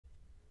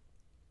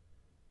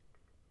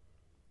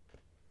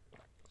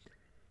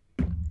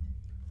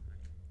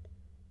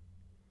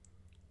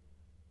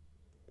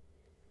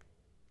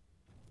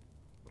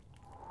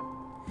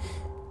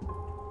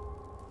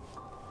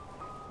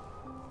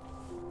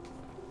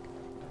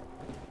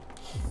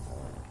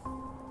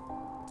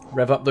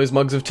Rev up those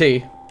mugs of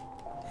tea.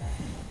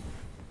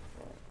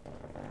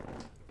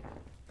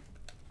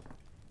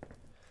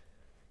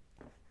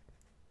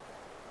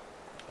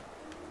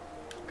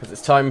 Because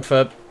it's time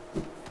for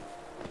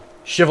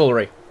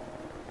chivalry.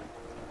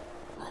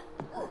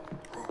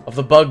 Of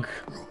the bug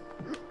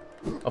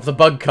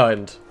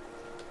kind.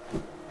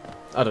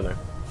 I don't know.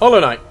 Hollow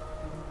Knight!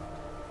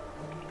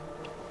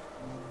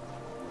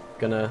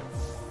 Gonna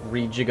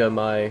rejigger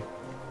my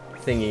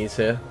thingies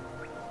here.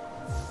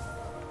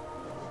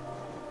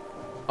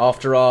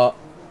 After our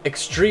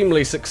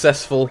extremely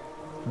successful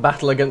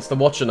battle against the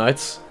Watcher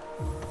Knights,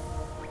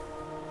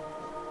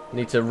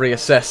 need to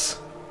reassess.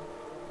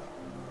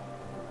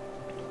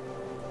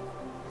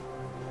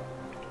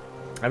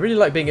 I really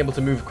like being able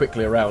to move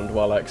quickly around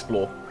while I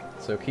explore,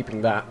 so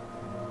keeping that.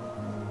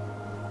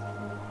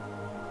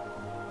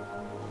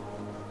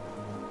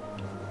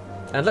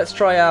 And let's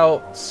try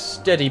out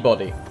Steady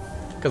Body,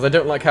 because I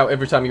don't like how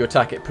every time you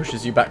attack it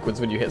pushes you backwards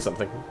when you hit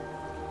something.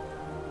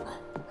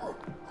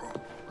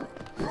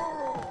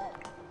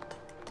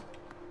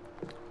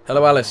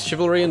 Hello Alice,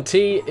 chivalry and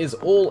tea is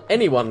all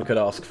anyone could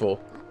ask for.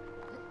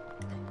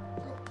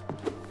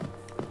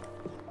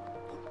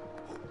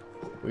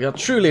 We are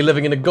truly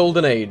living in a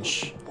golden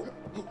age.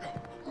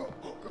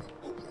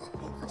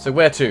 So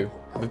where to?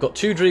 We've got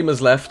 2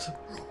 dreamers left,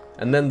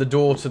 and then the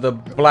door to the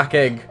black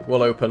egg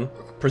will open,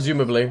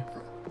 presumably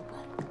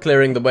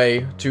clearing the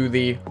way to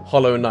the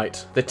Hollow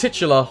Knight, the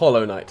titular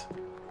Hollow Knight.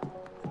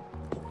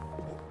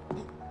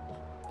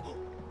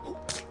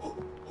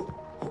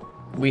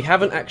 We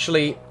haven't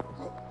actually...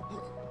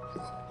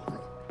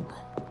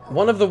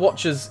 One of the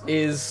Watchers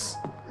is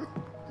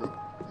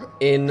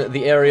in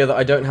the area that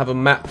I don't have a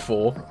map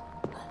for.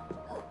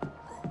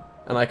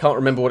 And I can't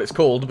remember what it's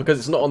called because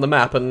it's not on the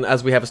map, and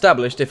as we have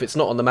established, if it's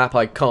not on the map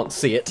I can't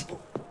see it.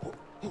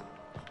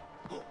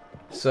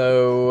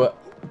 So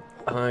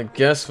I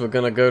guess we're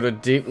gonna go to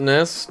Deep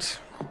Nest.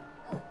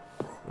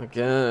 I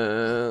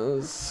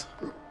guess.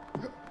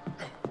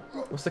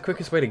 What's the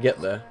quickest way to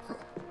get there?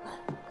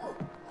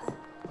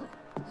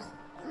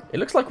 It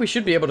looks like we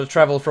should be able to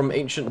travel from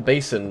Ancient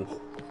Basin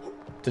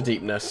to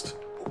Deep Nest.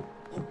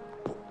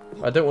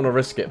 I don't want to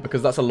risk it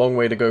because that's a long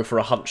way to go for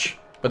a hunch.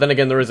 But then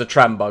again, there is a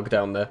tram bug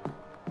down there.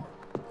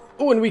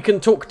 Oh, and we can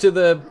talk to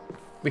the...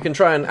 We can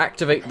try and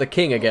activate the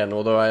king again,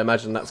 although I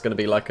imagine that's going to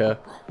be like a...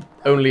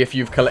 Only if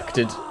you've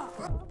collected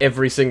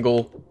every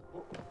single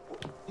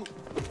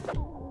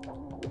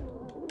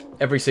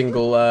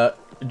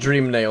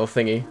dream nail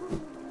thingy.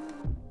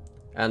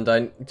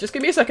 And just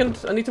give me a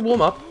second, I need to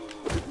warm up.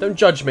 Don't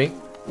judge me.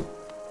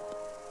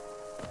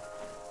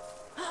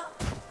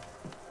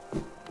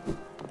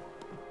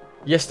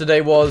 Yesterday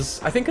was,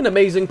 I think, an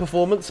amazing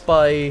performance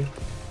by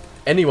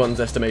anyone's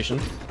estimation.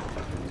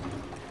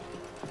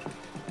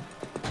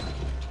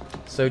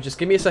 So just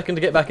give me a second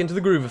to get back into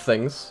the groove of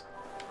things.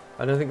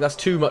 I don't think that's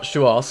too much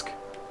to ask.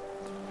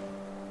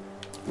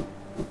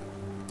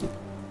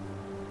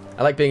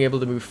 I like being able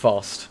to move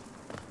fast.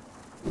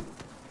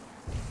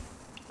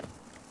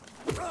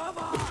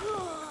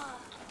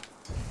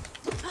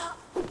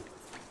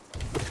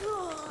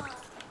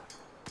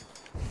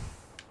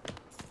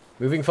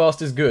 Moving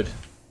fast is good.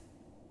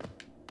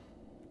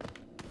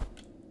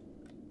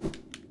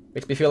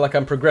 Makes me feel like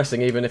I'm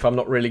progressing even if I'm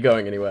not really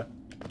going anywhere.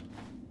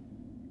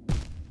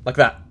 Like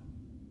that.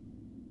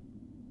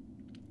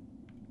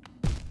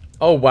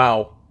 Oh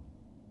wow.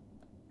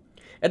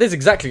 It is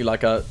exactly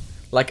like a...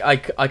 Like,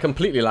 I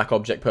completely lack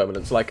object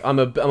permanence. Like, I'm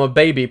a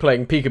baby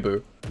playing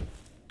peekaboo.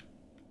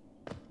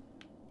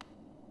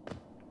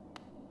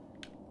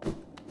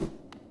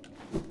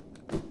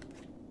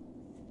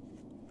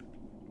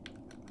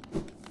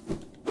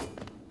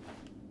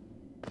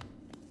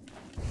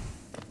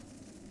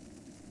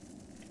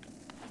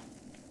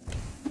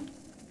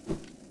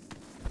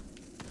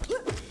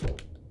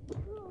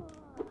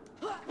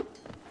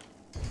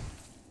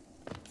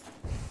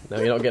 No,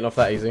 you're not getting off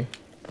that easy.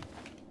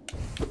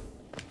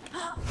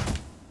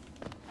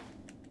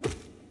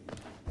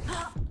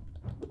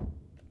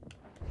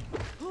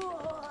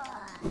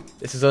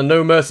 This is a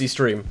no mercy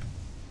stream.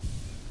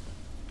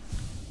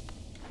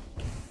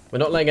 We're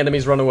not letting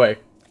enemies run away.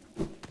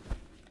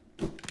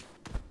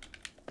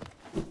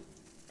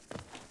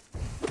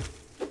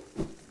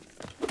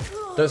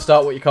 Don't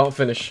start what you can't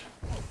finish.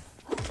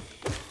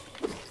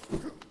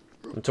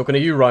 I'm talking to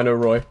you, Rhino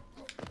Roy.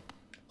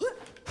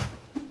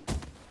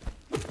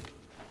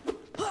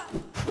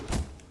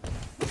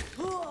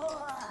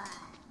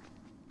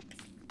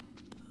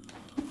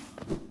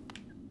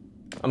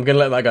 I'm gonna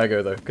let that guy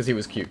go though, because he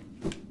was cute.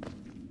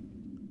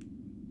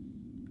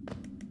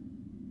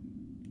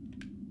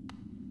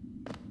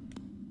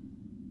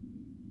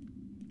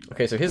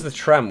 Okay, so here's the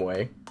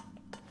tramway.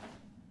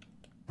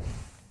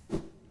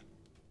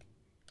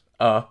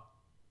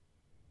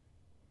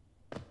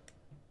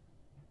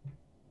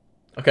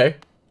 Okay.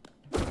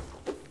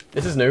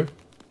 This is new.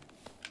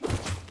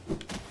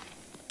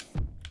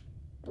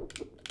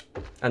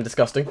 And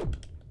disgusting.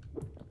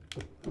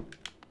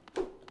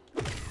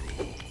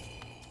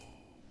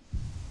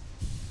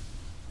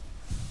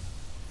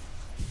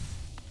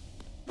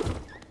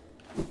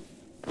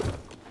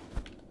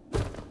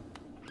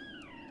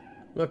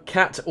 A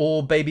cat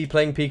or baby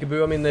playing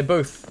peekaboo. I mean, they're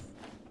both...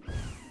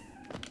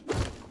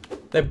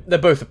 They're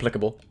both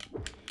applicable.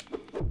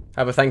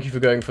 However, thank you for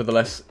going for the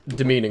less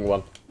demeaning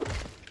one.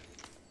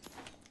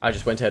 I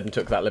just went ahead and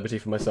took that liberty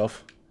for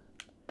myself.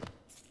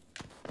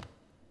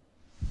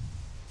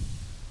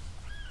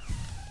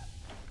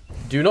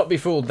 Do not be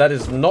fooled, that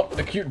is not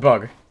a cute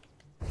bug.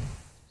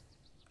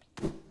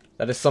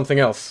 That is something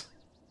else.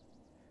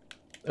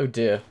 Oh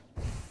dear.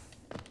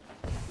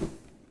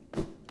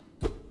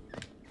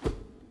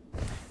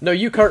 No,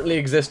 you currently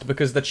exist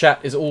because the chat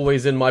is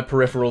always in my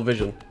peripheral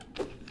vision.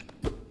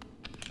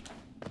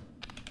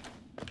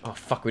 Oh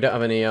fuck, we don't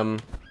have any, we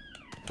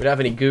don't have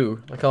any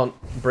goo. I can't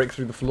break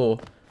through the floor.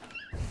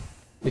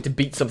 Need to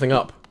beat something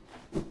up.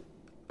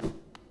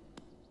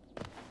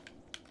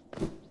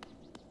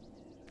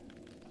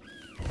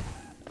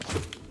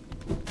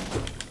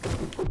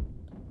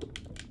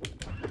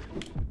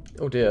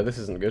 Oh dear, this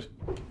isn't good.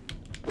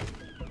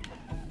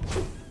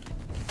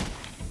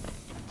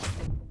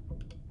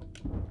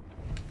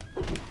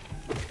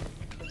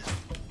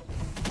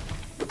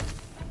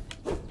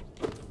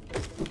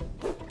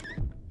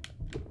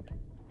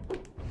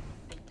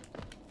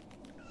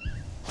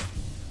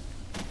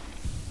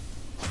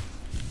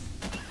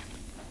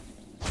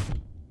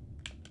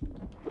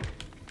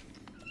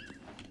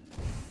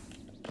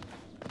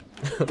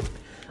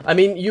 I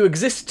mean, you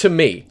exist to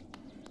me.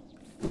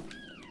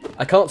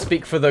 I can't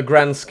speak for the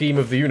grand scheme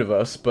of the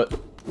universe, but...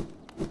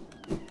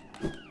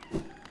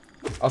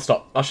 I'll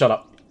stop. I'll shut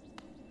up.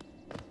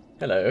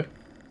 Hello.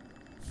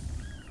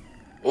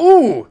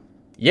 Ooh!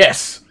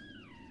 Yes!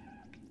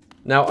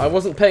 Now, I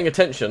wasn't paying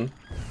attention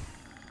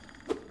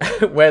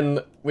when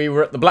we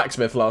were at the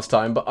blacksmith last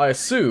time, but I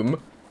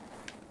assume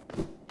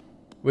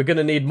we're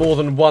gonna need more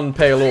than one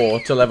pale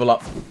ore to level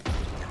up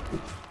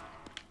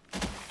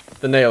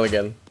the nail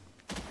again.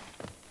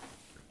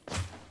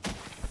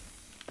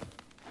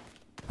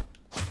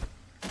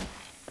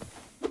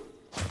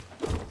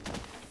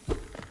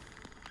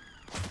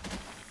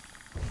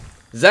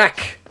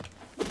 Zach!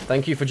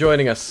 Thank you for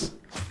joining us.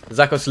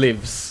 Zakos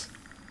lives.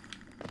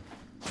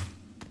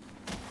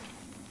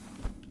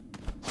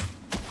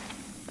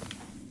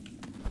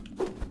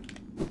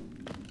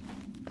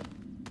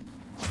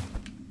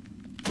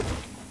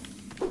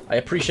 I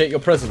appreciate your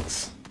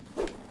presence.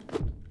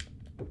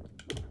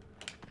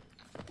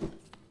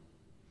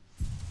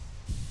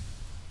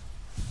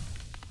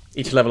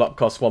 Each level up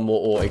costs one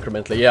more ore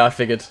incrementally. Yeah, I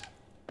figured.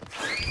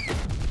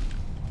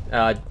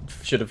 I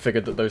should have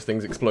figured that those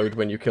things explode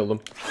when you kill them.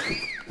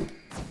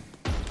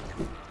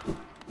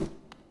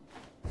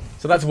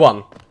 So that's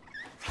one.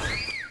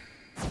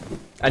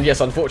 And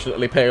yes,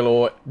 unfortunately, pale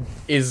ore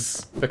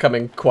is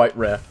becoming quite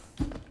rare.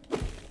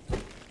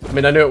 I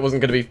mean, I knew it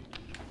wasn't going to be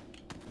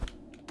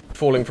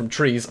falling from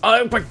trees.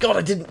 Oh my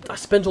god, I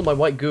spent all my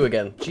white goo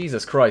again.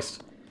 Jesus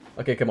Christ.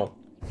 Okay, come on.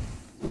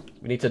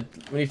 We need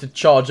to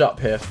charge up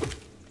here.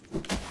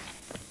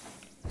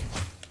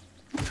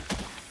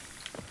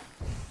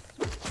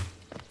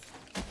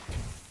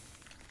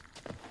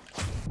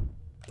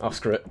 Oh,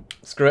 screw it.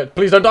 Screw it.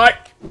 Please don't die!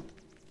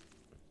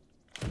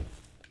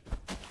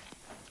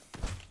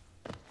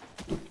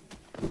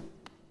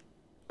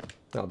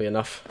 That'll be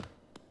enough.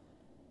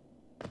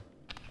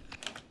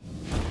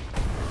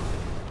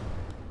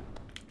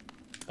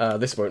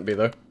 This won't be,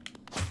 though.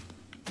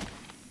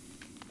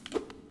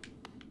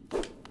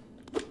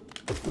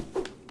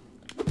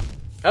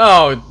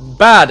 Oh,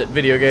 bad at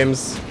video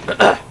games.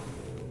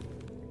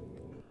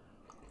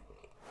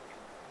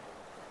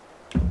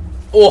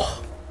 Oh!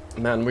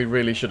 Man, we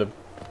really should have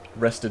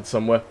rested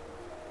somewhere.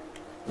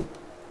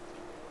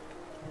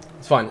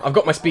 It's fine. I've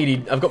got my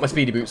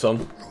speedy boots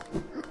on.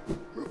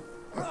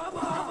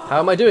 How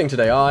am I doing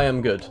today? I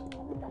am good.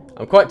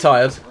 I'm quite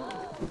tired.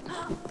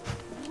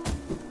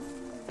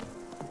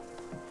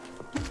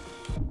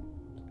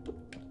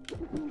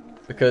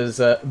 Because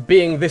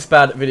being this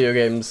bad at video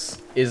games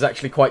is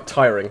actually quite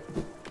tiring.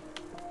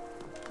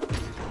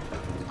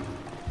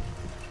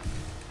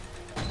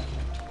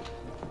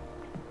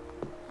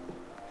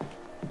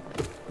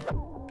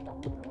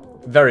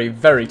 Very,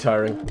 very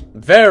tiring.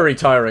 Very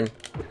tiring.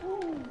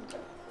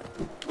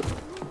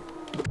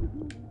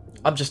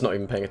 I'm just not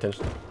even paying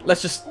attention.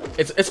 Let's just...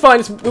 It's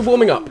fine. We're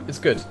warming up. It's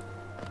good.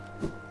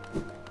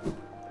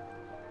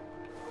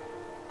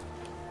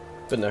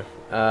 But no.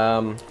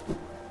 I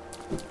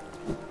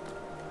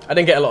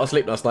didn't get a lot of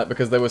sleep last night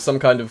because there was some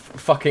kind of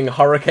fucking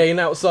hurricane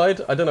outside.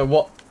 I don't know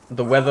what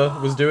the weather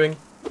was doing.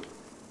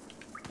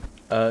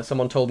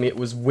 Someone told me it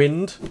was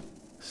wind.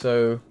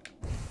 So,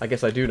 I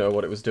guess I do know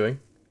what it was doing.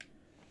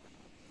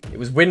 It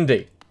was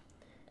windy.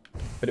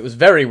 But it was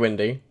very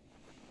windy.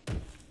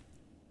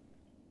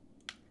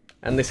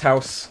 And this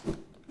house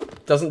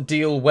doesn't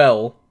deal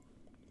well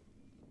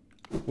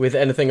with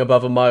anything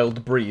above a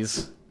mild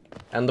breeze.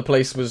 And the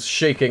place was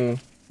shaking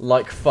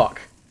like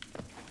fuck.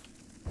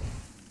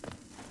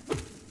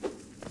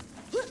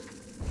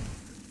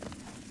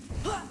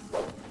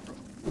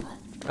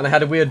 And I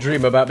had a weird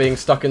dream about being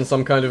stuck in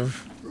some kind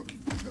of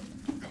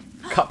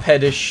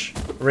Cuphead-ish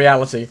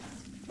reality.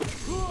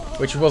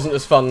 which wasn't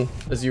as fun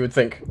as you would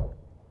think.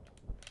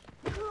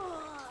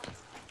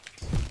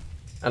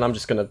 And I'm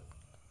just gonna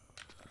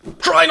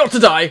try not to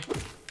die!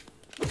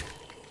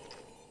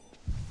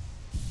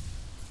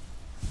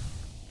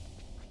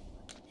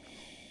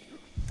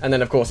 And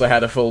then, of course, I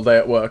had a full day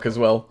at work as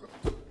well.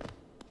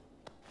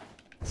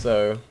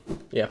 So,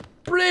 yeah,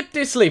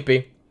 pretty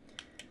sleepy.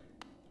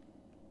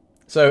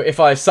 So, if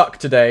I suck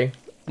today,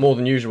 more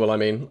than usual, I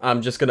mean,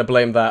 I'm just gonna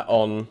blame that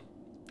on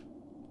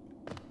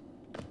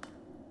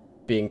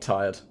being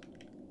tired.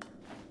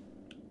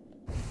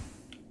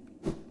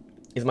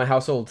 Is my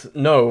house old?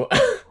 No.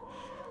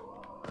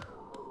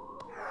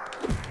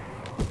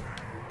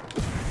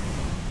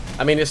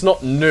 I mean, it's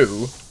not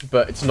new,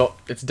 but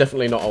it's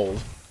definitely not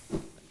old.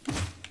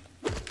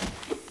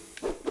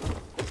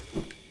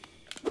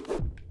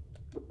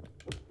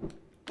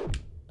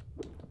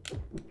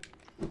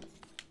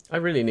 I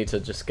really need to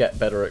just get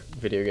better at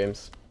video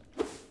games.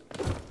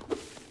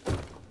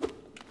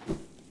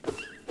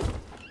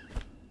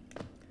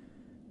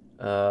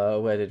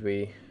 Where did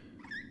we...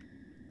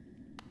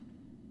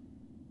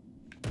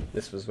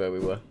 This was where we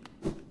were.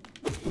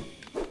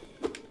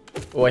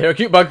 Oh, I hear a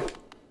cute bug!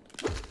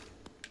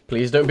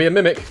 Please don't be a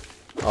mimic.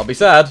 I'll be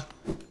sad.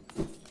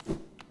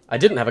 I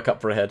didn't have a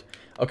cup for a head.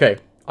 Okay,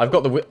 I've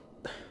got the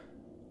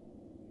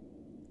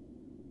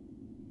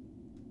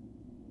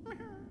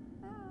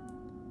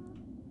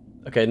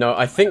Okay, no,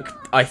 I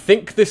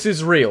think this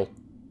is real.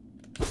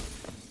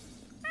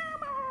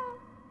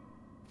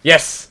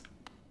 Yes!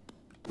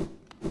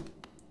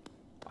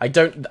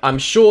 I'm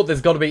sure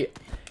there's gotta be...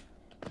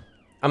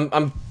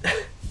 I'm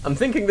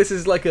thinking this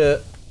is like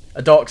a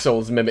Dark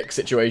Souls mimic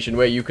situation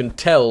where you can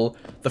tell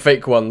the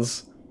fake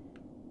ones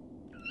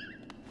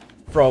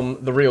from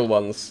the real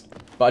ones,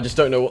 but I just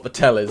don't know what the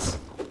tell is.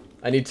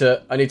 I need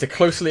to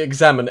closely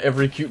examine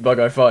every cute bug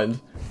I find.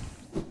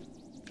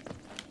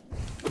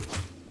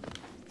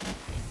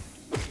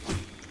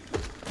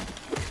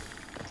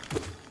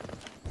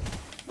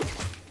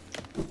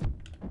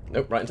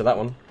 Nope, right into that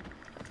one.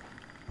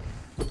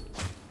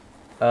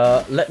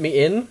 Let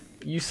me in,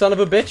 you son of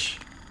a bitch.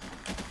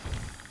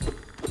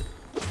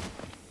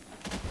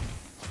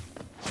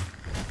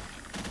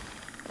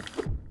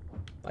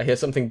 I hear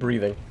something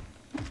breathing.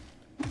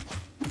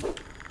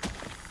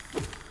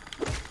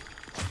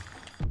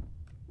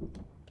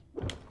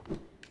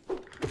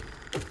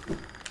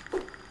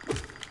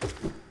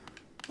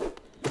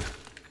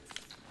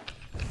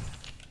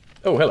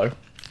 Oh, hello.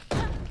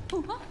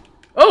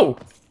 Oh!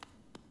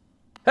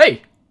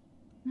 Hey!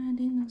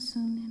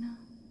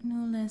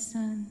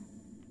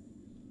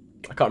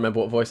 I can't remember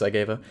what voice I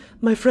gave her.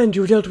 My friend,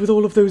 you dealt with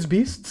all of those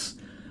beasts?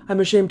 I'm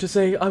ashamed to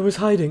say I was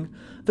hiding.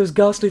 Those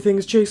ghastly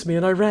things chased me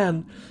and I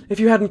ran. If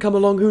you hadn't come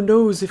along, who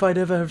knows if I'd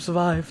ever have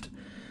survived.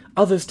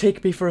 Others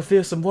take me for a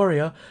fearsome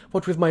warrior,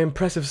 what with my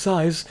impressive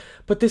size,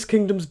 but this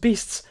kingdom's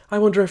beasts, I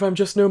wonder if I'm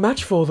just no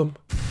match for them.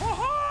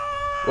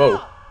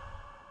 Whoa.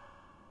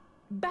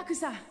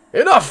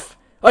 Enough!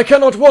 I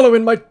cannot wallow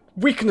in my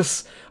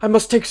weakness. I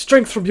must take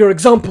strength from your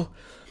example.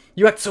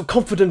 You act so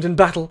confident in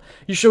battle.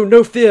 You show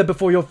no fear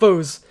before your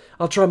foes.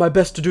 I'll try my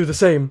best to do the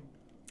same.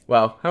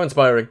 Wow, how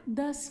inspiring.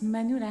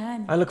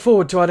 I look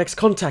forward to our next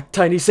contact,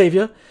 tiny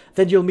savior.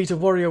 Then you'll meet a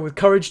warrior with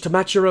courage to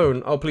match your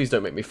own. Oh, please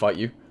don't make me fight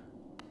you.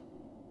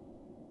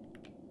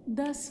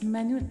 Das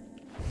Minute.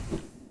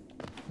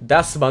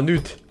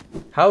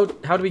 How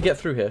do we get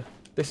through here?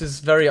 This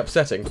is very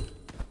upsetting.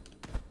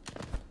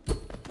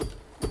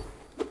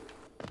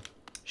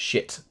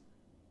 Shit.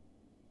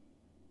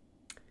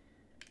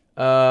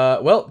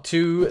 Well,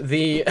 to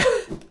the...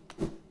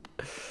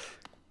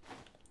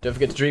 Don't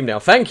forget to dream now.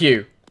 Thank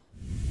you!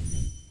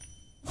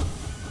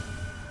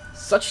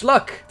 Such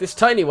luck! This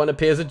tiny one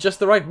appears at just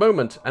the right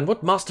moment, and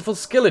what masterful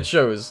skill it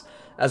shows!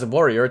 As a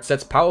warrior, it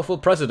sets powerful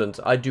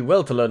precedent. I do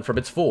well to learn from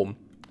its form.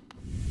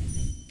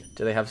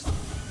 Do they have...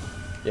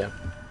 Yeah.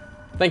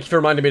 Thank you for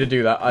reminding me to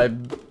do that.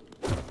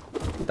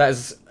 That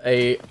is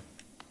a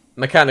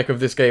mechanic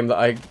of this game that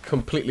I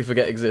completely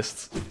forget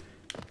exists.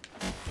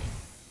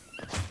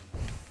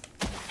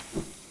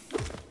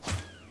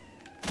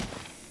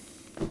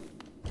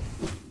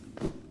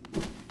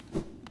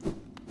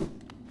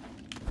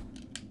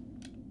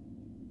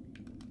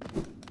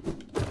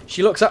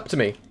 She looks up to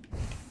me.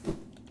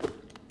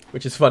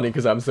 Which is funny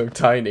because I'm so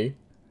tiny.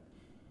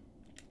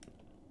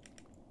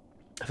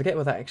 I forget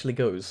where that actually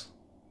goes.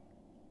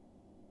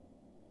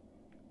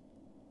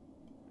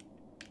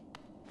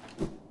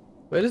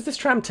 Where does this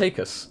tram take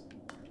us?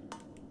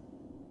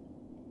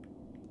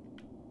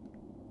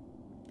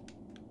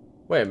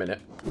 Wait a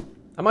minute.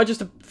 Am I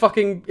just a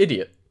fucking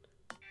idiot?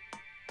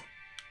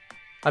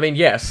 I mean,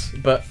 yes,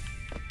 but...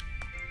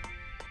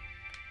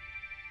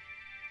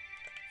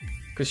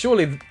 Because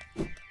surely...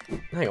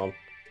 Hang on.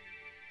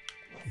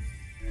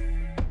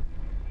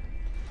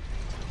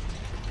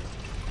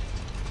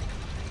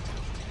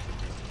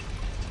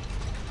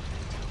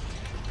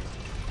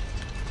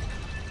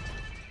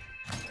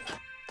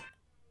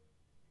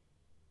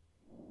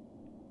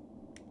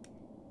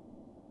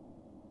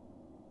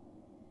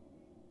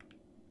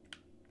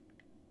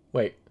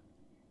 Wait.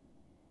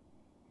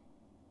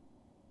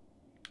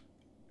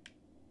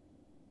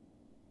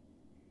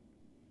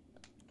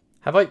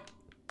 Have I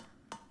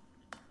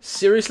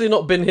seriously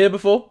not been here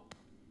before?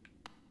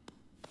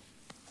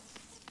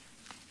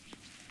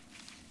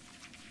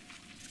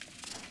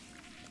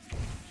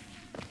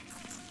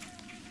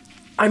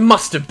 I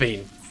must have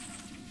been.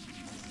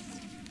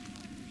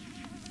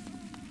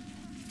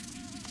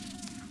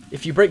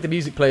 If you break the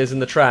music players in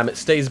the tram, it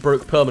stays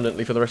broke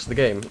permanently for the rest of the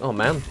game. Oh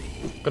man,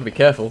 gotta be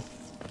careful.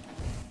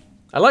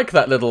 I like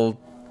that little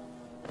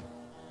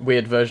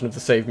weird version of the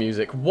save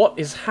music. What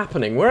is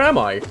happening? Where am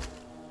I?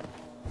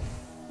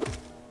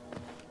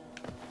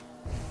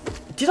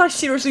 Did I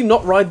seriously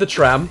not ride the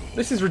tram?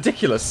 This is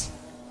ridiculous.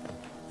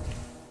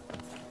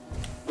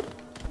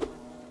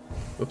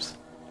 Oops.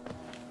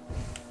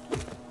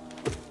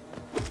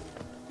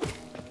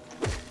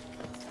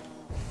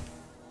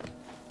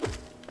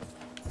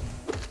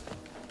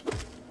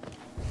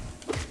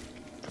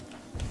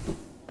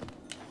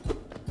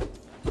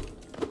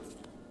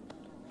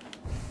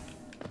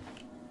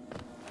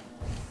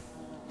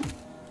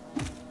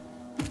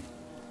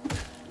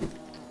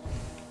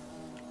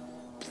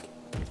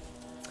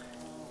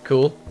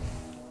 Cool.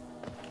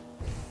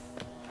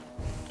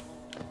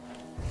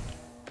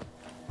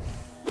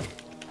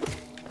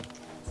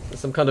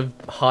 Some kind of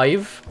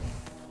hive.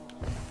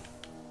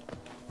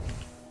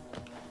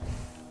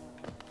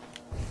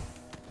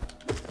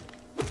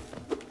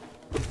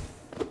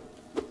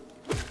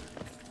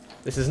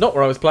 This is not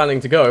where I was planning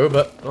to go,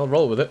 but I'll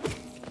roll with it.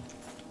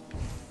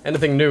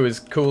 Anything new is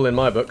cool in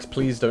my books.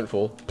 Please don't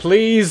fall.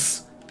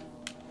 Please!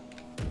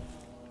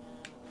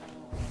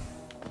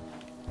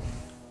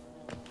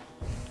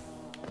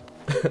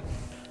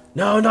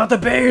 No, not the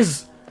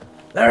bees!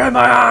 They're in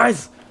my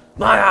eyes!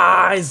 My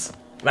eyes!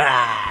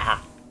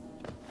 Ah!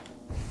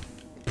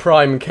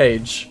 Prime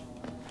cage.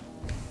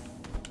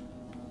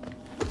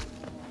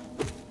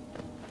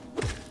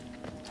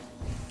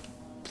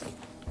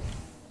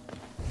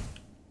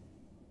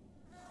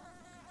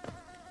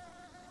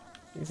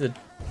 These are...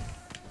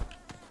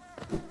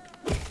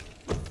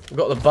 We've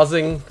got the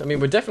buzzing. I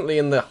mean, we're definitely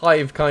in the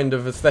hive kind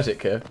of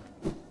aesthetic here.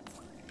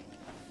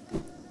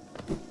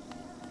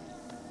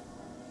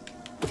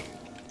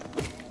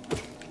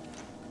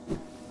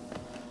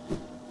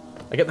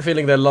 I get the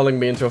feeling they're lulling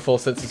me into a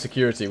false sense of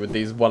security with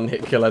these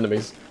one-hit kill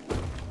enemies.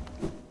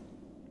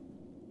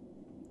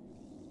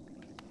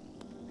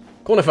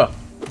 Cornifer!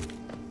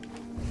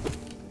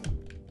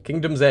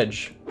 Kingdom's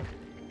Edge.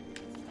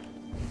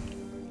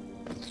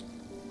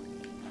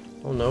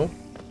 Oh no.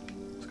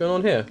 What's going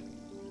on here?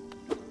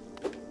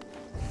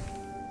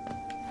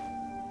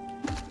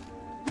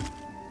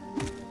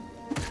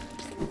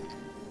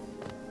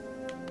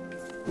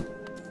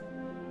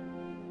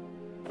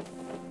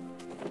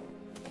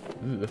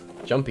 Ooh,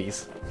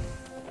 jumpies.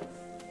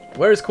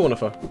 Where is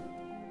Cornifer?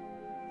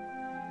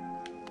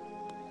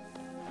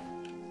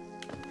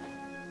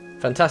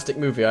 Fantastic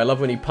movie. I love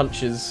when he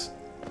punches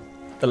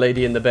the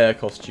lady in the bear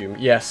costume.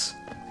 Yes.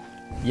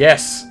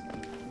 Yes!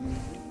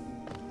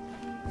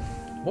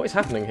 What is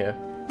happening here?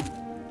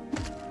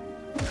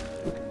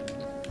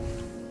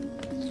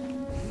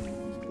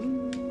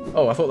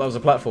 Oh, I thought that was a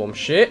platform.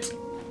 Shit!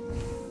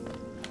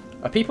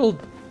 Are people...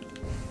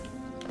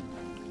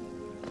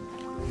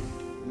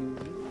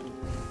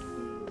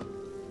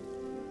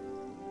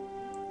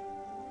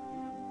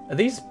 Are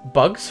these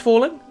bugs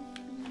falling?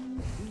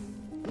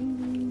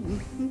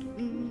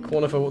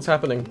 Cornifer, what's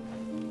happening?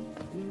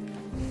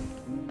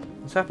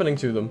 What's happening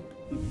to them?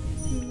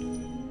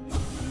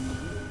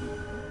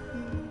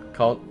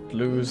 Can't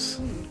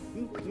lose.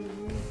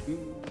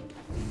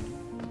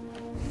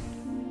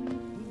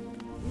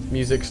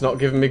 Music's not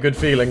giving me good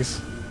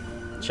feelings.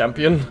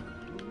 Champion.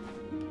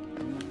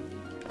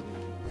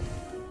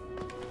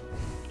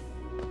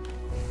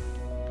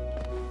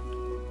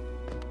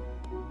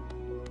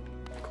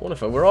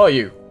 Cornifer, where are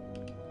you?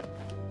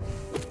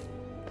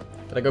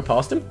 Did I go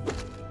past him?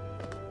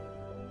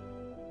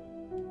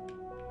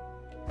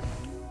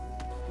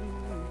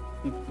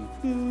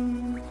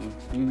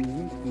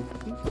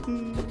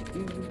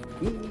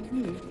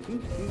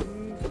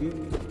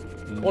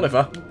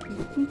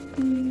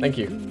 Cornifer. Thank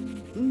you.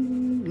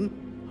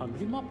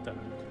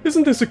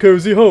 Isn't this a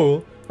cozy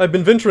hole? I've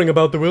been venturing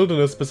about the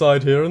wilderness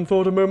beside here and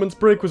thought a moment's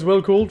break was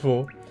well called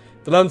for.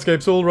 The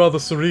landscape's all rather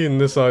serene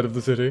this side of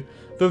the city,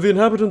 though the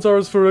inhabitants are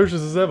as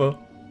ferocious as ever.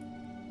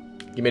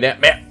 Give me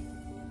that map.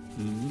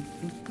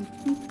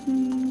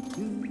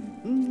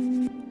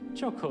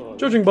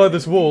 Judging by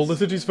this wall, the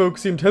city's folk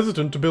seemed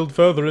hesitant to build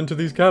further into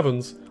these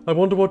caverns. I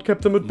wonder what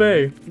kept them at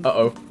bay.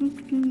 Uh-oh.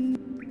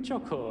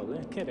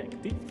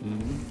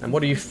 And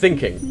what are you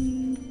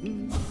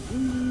thinking?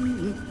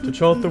 To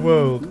chart the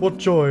world, what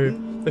joy.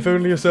 If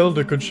only a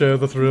Zelda could share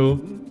the thrill.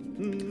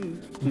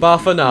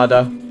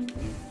 Bafanada.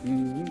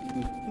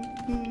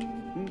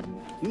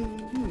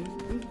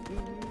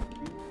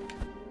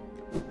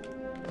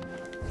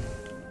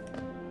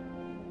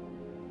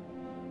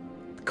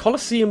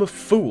 Colosseum of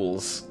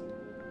Fools.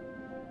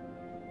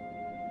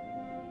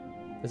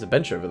 There's a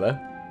bench over there.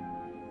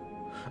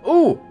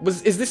 Ooh,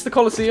 is this the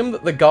Colosseum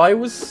that the guy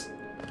was...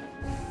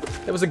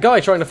 There was a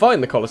guy trying to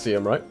find the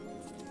Colosseum, right?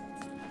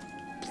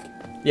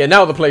 Yeah,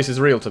 now the place is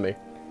real to me.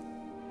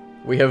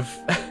 We have...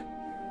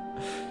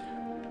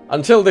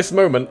 Until this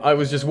moment, I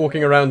was just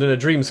walking around in a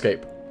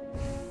dreamscape.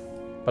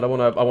 But I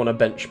want a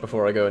bench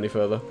before I go any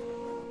further.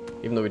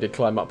 Even though we did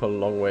climb up a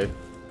long way,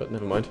 but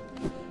never mind.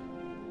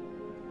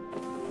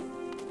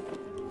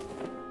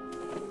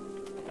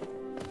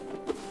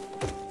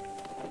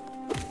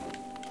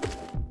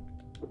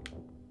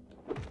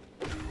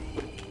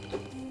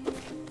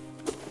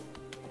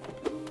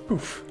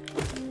 Poof.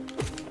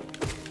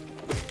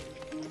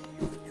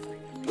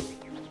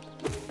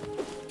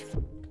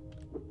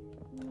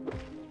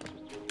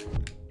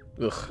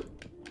 Ugh.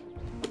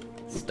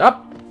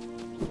 Stop!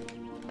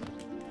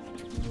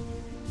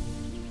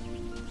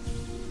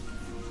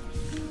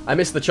 I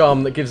miss the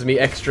charm that gives me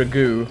extra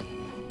goo.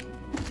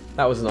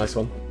 That was a nice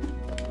one.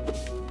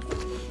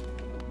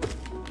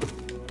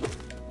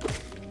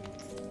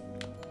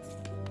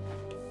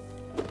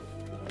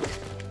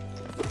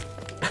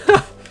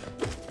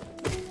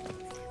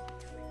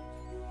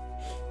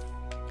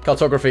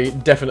 Cartography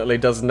definitely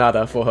does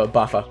nada for her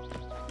buffer.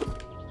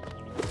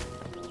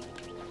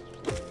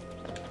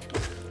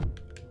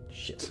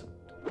 Shit.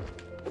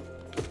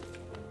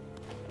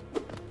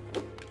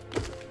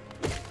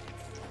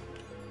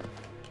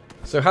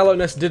 So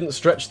Hallownest didn't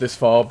stretch this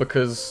far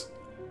because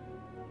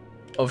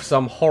of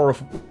some horror,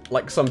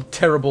 like some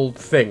terrible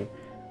thing.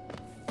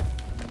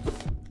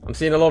 I'm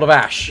seeing a lot of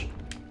ash.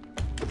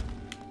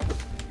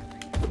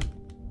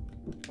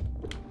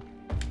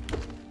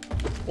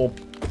 Or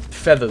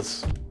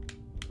feathers.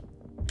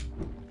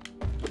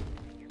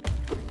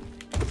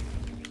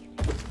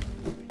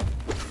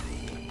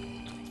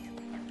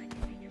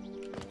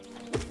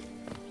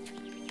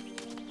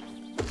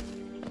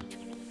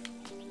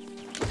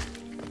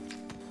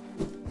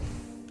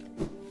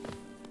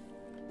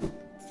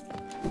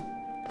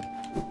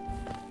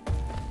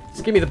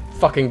 Just give me the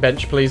fucking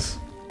bench, please.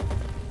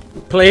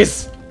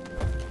 Please!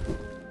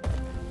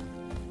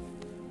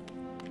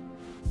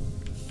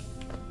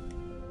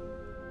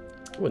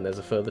 Oh, and there's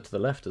a further to the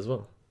left as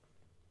well.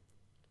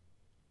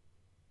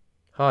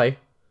 Hi.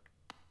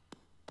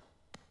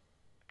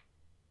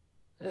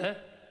 Wait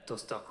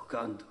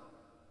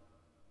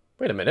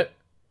a minute.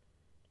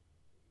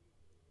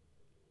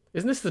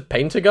 Isn't this the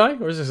painter guy,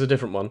 or is this a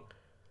different one?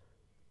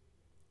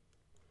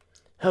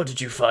 How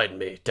did you find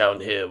me, down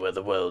here where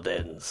the world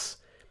ends?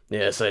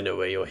 Yes, I know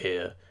why you're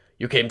here.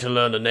 You came to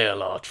learn a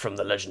nail art from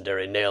the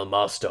legendary nail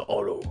master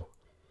Oro.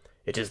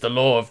 It is the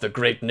law of the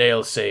great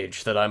nail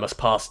sage that I must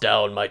pass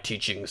down my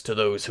teachings to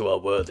those who are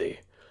worthy.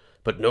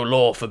 But no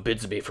law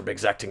forbids me from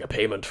exacting a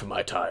payment for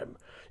my time.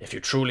 If you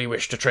truly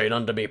wish to train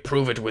under me,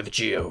 prove it with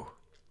Geo.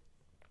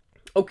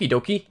 Okie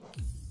dokie.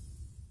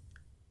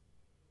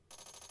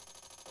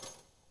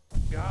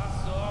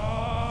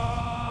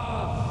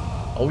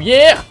 Oh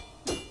yeah!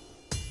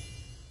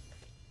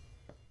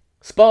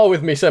 Spar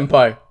with me,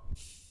 senpai.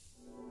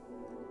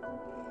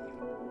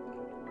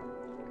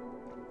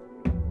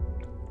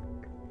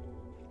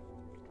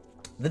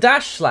 The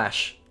dash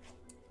slash.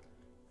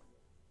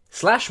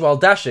 Slash while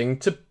dashing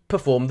to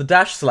perform the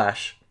dash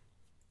slash.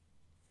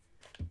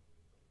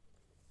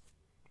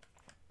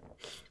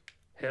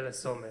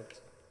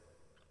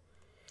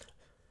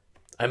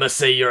 I must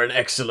say you're an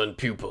excellent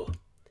pupil.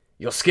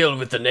 Your skill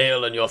with the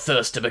nail and your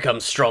thirst to become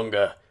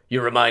stronger.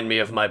 You remind me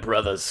of my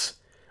brothers.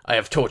 I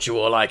have taught you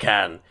all I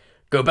can.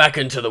 Go back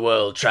into the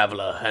world,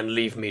 traveler, and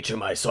leave me to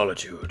my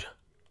solitude.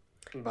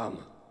 Bam.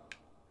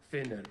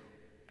 Finnen.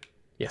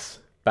 Yes,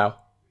 bow.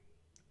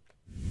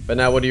 But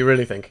now what do you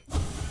really think?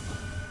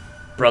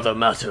 Brother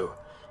Matu,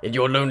 in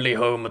your lonely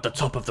home at the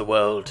top of the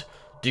world,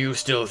 do you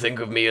still think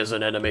of me as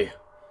an enemy?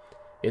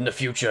 In the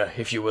future,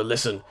 if you will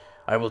listen,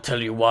 I will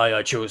tell you why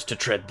I chose to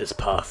tread this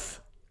path.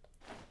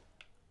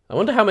 I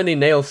wonder how many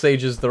nail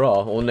sages there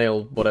are, or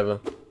nail whatever,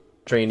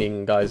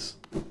 training guys.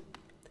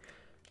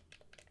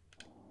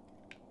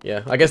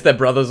 Yeah, I guess they're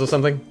brothers or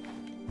something.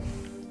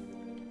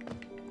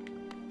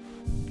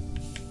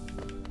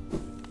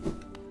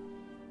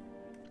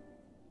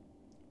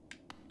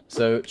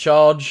 So,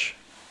 charge.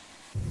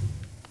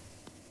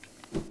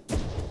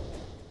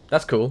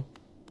 That's cool.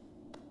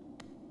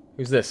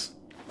 Who's this?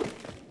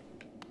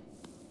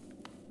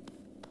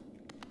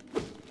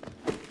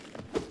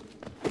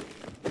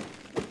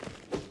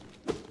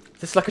 Is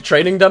this like a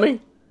training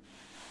dummy?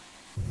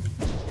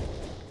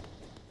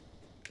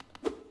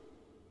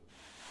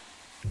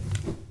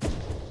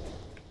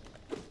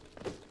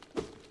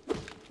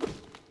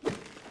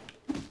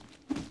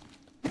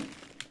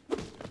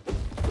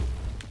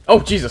 Oh,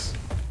 Jesus.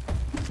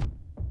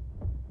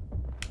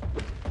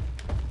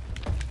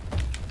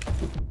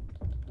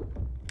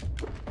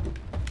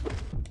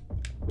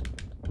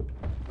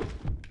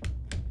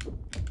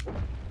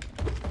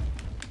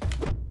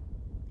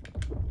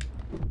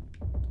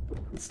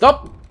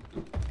 Stop!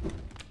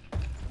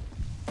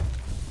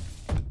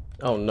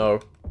 Oh no.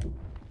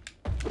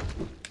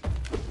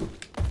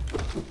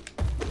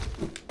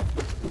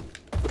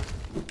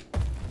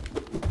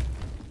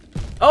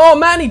 Oh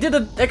man, he did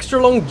an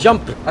extra long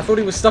jump. I thought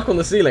he was stuck on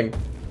the ceiling.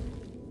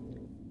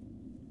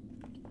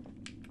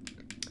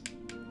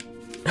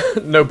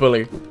 No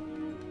bully.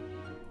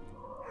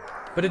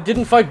 But it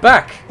didn't fight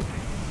back.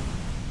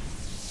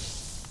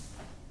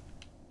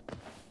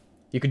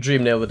 You could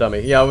dream nail the dummy.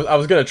 Yeah, I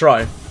was gonna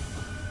try.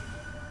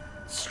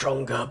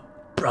 Stronger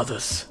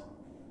brothers.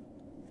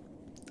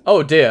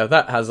 Oh dear,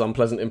 that has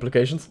unpleasant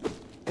implications.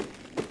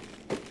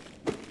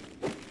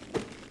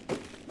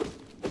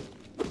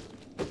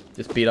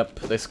 Just beat up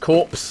this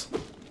corpse.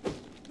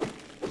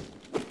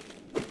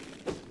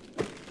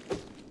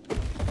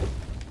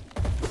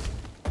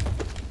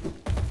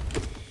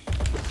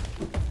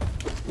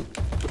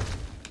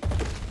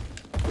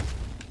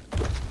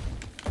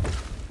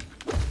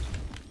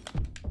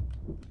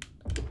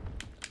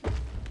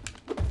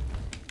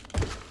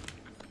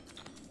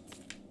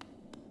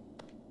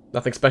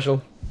 Nothing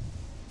special.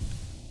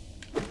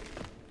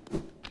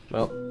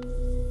 Well.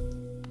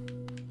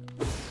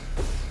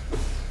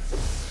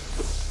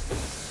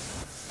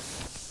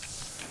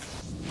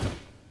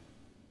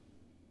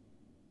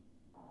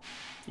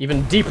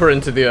 Even deeper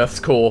into the Earth's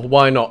core,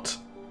 why not?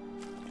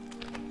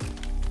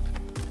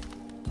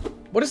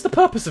 What is the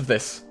purpose of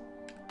this?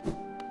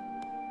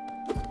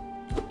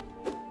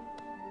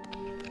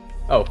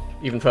 Oh,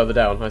 even further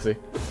down, I see.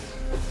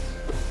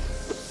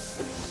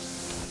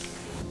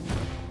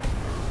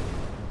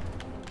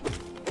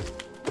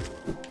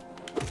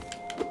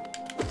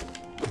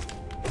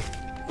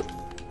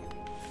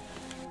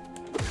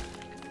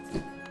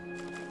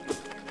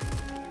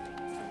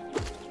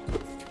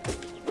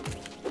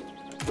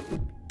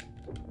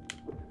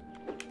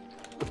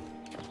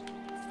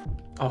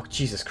 Oh,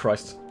 Jesus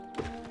Christ.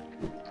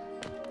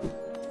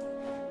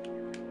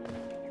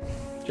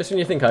 Just when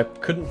you think I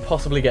couldn't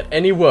possibly get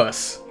any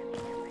worse.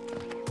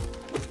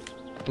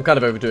 I'm kind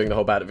of overdoing the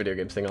whole bad at video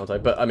games thing, aren't I?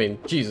 But, I mean,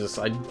 Jesus,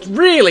 I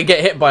really get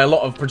hit by a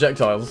lot of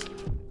projectiles.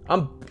 I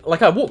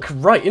walk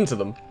right into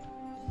them.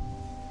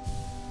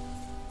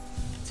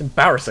 It's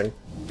embarrassing.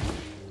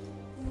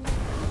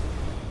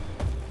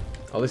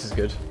 Oh, this is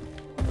good.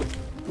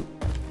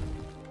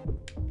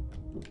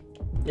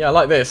 Yeah, I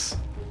like this.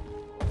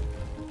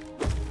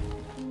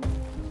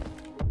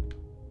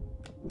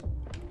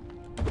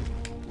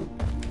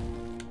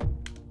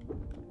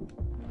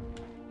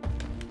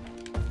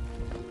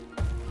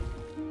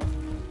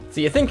 So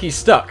you think he's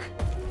stuck.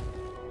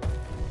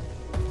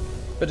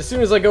 But as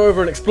soon as I go over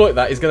and exploit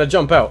that, he's going to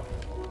jump out.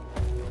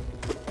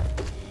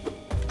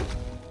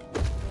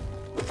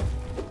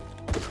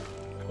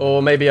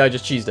 Or maybe I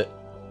just cheesed it.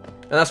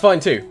 And that's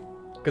fine too,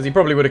 because he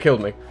probably would have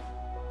killed me.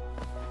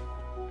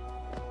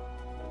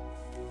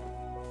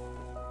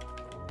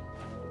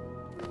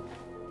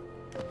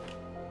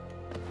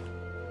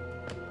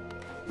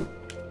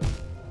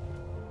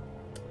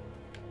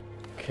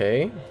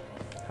 Okay.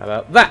 How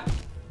about that?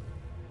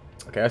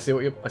 Okay, I see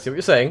what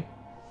you're saying.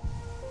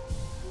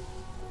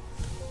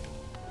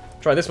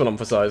 Try this one on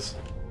for size.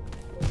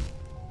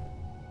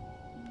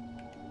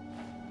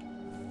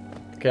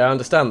 Okay, I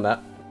understand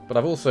that, but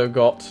I've also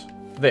got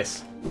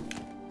this.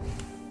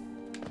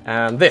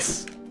 And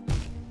this.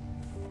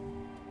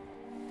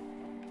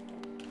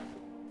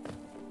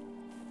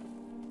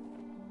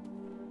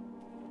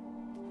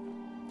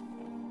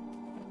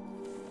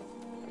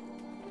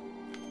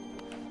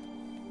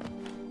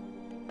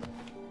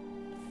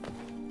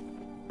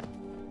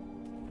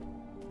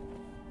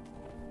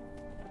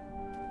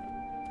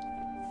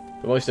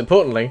 But most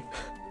importantly,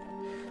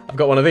 I've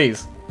got one of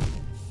these.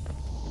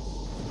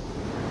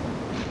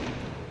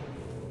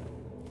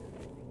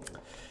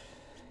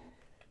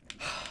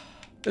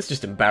 It's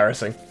just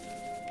embarrassing.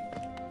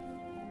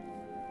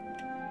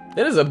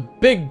 It is a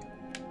big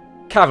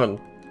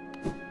cavern.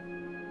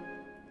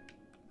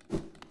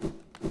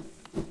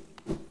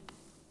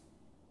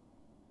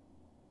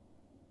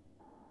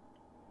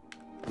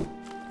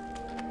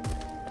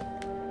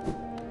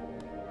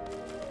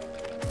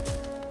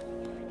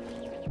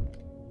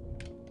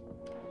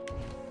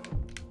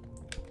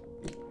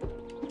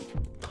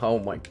 Oh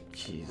my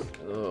jeez.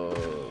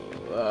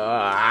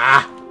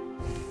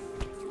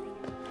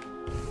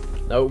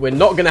 No, we're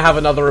not going to have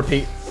another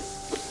repeat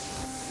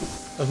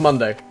of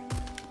Monday.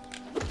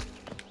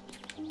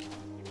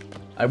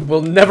 I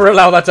will never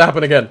allow that to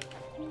happen again.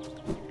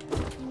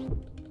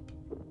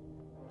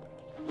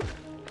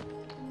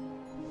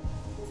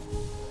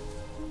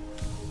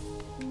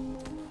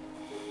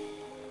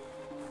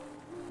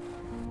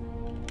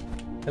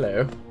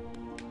 Hello.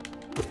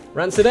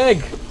 Rancid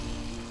egg!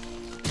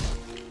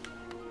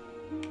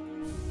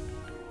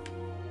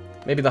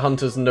 Maybe the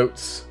hunter's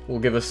notes will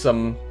give us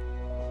some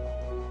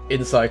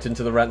insight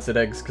into the rancid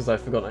eggs, because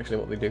I've forgotten actually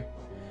what they do.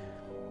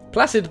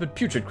 Placid but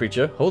putrid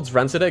creature holds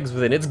rancid eggs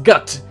within its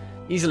gut.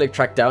 Easily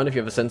tracked down if you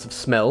have a sense of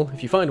smell.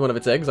 If you find one of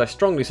its eggs, I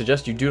strongly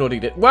suggest you do not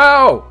eat it.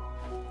 Wow!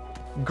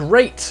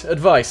 Great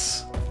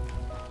advice.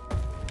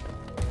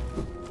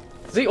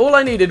 See, all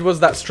I needed was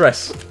that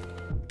stress.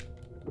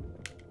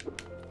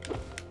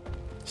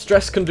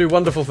 Stress can do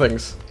wonderful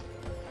things.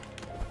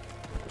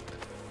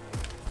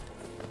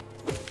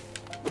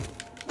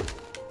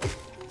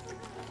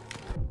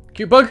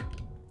 Cute bug.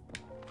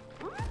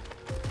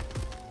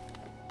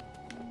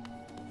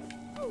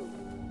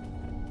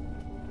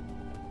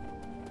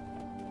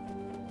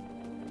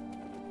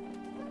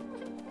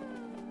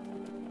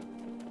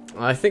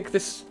 I think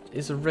this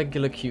is a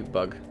regular cute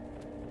bug.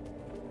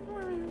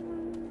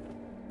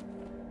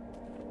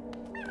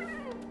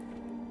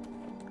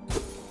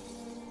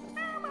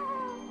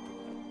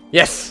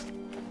 Yes!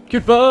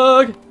 Cute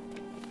bug!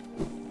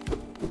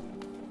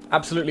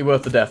 Absolutely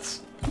worth the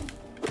deaths.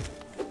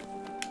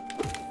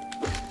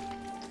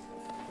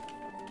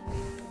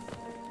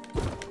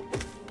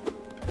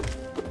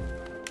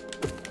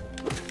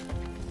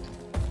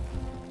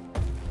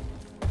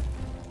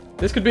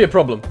 This could be a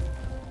problem.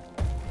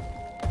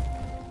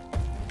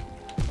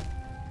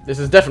 This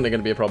is definitely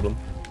going to be a problem.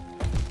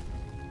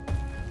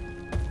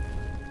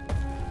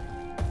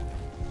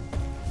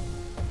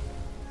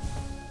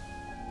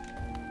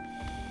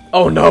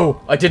 Oh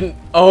no! I didn't...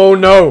 Oh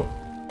no!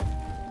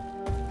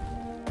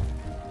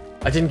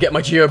 I didn't get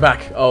my Geo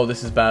back. Oh,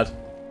 this is bad.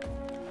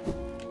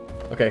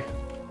 Okay.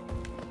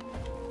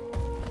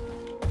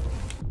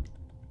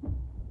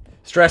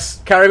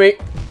 Stress, carry me.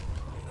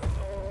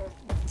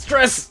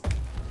 Stress!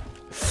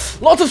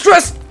 Lots of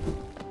stress!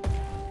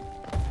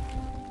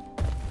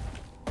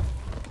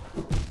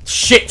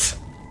 Shit!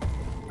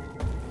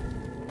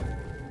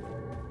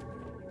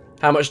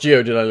 How much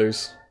Geo did I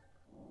lose?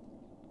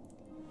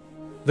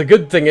 The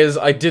good thing is,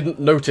 I didn't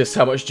notice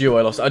how much Geo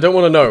I lost. I don't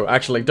want to know,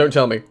 actually. Don't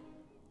tell me.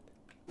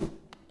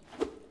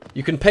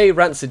 You can pay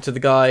Rancid to the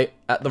guy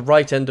at the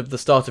right end of the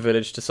starter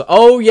village to...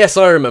 Oh, yes,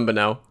 I remember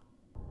now.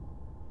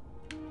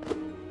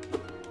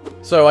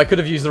 So, I could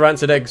have used the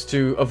Rancid eggs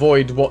to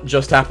avoid what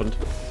just happened.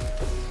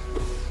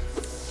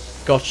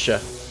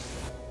 Gotcha.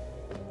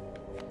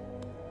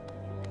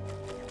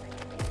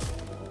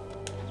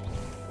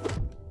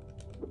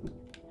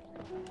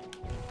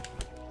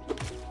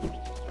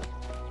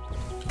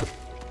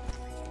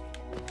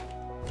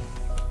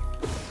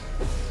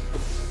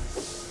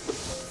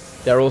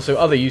 There are also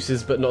other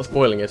uses, but not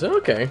spoiling it.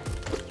 Okay,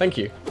 thank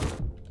you.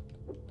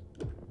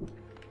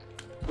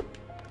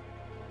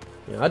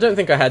 Yeah, I don't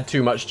think I had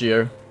too much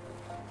Geo,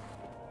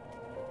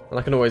 and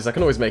I can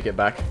always make it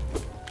back.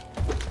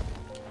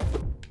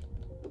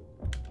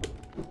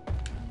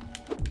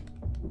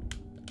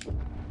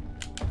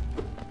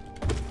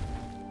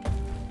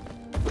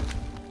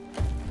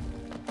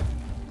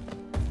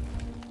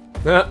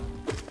 Ah.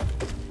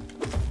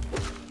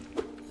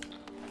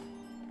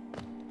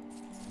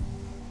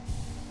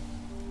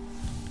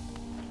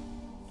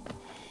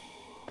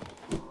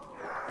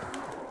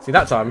 See,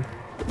 that time,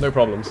 no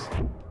problems.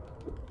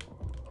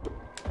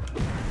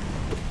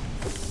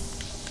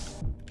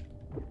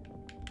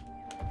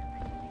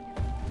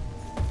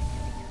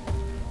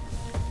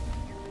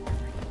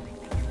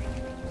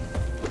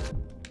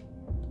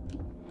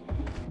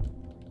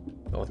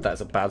 Oh,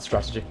 that's a bad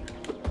strategy.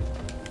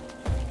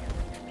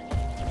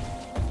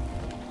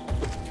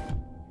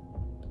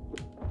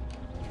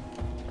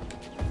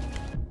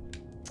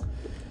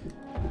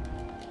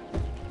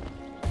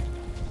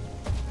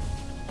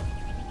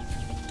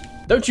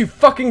 Don't you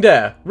fucking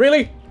dare!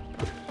 Really?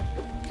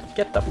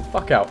 Get the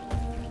fuck out.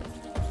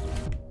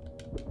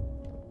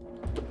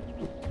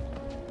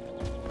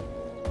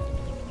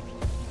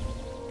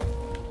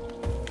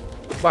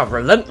 Wow,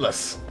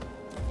 relentless.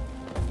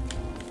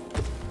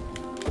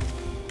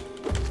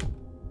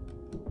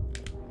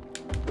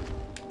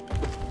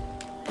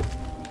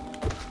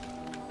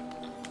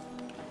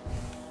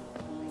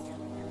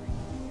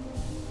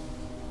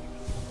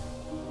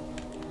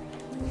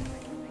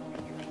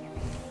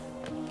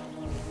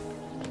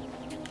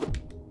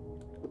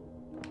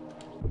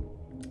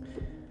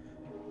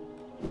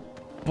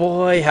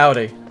 Boy,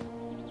 howdy.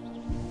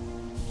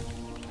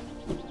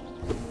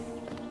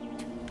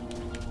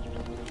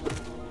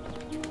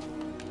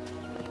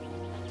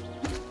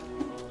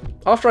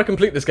 After I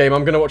complete this game,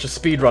 I'm going to watch a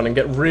speedrun and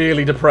get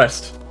really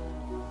depressed.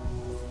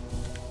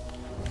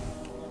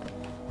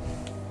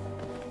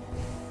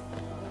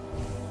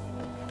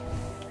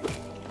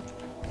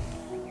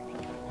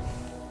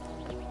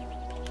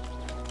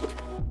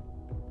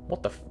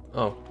 What the f...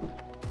 Oh.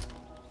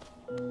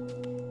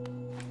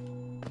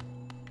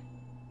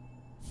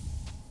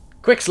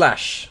 Quick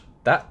slash.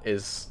 That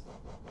is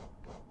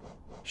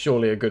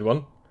surely a good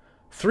one.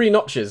 3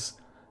 notches.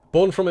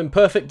 Born from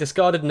imperfect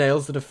discarded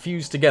nails that have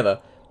fused together.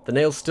 The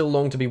nails still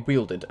long to be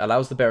wielded.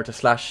 Allows the bearer to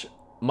slash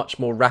much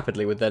more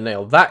rapidly with their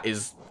nail. That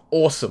is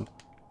awesome.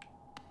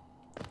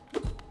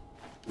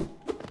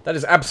 That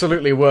is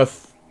absolutely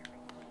worth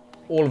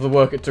all of the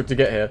work it took to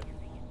get here.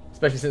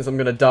 Especially since I'm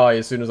going to die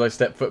as soon as I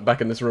step foot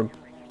back in this room.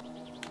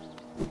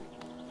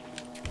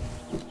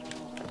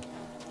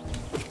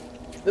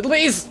 Little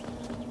bees!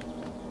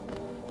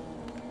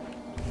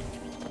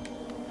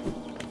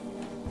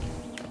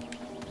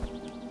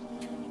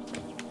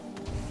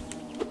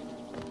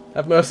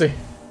 Have mercy.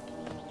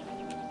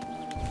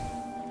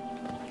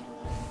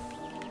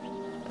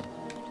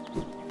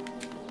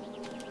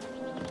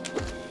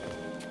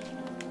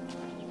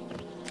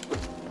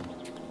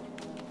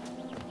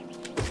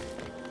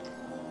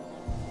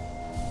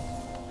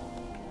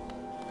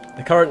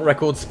 The current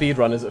record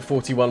speedrun is at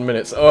 41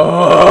 minutes.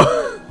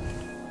 Oh!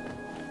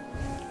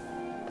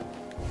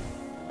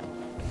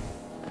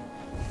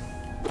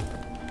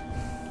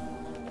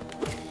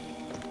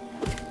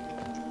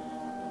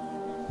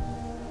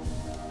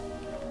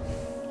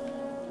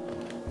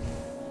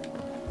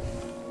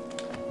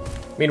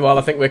 Meanwhile,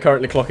 I think we're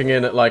currently clocking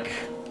in at like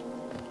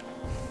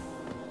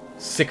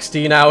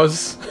 16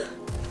 hours.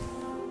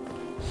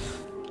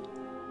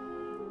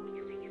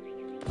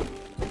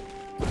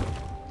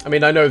 I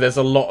mean, I know there's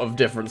a lot of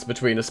difference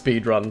between a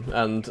speed run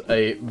and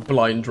a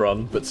blind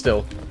run, but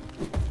still.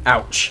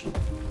 Ouch.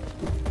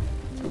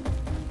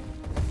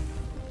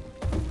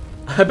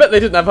 I bet they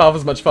didn't have half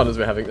as much fun as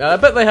we're having. I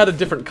bet they had a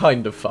different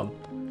kind of fun.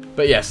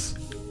 But yes,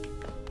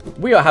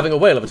 we are having a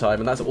whale of a time,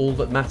 and that's all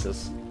that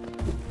matters.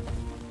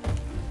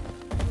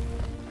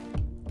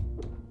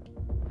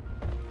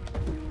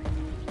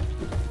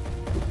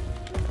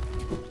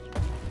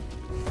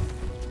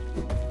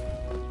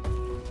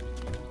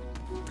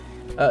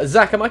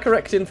 Zach, am I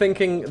correct in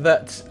thinking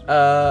that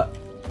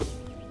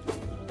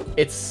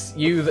it's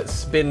you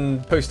that's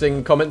been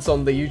posting comments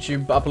on the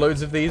YouTube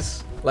uploads of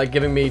these? Like,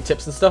 giving me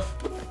tips and stuff?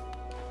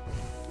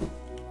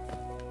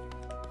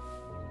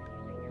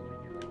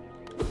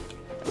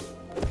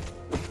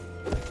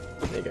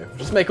 There you go.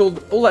 Just make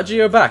all that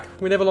geo back.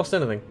 We never lost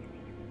anything.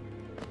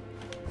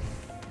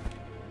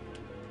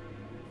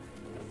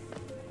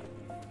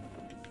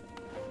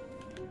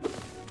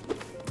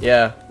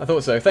 Yeah, I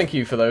thought so. Thank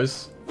you for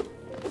those.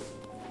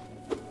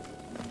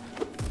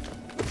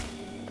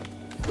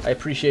 I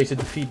appreciated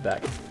the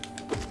feedback.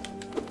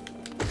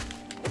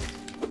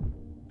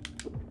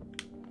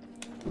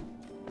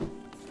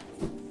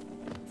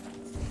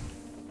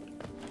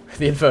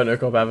 The Inferno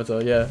Cop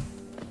avatar, yeah.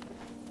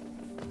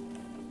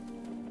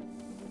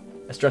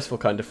 A stressful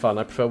kind of fun.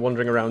 I prefer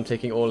wandering around,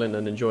 taking all in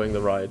and enjoying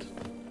the ride.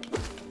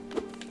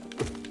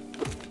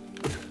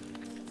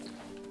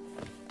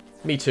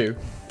 Me too.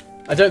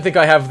 I don't think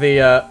I have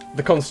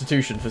the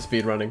constitution for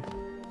speedrunning.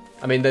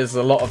 I mean, there's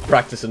a lot of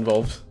practice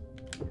involved.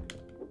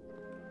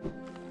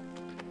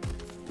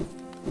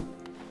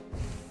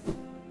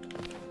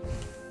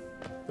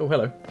 Oh,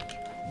 hello.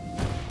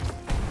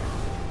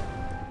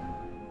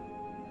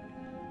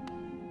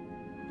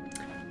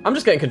 I'm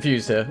just getting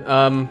confused here.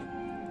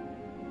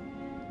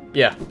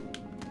 Yeah.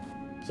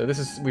 So this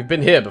is... we've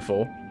been here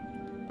before.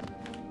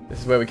 This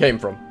is where we came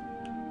from.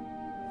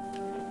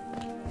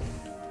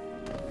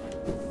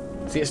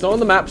 See, it's not on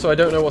the map, so I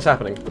don't know what's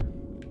happening.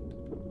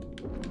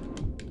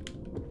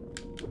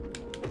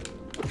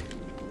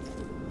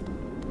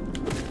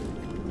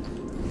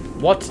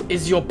 What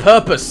is your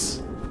purpose?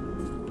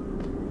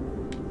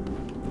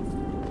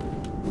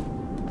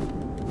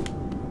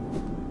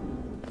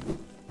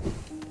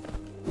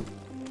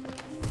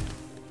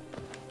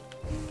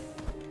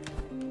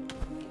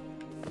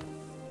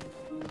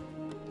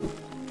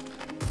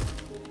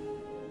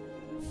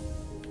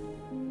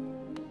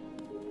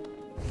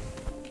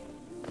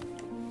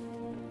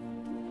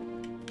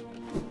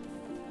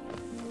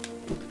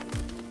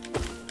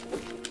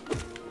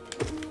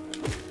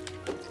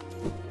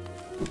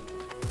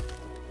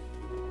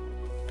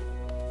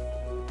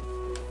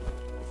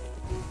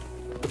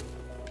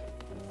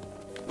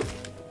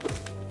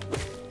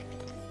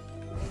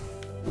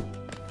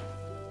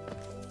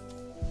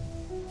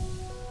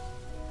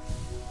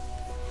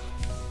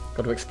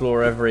 Got to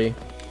explore every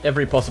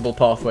possible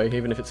pathway,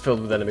 even if it's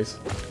filled with enemies.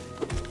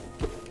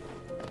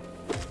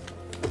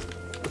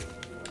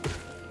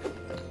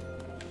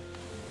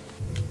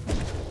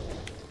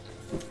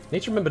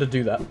 Need to remember to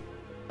do that.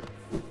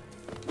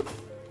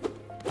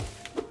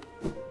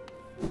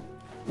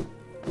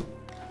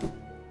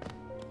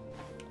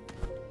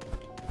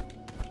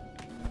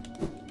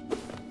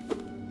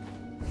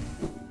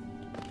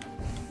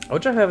 I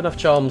wonder if I have enough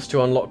charms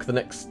to unlock the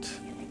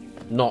next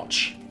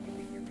notch.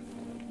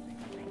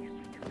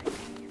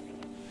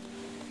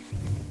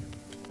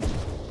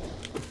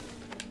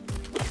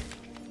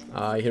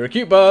 I hear a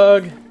cute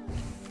bug!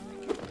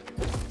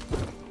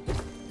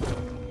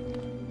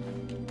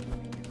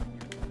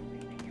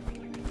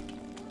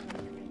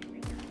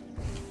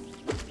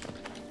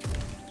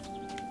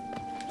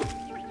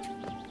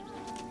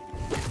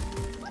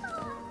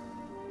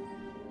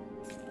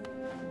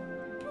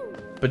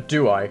 But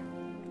do I?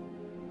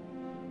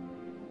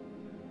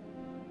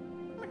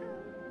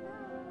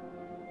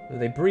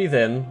 They breathe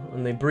in,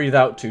 and they breathe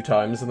out 2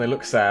 times, and they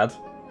look sad.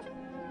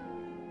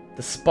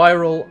 The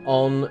spiral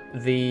on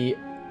the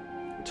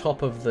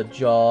top of the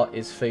jar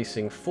is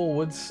facing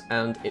forwards,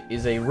 and it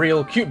is a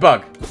real cute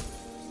bug.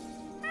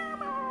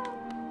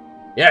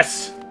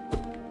 Yes!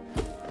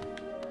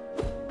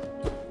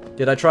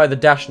 Did I try the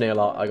dash nail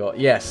art I got?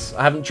 Yes.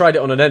 I haven't tried it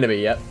on an enemy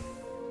yet.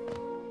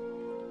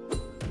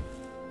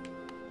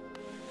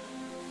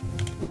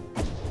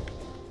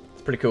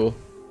 It's pretty cool.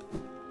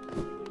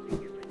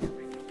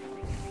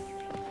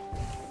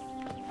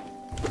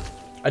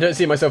 I don't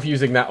see myself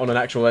using that on an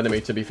actual enemy,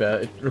 to be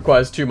fair. It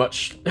requires too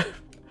much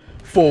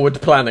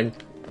forward planning.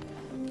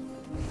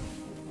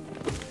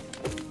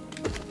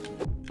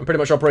 I'm pretty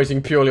much operating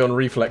purely on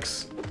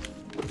reflex.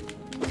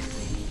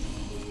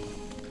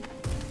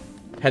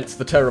 Hence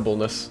the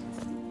terribleness.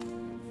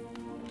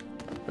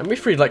 And we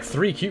freed like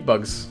 3 cute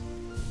bugs.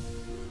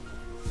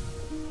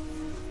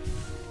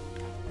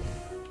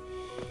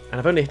 And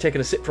I've only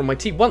taken a sip from my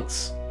tea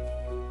once.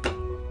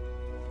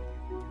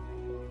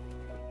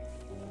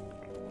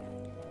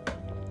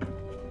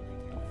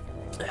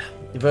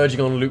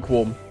 Verging on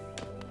lukewarm.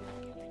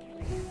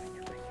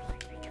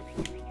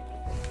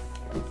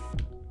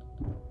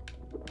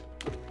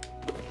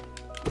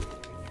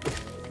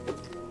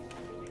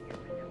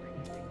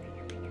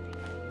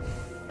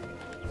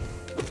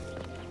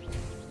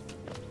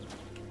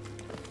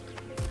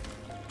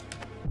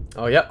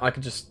 Oh yeah, I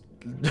could just...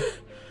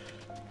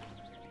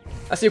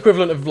 That's the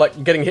equivalent of,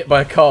 like, getting hit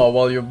by a car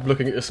while you're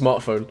looking at your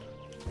smartphone.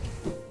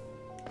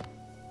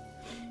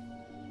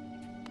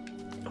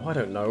 Oh, I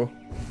don't know.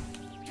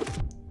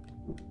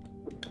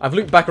 I've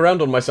looped back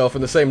around on myself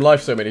in the same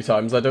life so many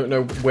times, I don't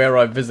know where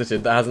I've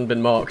visited that hasn't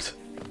been marked.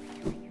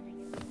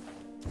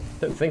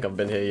 Don't think I've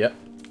been here yet.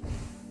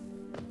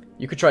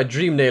 You could try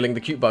dream nailing the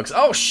cute bugs.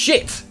 Oh,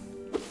 shit!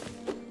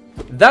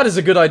 That is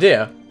a good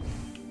idea.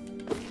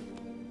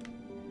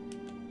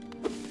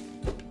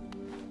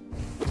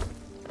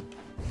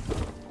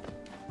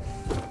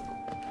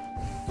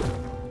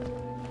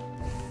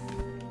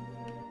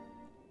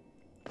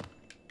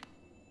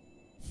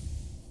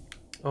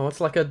 Oh, it's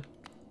like a...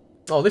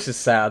 Oh, this is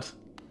sad.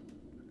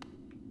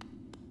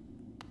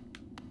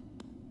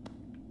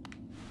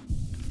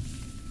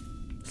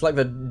 It's like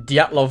the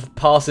Dyatlov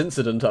Pass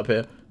incident up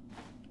here.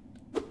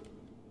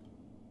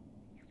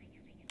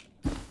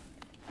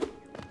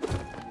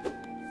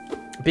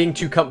 Being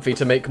too comfy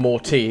to make more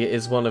tea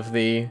is one of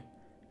the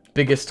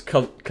biggest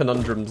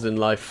conundrums in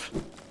life.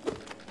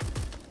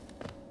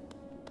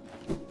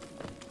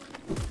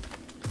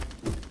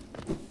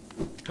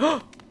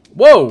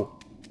 Whoa!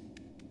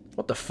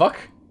 What the fuck?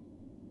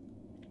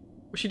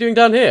 What's she doing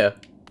down here?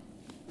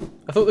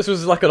 I thought this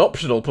was like an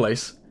optional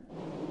place.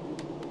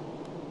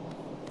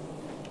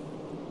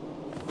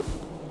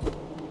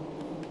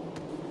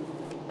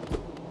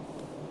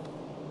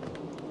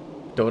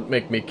 Don't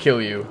make me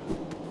kill you.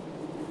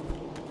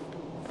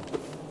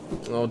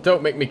 Oh,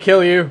 don't make me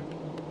kill you.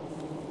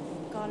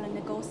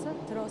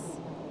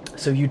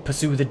 So you'd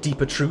pursue the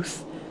deeper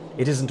truth?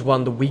 It isn't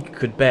one the weak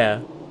could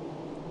bear.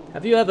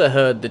 Have you ever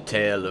heard the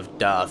tale of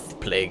Darth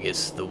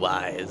Plagueis the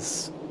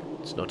Wise?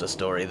 It's not a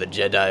story the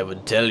Jedi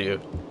would tell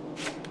you.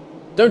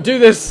 Don't do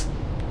this!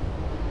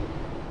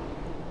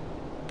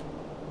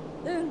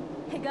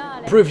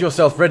 Prove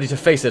yourself ready to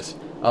face it.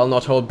 I'll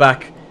not hold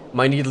back.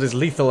 My needle is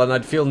lethal and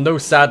I'd feel no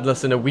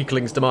sadness in a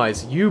weakling's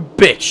demise. You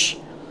bitch!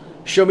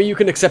 Show me you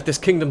can accept this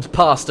kingdom's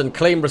past and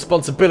claim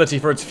responsibility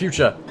for its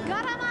future.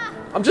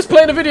 I'm just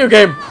playing a video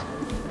game!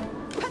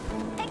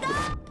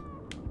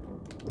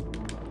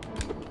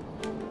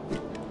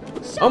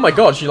 Oh my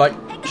god, she like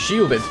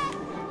shielded.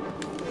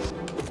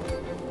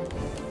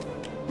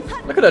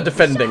 Look at her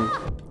defending.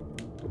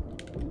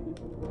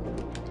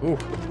 Ooh.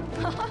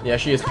 Yeah,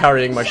 she is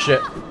parrying my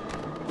shit.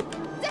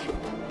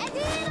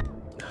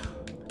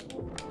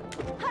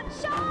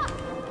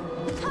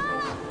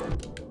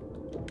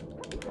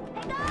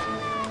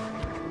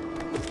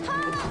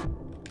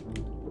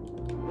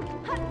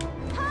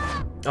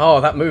 Oh,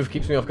 that move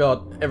keeps me off guard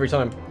every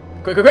time.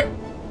 Quick, quick, quick!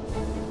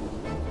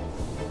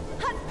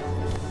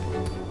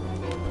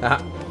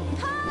 Haha.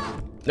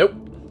 Nope.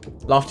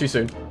 Laughed too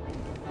soon.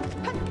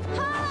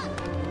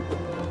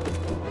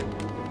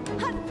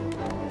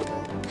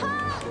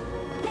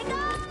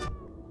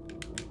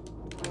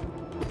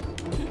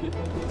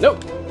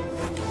 Nope.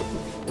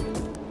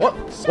 What?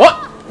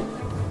 What?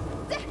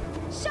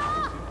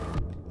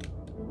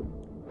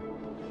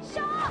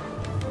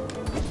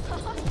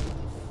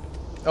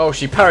 Oh,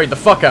 she parried the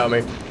fuck out of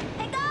me.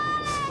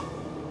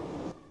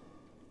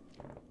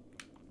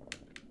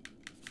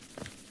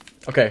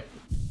 Okay.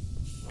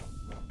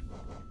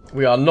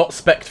 We are not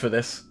spec'd for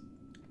this.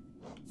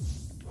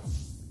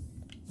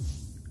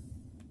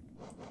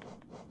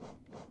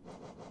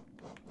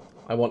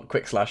 I want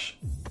quick slash.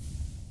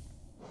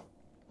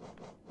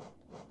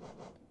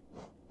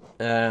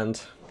 And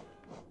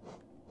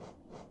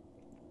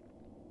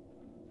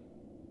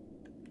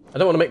I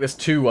don't want to make this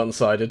too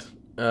one-sided.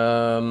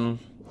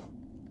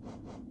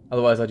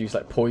 Otherwise I'd use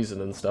like poison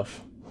and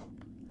stuff.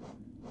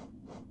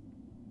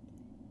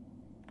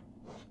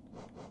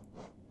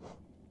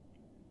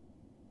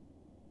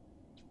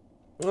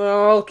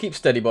 Well, I'll keep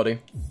steady body.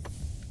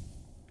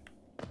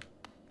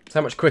 So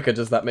how much quicker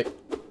does that make...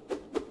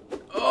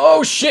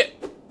 Oh shit!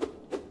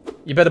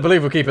 You better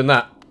believe we're keeping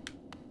that.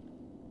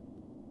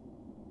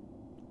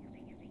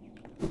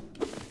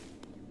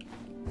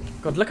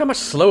 God, look how much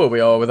slower we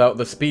are without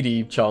the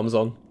speedy charms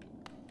on.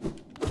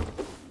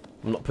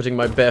 I'm not putting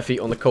my bare feet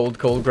on the cold,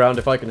 cold ground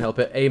if I can help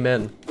it.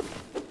 Amen.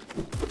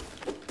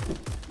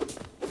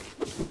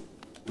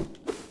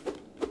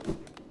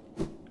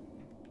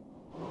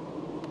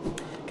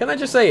 Can I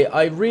just say,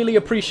 I really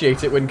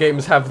appreciate it when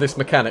games have this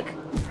mechanic.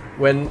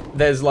 When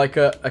there's like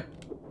a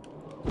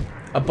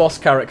boss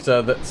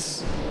character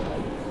that's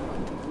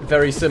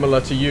very similar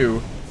to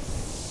you.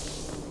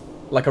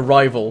 Like a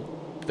rival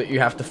that you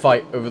have to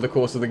fight over the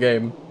course of the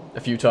game a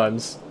few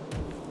times.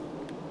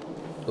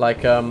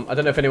 Like, I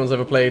don't know if anyone's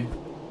ever played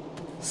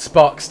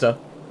Sparkster.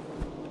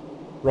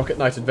 Rocket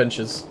Knight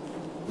Adventures.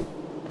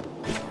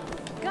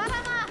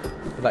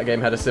 That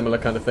game had a similar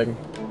kind of thing.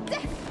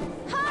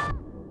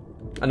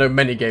 I know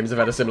many games have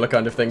had a similar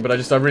kind of thing, but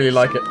I really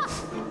like it.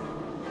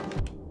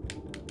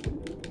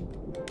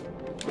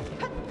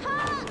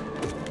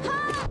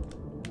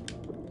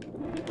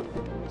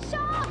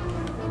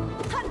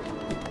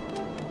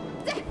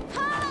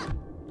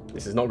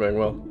 This is not going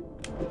well.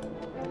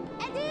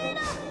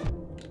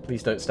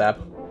 Please don't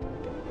stab.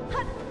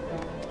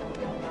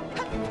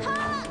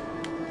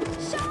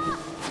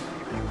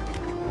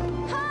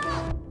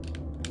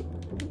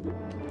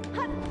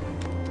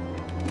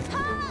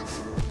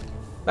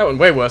 That went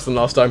way worse than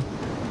last time.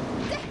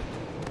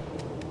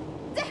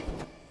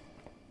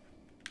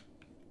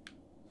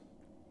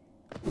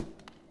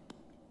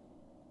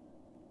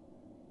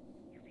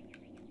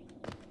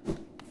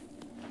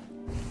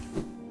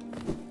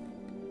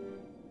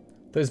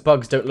 Those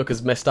bugs don't look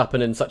as messed up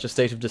and in such a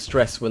state of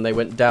distress when they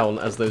went down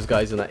as those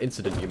guys in that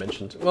incident you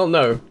mentioned. Well,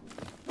 no.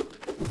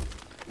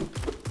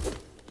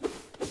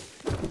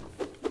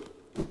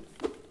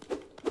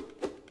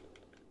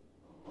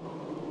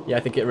 Yeah, I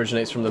think it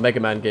originates from the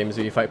Mega Man games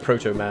where you fight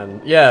Proto Man.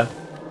 Yeah.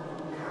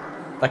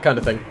 That kind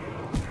of thing.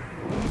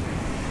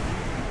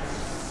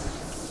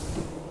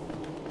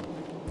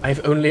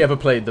 I've only ever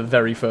played the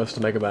very first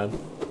Mega Man.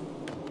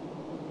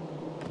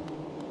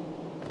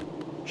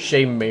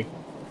 Shame me.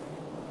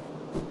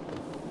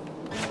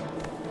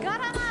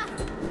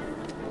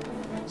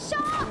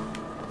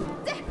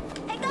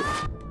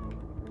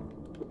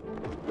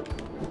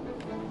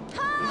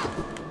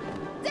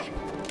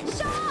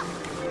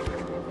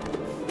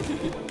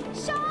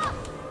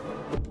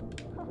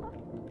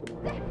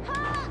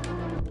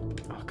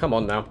 Come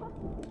on now.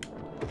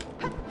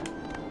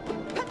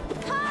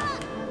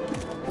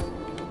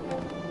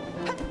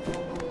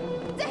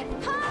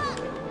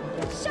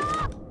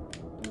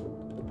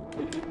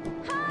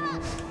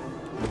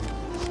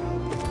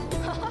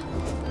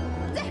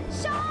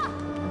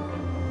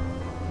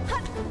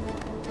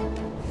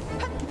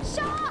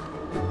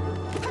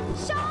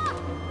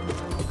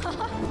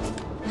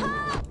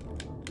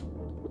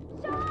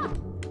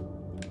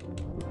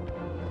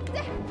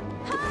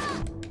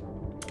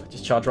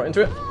 Just charge right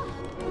into it.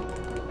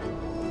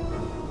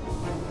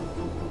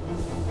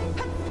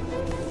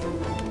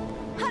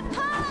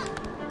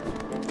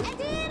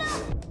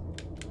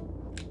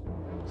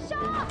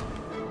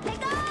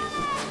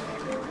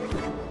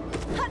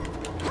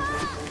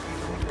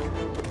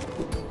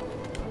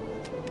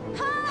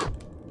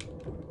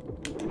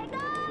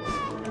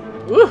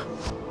 Ooh.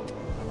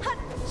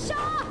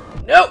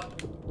 No!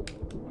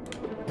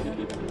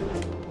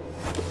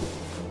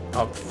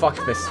 Oh,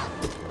 fuck this.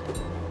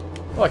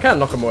 Oh, I can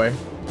knock him away.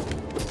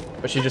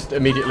 But she just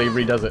immediately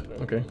redoes it.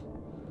 Okay.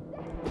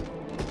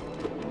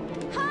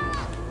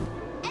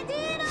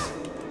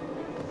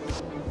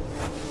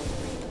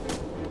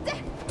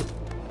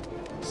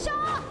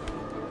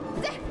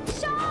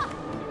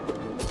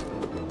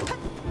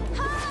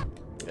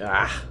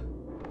 Ah.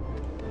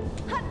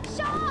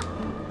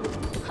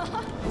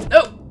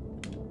 No!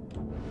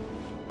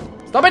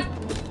 Stop it!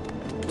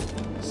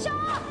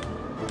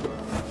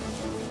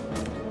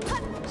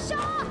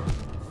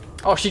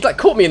 Oh, she like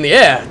caught me in the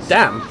air.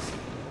 Damn.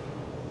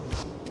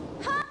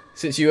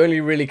 Since you only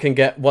really can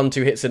get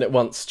 1-2 hits in at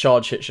once,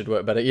 charge hit should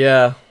work better.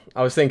 Yeah,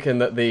 I was thinking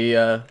that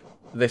the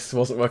this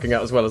wasn't working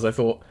out as well as I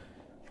thought.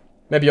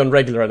 Maybe on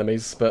regular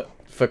enemies, but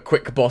for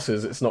quick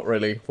bosses, it's not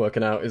really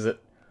working out, is it?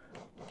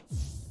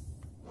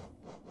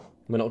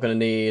 We're not going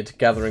to need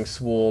Gathering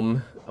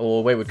Swarm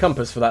or Wayward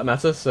Compass for that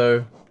matter,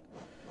 so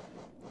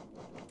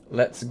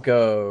let's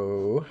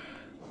go.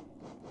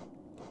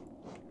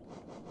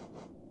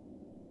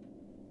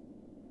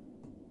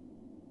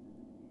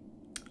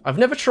 I've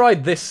never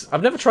tried this.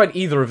 I've never tried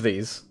either of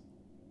these.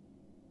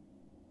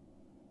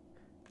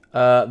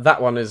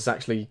 That one is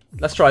actually...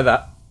 Let's try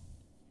that.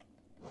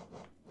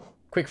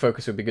 Quick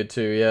focus would be good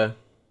too, yeah.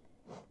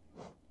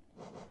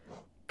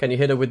 Can you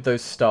hit her with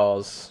those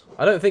stars?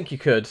 I don't think you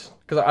could,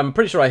 because I'm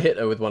pretty sure I hit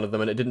her with one of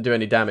them and it didn't do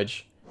any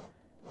damage.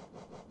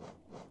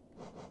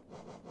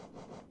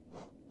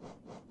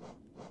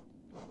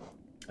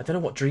 I don't know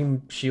what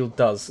Dream Shield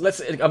does.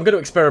 I'm going to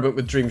experiment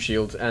with Dream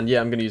Shield, and yeah,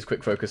 I'm going to use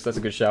Quick Focus. That's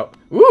a good shout.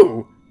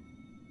 Ooh!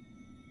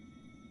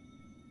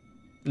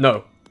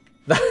 No.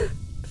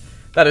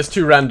 That is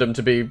too random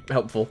to be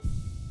helpful.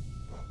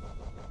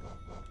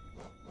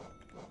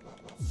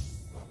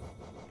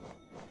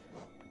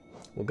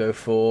 We'll go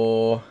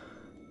for...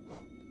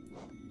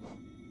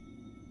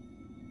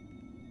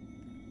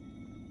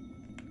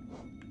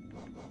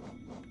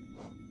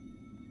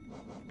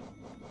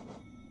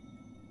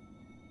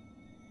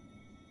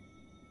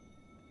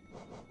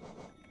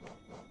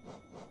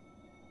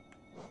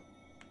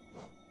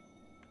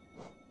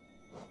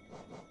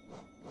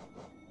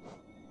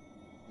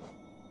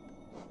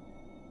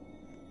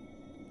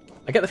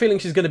 I get the feeling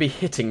she's going to be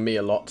hitting me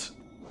a lot.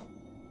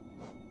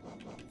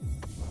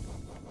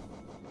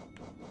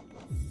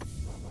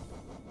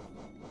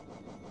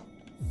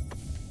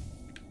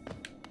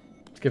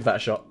 Let's give that a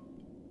shot.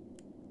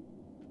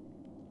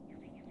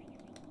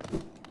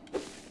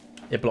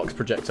 It blocks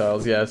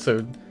projectiles, yeah,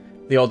 so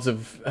the odds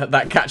of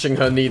that catching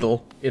her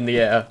needle in the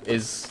air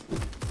is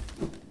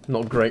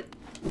not great.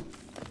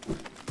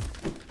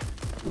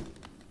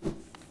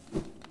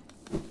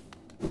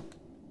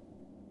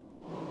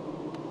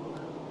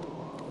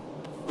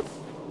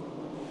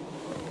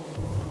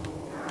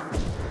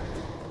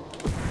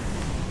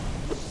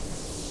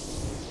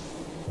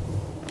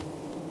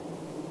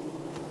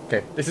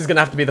 Okay, this is gonna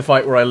have to be the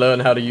fight where I learn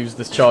how to use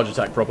this charge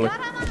attack properly.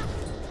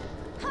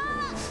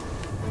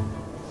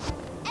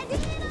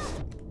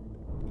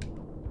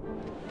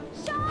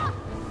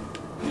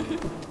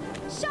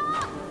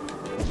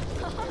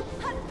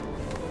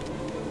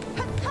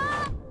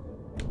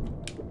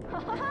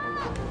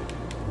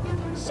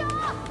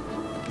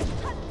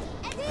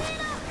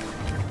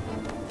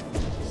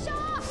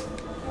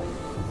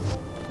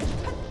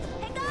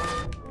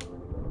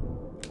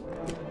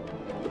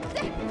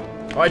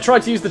 Oh, I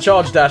tried to use the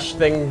charge dash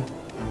thing.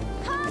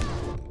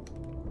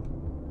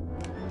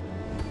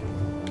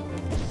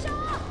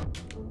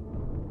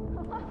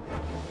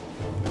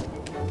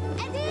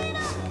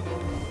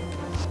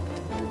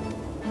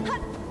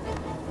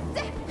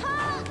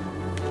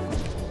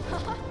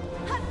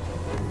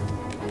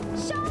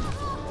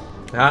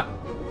 Ah.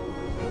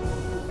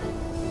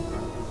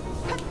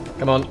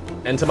 Come on,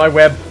 enter my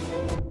web.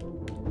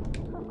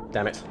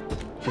 Damn it.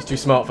 She's too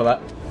smart for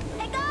that.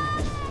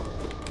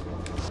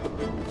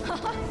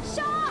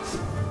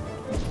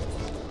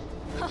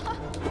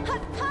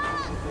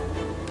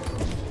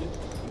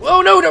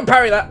 Oh no, don't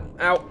parry that!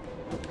 Ow.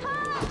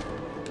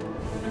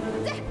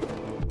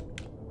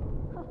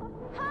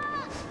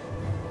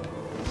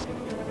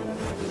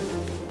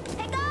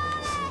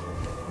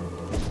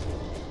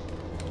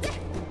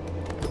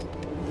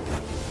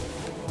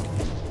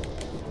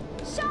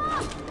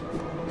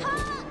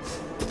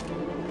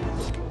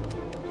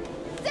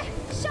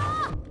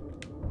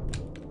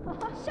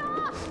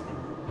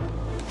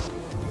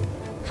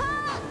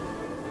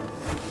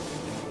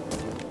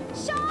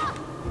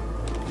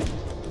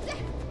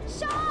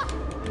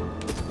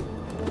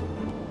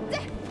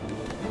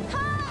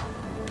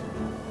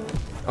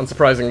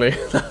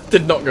 Unsurprisingly, that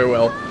did not go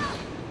well.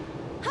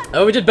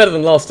 Oh, we did better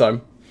than last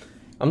time.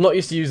 I'm not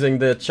used to using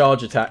the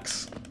charge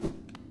attacks.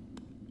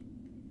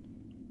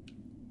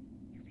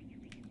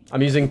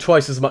 I'm using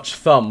twice as much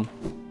thumb.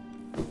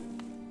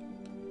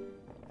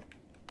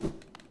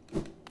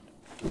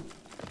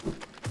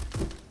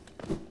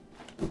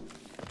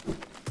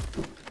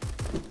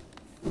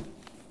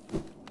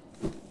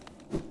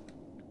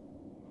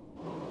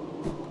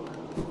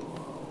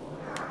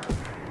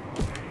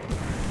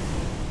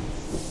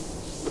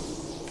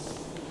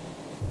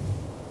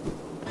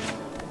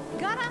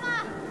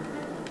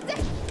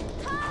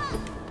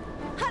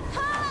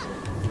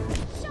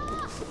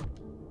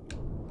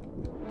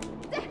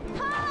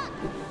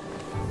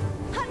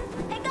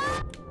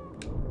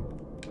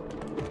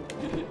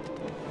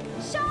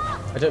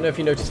 I don't know if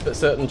you noticed, but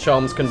certain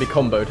charms can be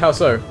comboed. How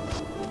so?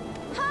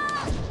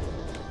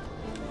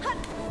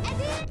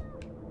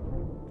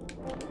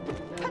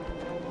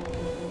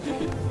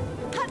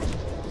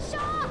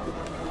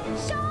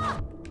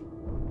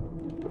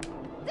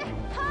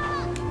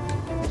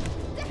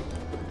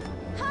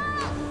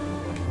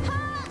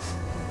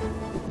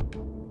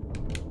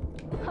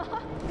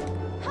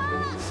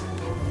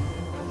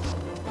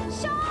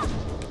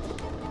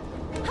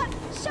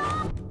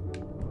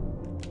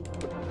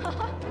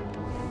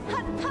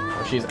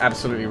 She's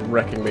absolutely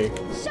wrecking me.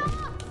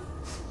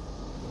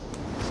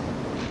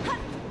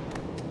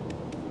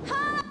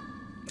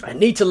 I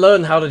need to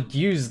learn how to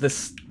use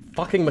this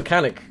fucking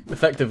mechanic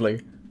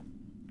effectively.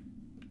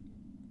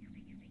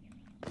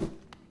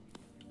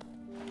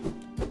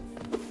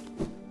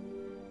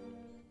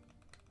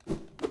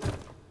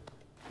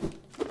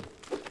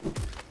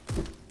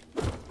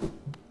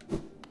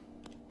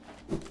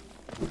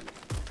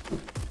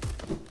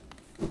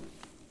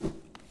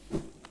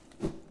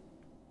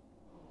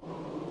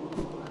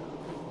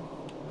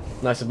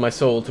 Nice of my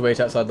soul to wait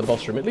outside the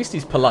boss room. At least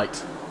he's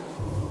polite.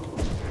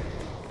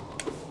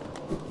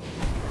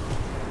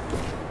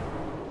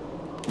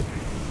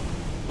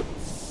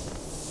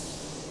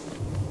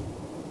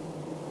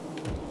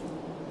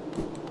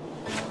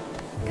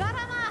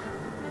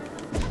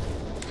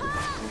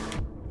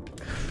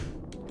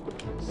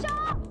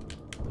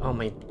 Oh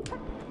my...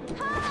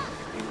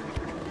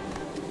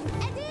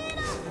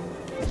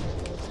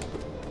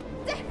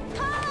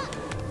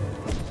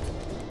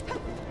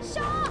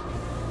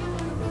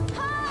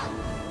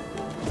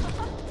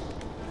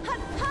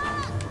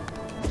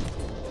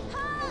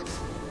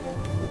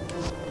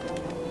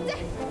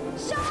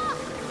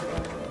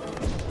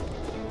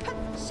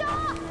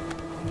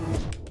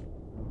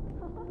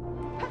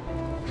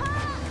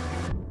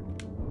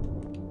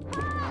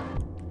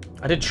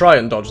 I did try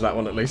and dodge that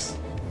one at least.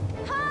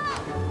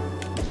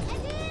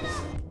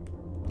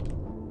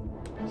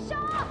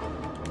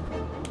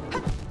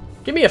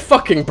 Give me a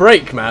fucking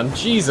break, man.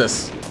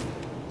 Jesus.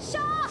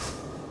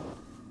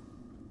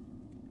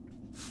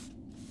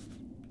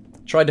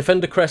 Try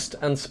Defender Crest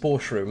and Spore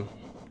Shroom.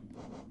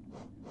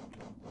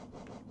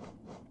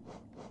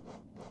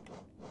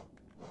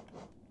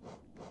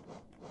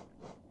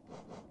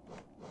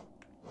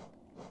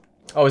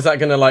 Oh, is that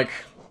gonna, like,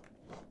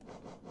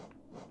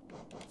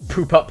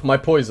 poop up my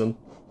poison?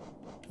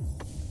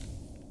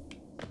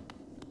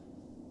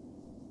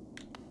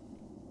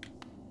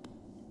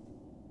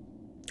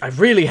 I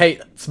really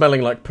hate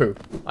smelling like poo.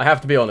 I have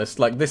to be honest.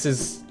 Like, this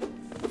is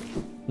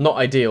not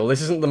ideal.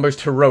 This isn't the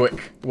most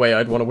heroic way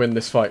I'd want to win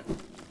this fight.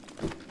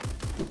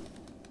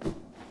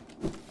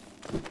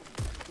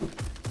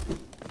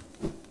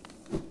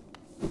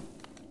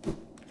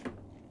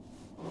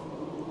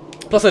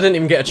 Plus, I didn't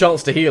even get a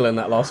chance to heal in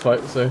that last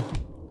fight, so...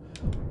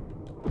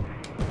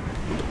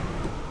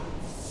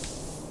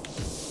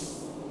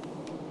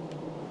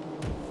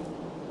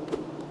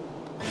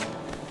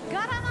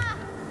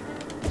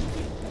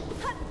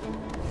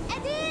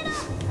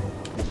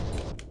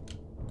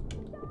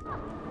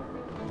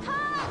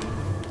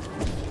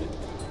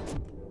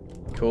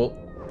 Cool.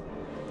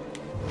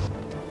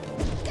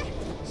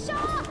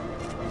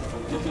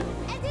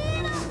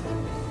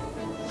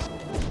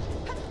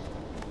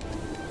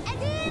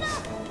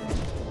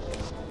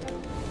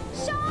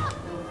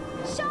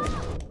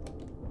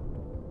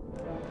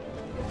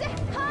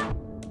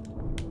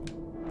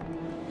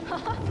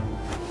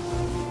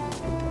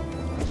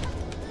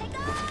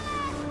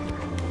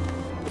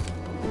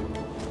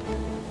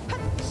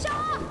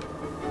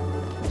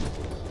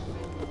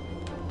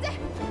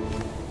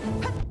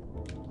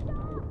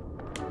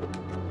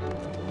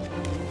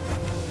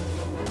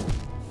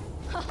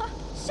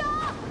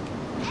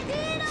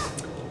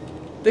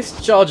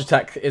 This charge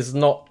attack is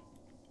not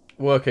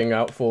working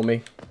out for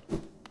me.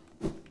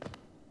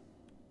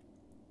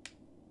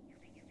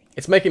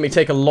 It's making me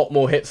take a lot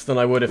more hits than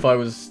I would if I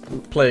was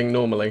playing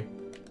normally.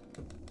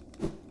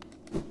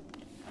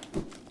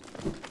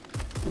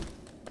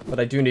 But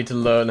I do need to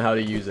learn how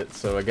to use it,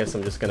 so I guess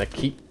I'm just gonna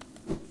keep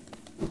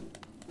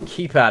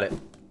at it.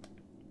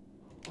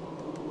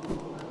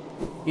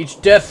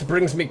 Each death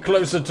brings me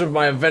closer to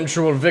my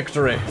eventual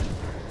victory.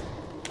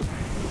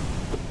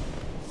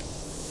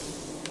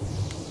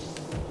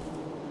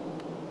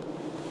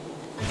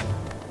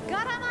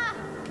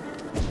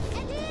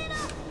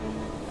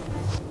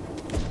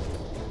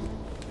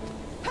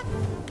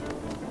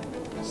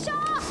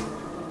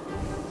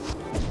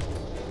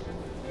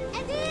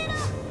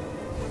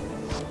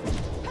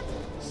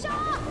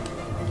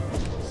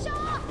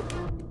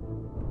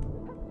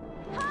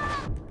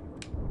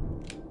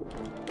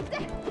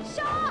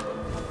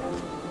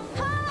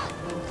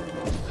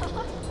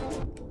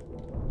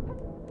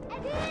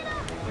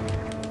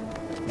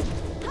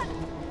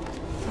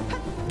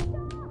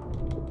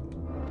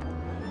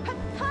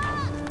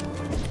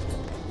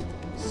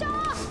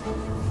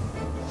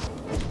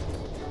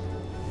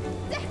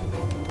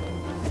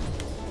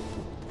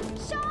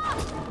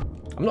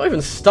 I'm not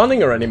even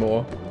stunning her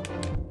anymore.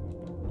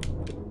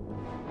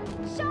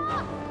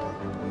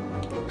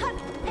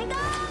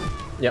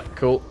 Yep,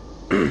 cool.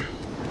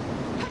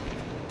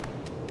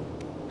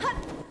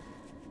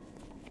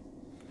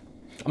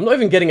 I'm not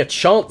even getting a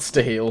chance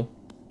to heal.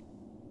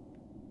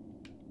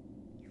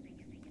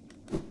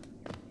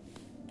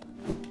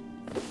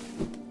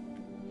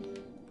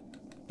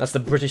 That's the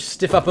British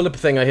stiff upper lip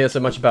thing I hear so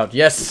much about.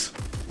 Yes!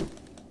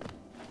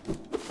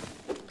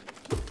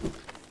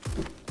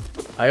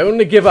 I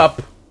only give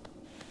up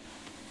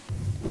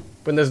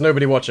when there's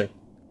nobody watching.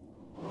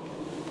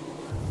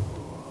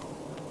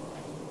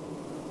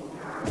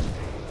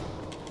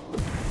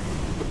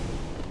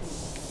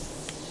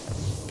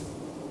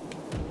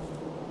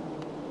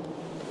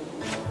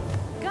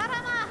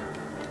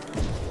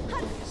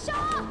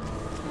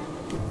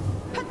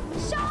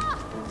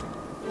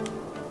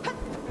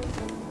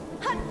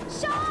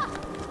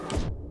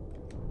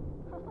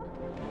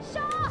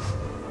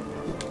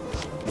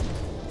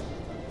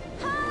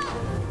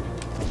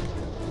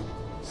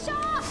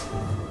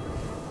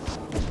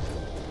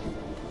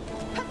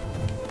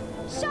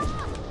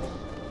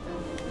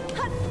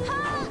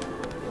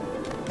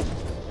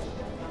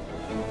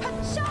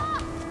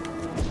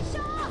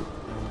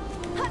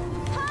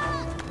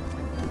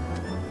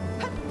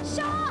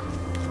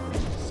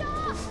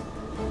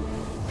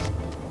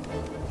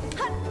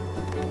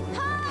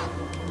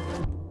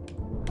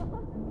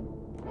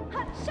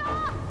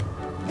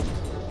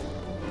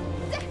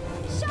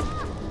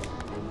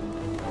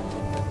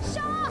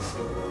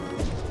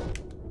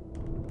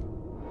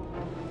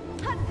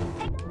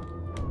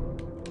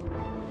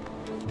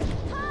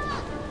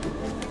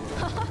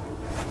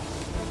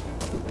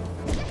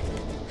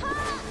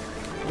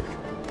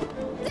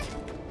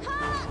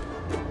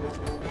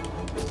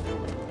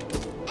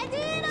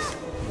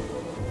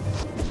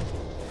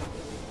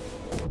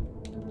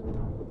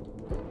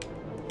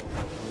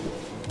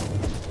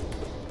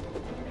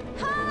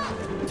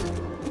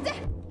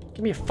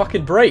 Give me a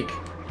fucking break.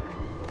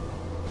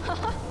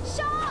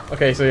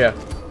 Okay, so yeah.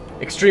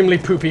 Extremely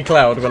poopy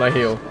cloud when I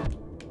heal.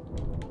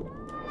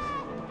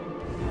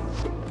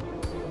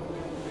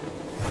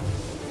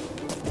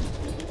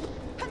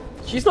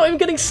 She's not even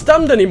getting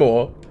stunned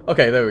anymore.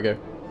 Okay, there we go.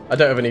 I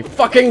don't have any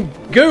fucking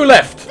goo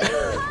left.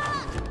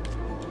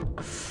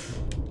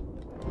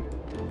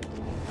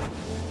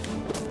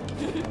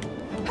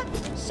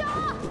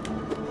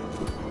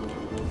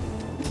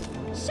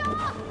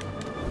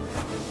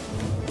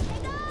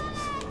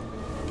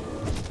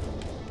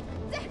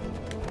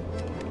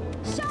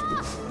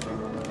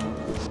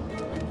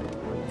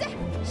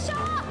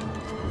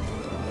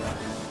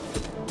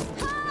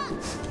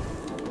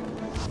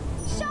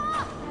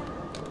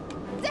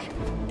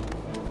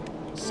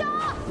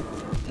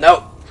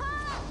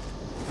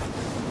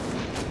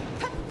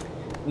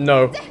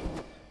 No.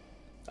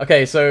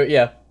 Okay, so,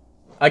 yeah.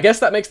 I guess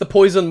that makes the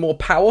poison more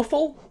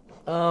powerful?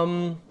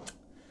 I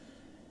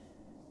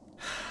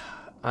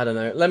don't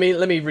know. Let me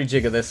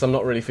rejigger this. I'm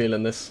not really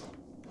feeling this.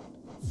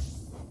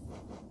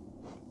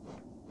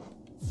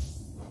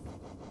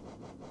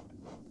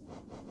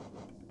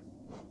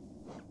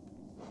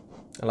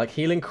 I like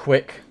healing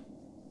quick.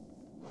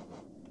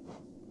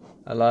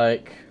 I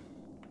like...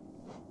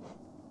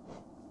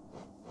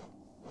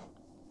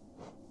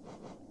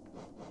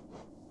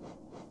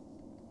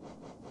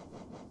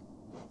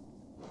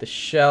 the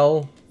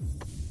shell.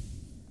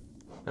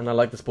 And I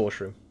like the spore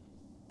shroom.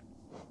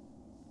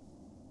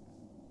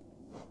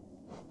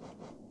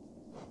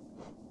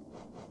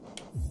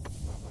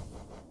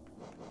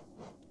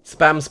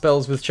 Spam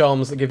spells with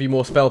charms that give you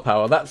more spell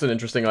power. That's an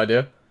interesting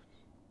idea.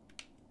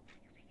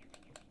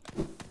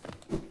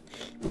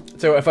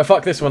 So if I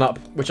fuck this one up,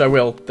 which I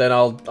will, then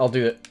I'll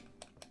do it.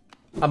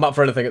 I'm up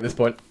for anything at this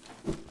point.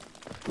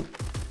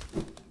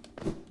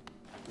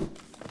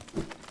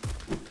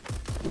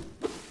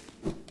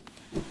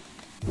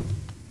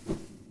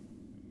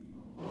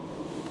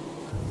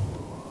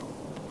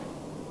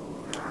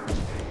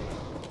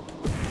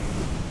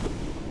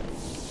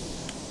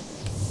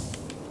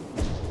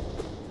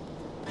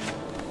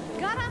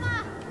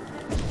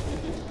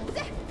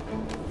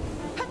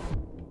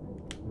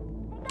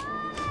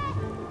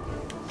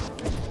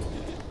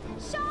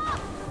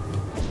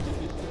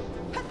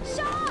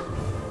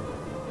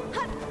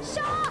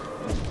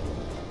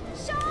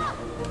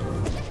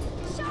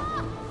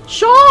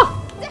 Shaw!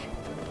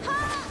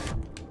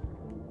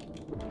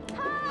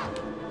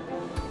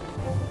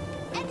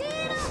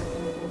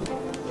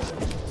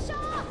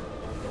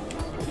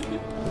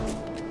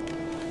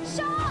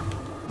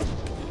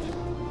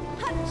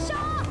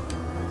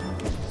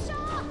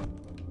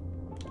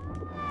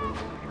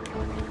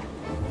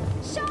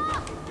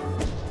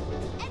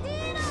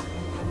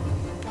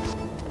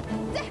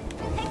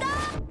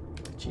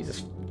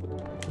 Jesus.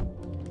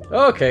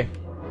 Okay.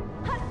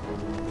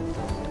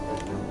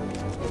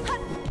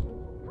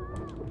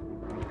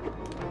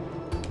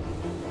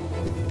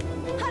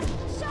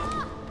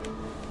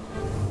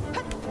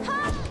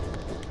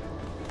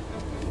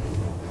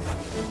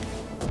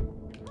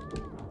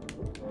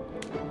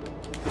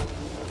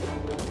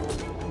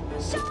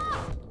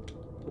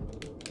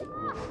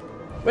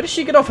 Where does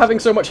she get off having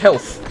so much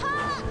health?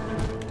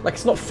 Like,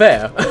 it's not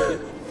fair.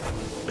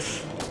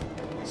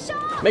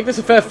 Make this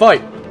a fair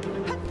fight,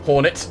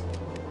 Hornet.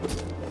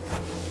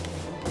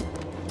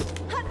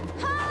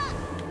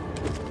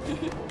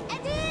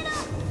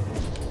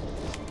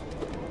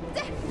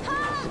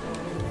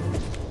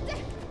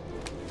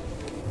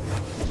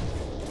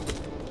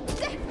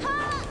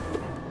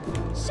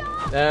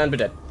 And we're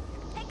dead.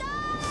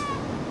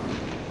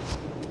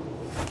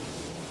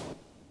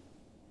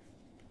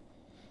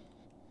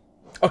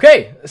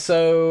 Okay,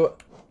 so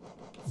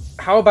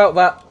how about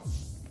that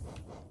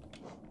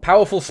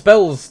powerful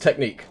spells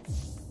technique?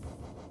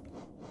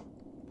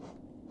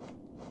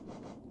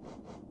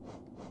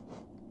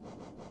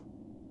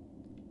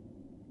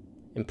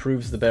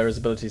 Improves the bearer's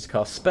ability to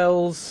cast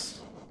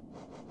spells.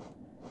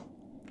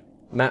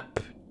 Map,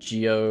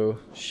 Geo,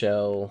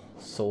 Shell,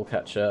 Soul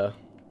Catcher.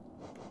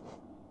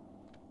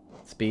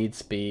 Speed,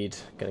 speed,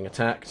 getting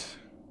attacked.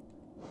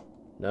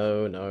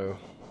 No, no.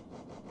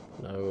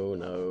 No,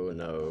 no,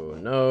 no,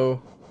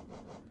 no.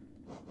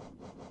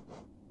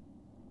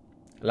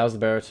 Allows the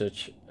bearer to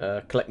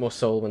collect more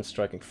soul when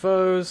striking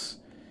foes.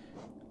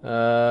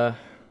 That's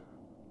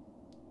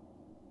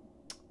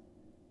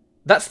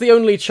the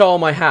only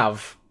charm I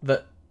have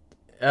that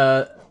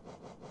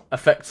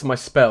affects my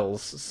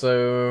spells,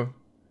 so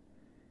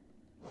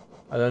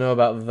I don't know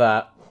about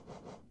that.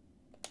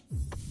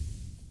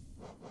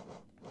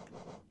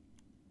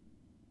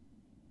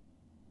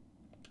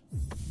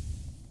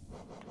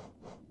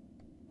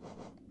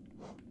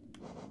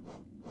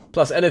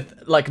 Plus,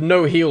 like,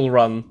 no heal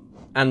run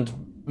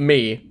and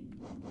me.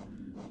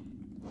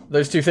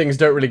 Those two things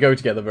don't really go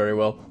together very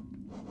well.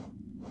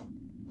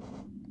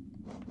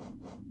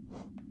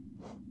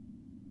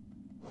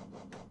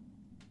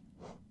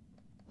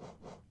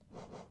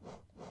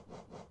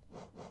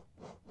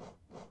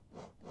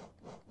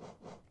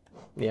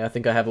 Yeah, I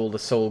think I have all the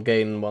soul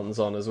gain ones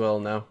on as well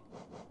now.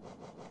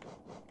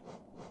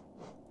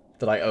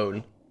 That I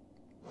own.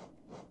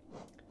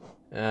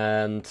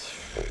 And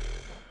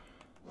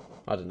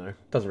I don't know.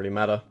 Doesn't really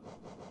matter.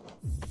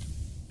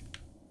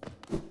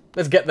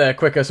 Let's get there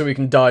quicker so we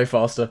can die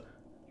faster.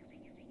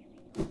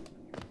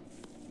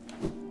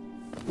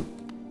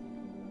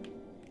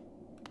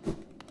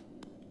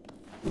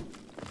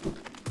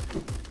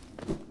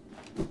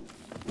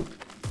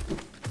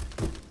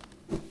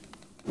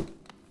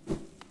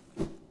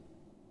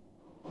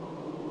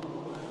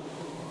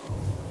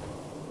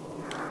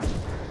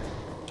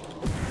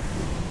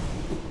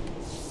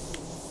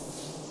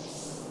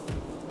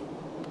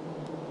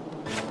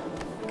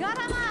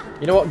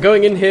 You know what?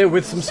 Going in here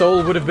with some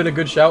soul would have been a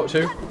good shout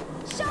too.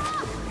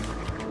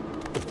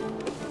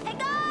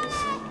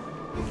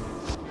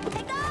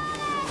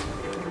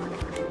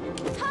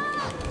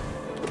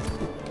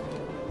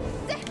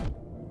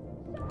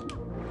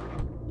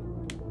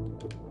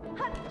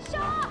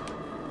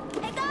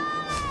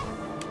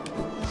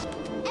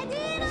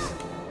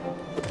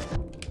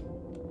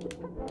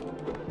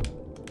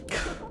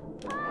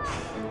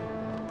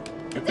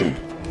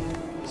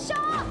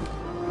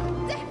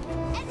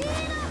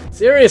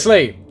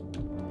 Seriously!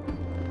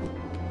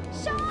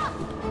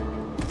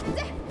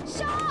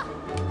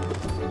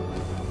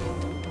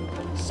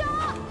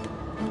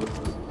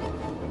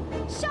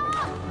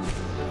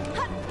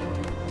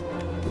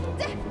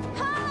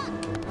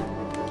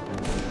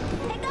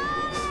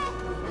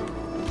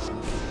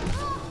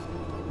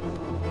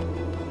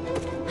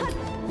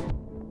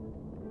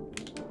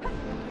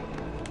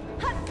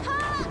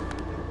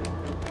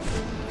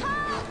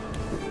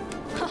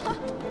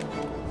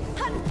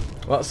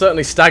 Well, that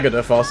certainly staggered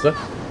her faster.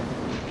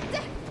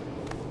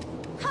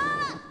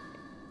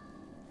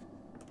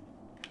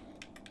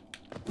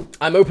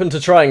 I'm open to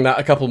trying that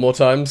a couple more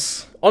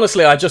times.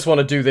 Honestly, I just want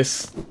to do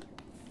this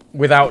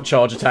without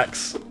charge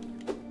attacks.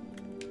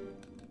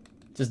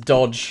 Just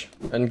dodge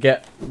and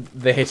get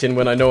the hit in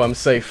when I know I'm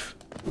safe.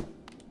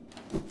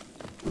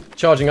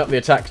 Charging up the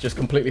attack just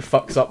completely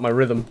fucks up my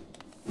rhythm.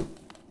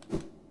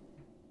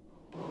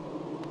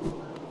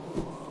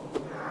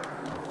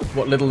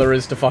 What little there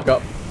is to fuck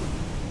up.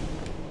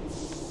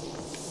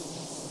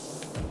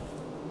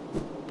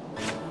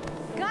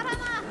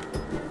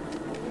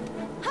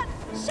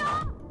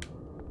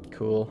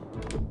 Cool.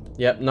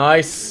 Yep,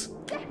 nice.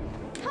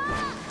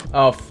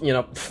 Oh, you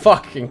know,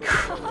 fucking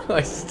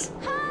Christ.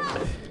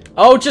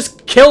 Oh,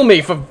 just kill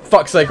me for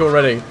fuck's sake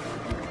already.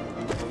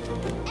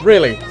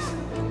 Really?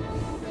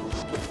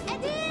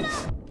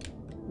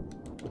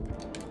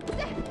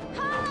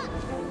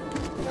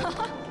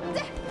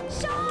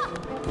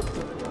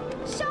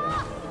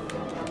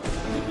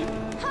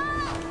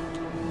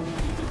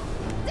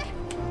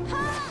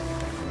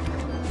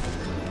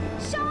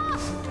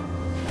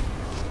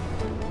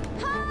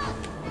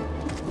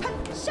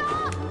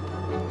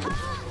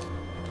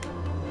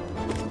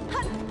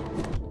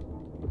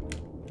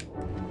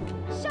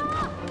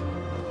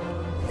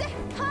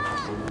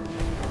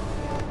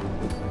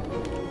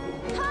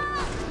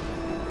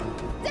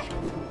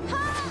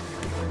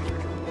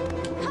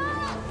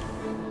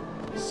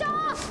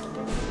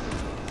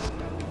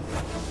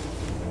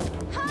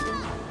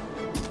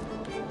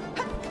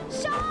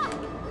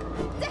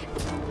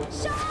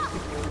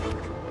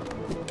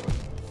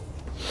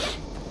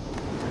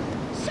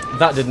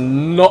 That did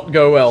not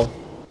go well.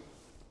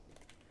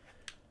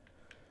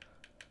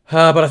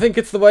 But I think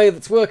it's the way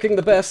that's working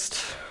the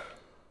best.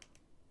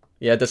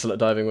 Yeah, desolate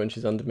diving when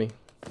she's under me.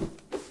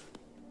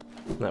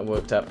 That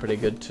worked out pretty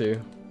good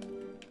too.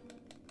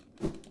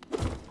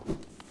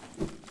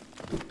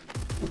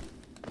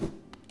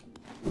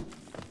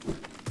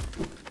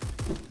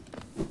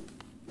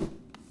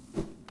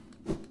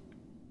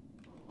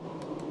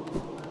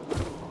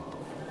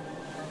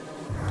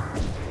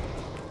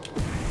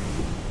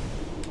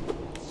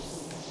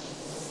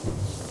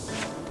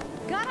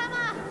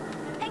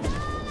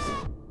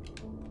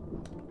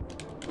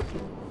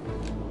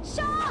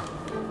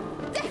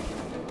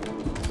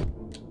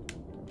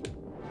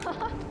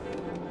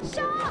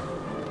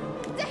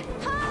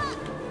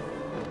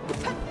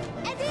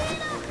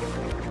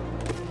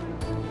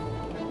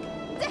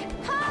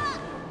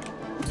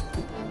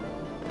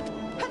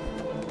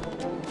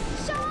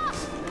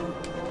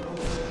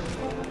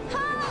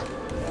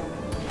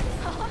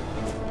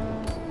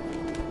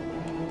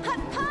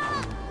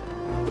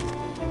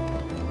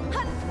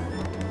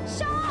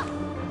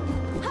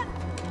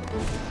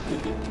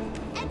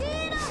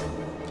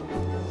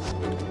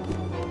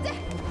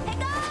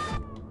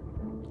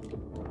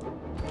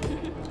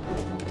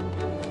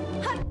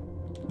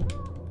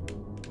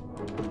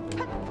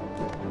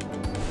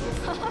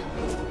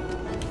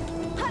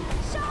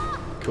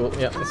 Cool,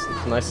 yeah, that's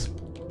nice.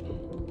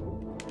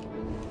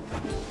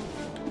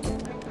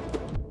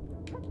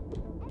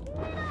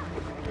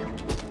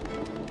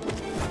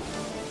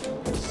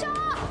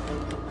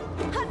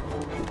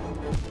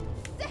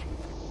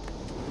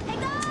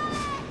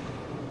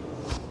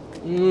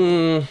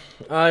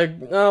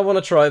 I want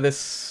to try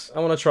this. I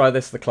want to try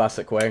this the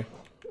classic way.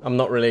 I'm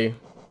not really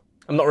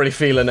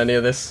feeling any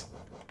of this.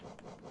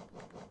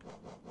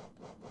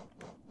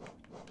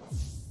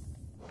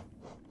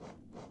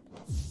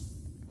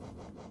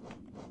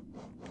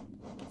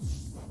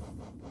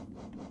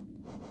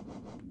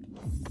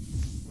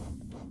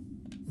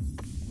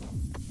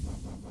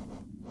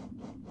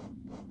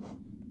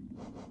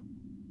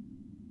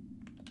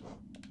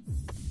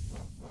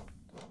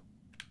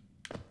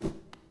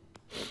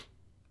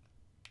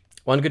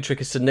 One good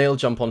trick is to nail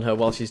jump on her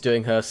while she's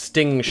doing her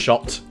sting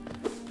shot,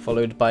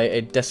 followed by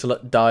a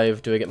desolate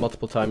dive. Doing it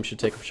multiple times should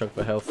take off a chunk of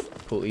her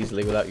health. Pull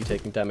easily without you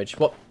taking damage.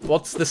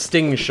 What's the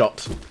sting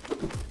shot?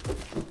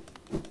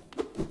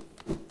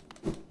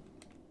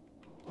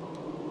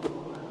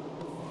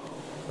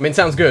 I mean,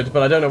 sounds good,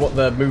 but I don't know what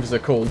the moves are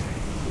called.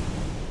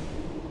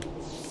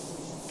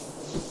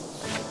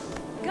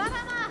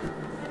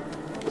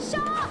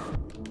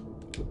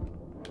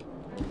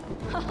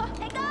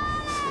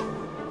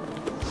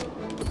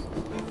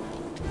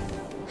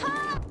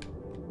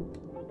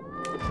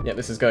 Yeah,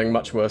 this is going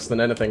much worse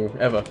than anything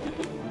ever.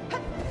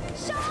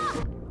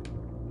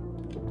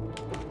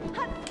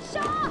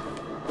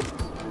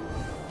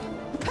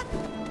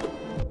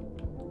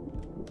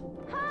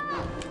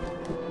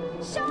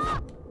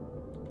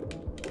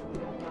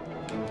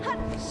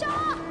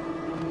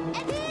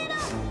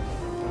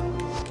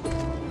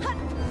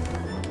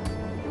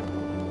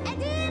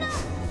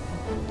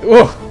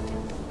 Whoa!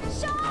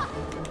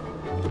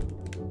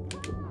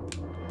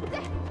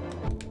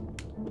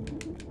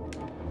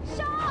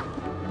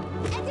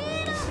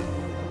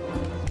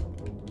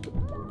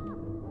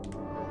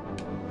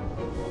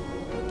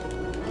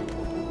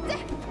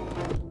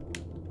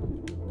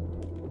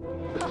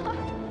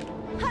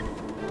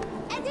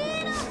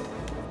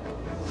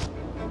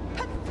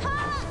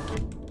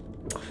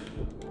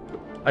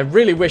 I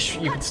really wish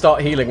you could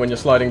start healing when you're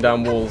sliding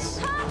down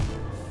walls.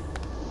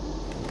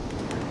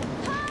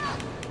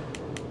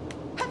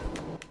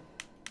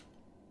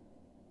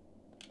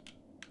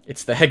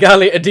 It's the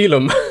Hegali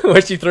Adilum,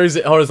 where she throws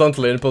it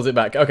horizontally and pulls it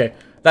back. Okay,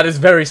 that is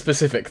very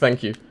specific,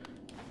 thank you.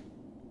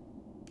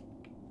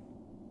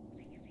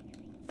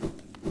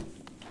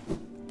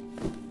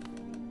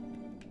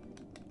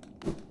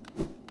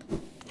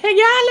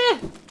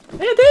 Hegali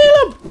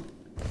Adilum!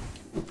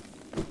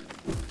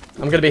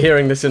 I'm gonna be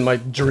hearing this in my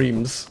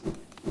dreams.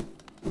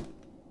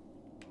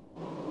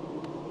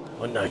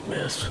 Or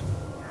nightmares.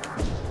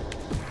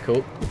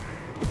 Cool.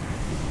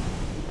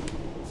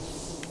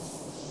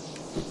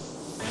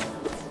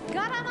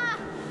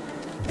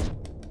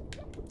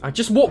 I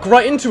just walk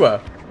right into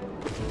her.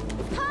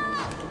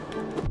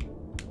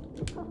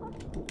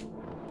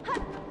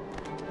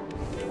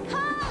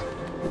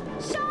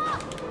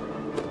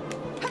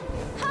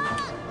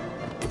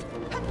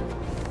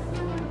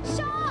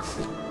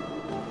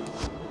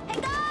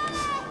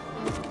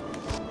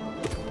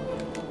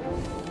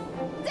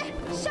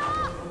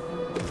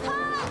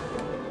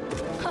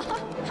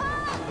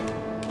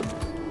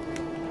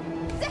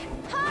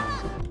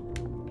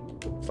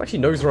 It's like she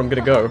knows where I'm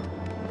gonna go.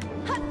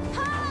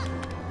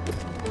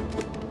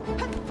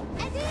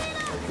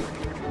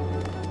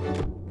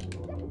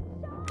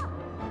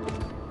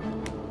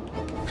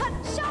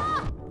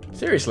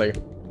 Seriously.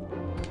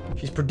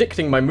 She's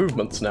predicting my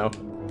movements now.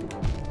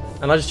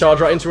 And I just charge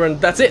right into her and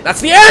that's it!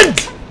 That's the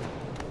end!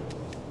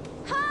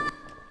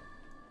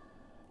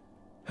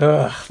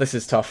 Ugh, this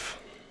is tough.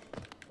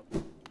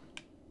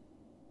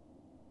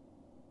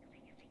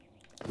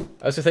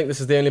 I also think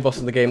this is the only boss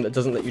in the game that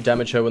doesn't let you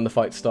damage her when the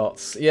fight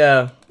starts.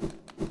 Yeah.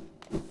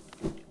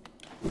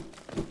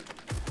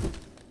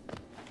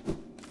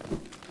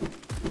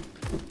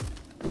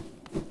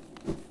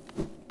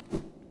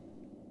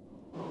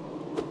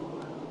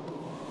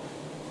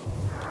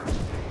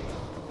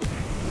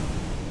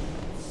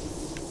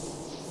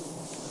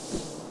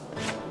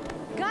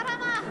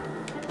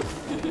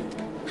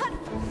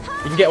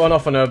 You can get one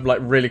off on her like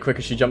really quick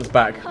as she jumps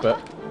back,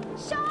 but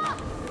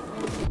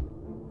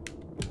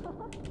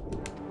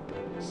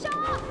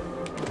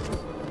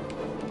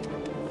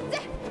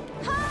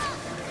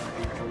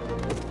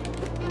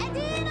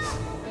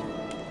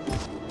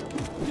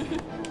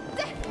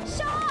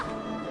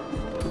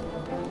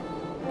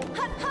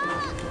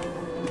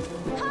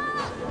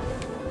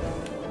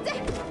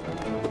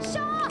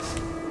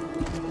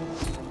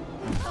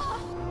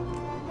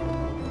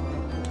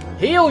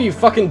heal, you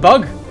fucking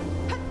bug!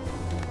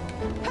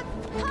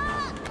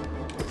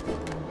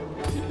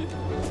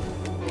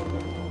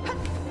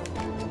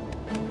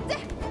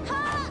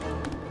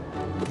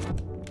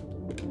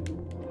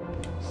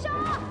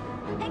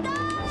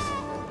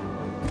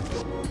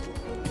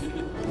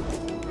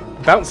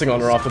 Bouncing on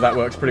her after that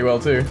works pretty well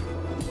too.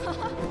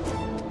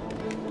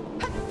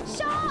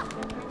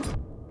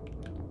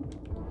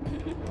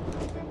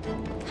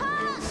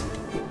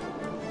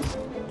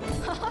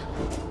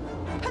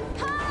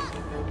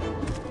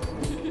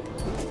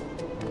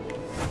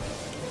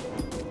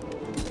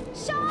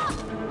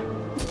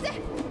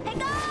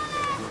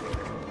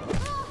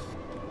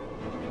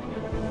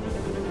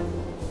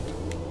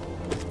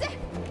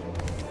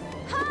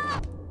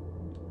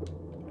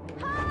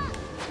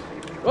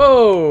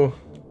 Whoa!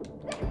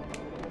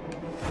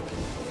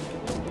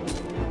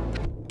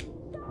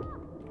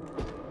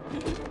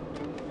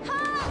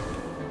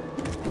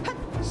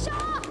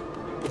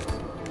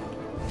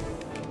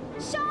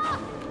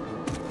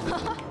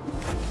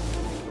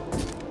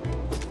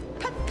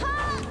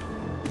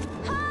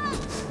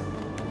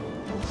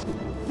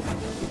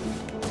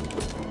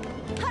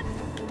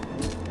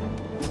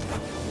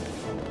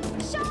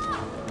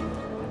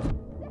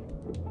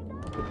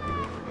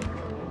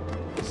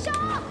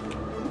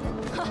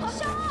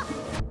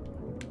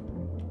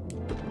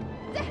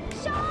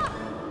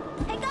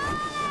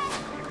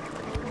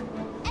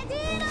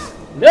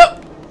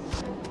 Nope!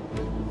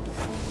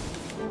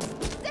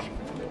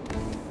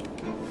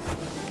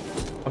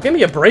 Oh, give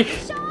me a break.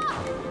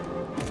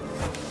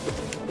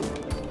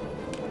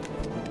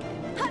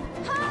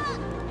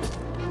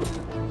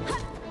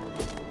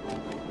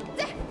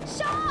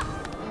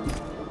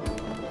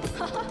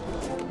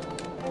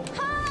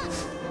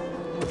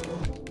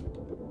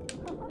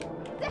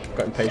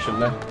 Got impatient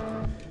there.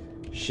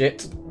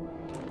 Shit.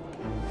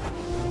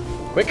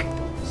 Quick!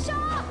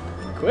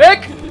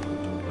 Quick!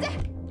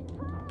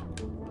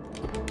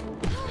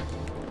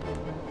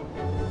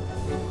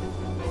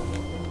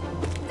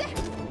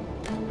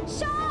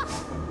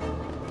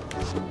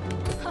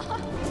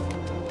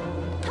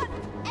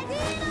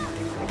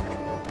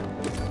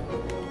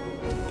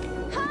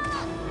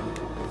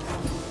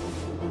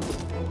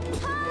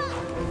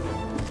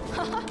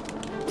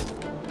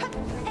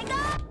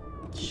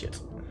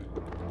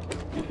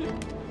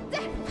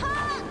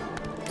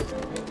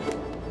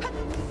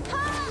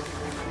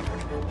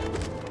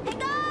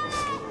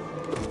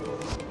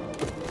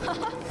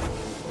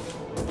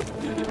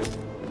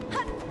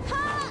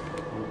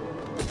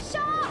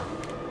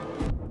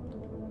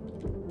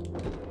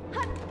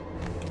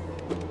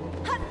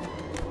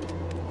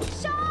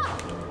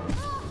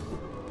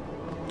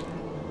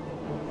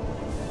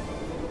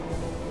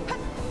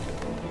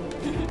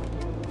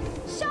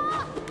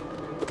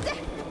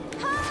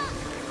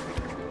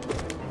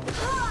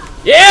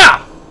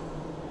 Yeah!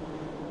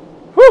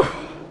 Whew!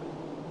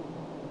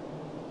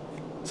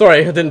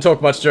 Sorry, I didn't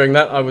talk much during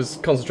that. I was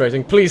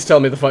concentrating. Please tell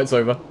me the fight's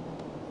over.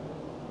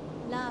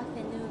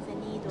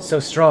 So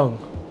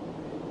strong.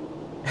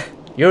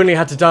 You only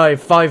had to die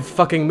 5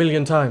 fucking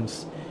million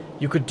times.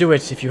 You could do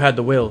it if you had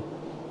the will.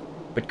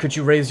 But could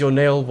you raise your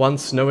nail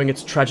once, knowing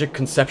its tragic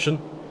conception?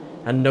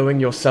 And knowing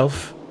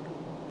yourself?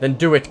 Then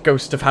do it,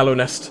 Ghost of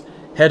Hallownest.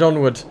 Head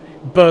onward.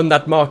 Burn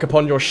that mark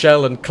upon your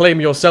shell and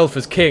claim yourself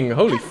as king.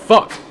 Holy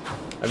fuck!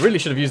 I really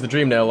should have used the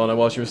dream nail on her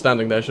while she was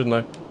standing there, shouldn't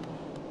I?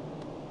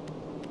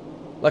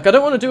 Like, I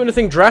don't want to do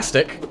anything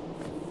drastic.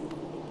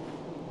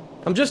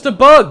 I'm just a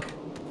bug!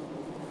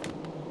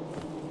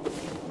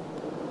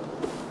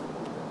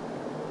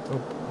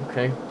 Oh,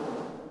 okay.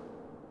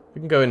 We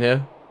can go in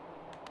here.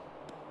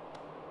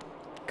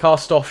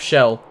 Cast off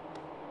shell.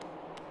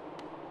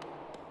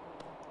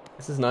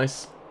 This is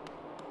nice.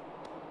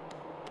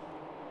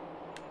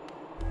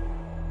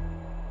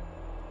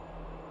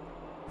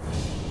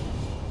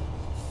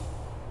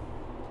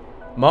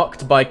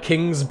 Marked by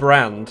King's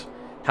brand.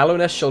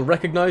 Hallownest shall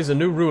recognize a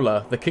new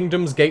ruler. The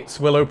kingdom's gates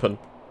will open.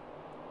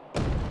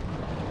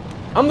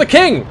 I'm the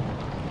king!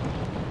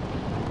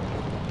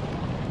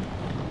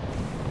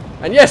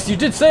 And yes, you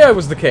did say I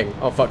was the king.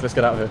 Oh fuck, let's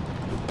get out of here.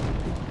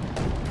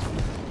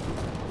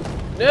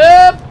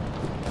 Nope!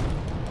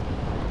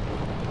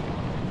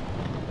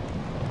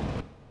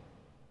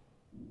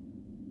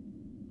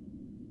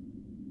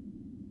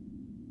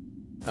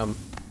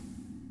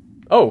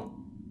 Oh!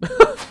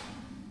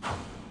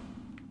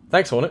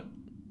 Thanks, Hornet.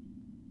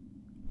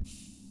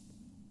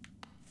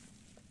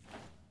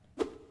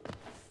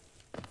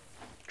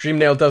 Dream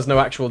Nail does no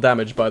actual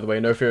damage, by the way.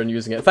 No fear in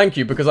using it. Thank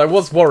you, because I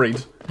was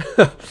worried.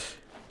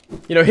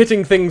 You know,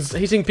 hitting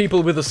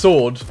people with a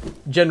sword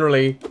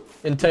generally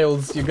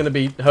entails you're going to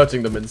be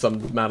hurting them in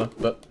some manner.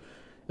 But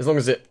as long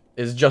as it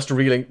is just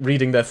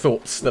reading their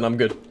thoughts, then I'm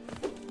good.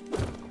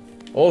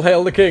 All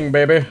hail the king,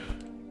 baby.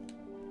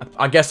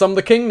 I guess I'm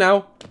the king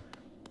now.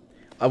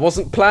 I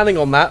wasn't planning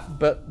on that,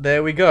 but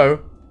there we go.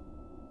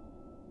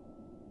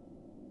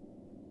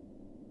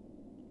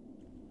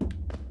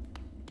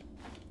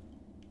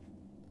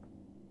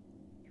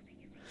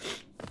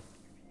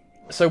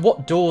 So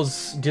what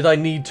doors did I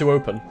need to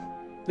open?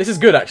 This is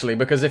good, actually,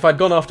 because if I'd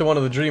gone after one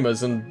of the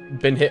dreamers and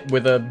been hit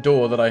with a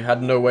door that I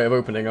had no way of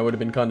opening, I would have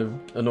been kind of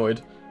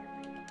annoyed.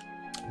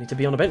 I need to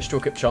be on a bench to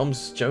equip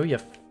charms, Joe, you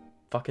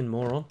fucking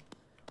moron.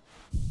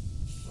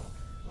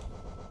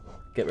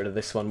 Get rid of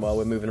this one while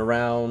we're moving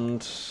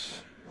around.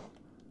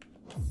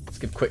 Let's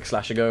give Quick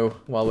Slash a go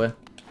while we're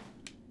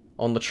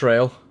on the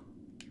trail.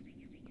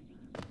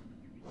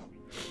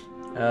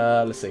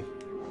 Let's see.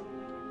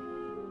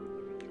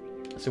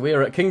 So we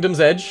are at Kingdom's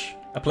Edge,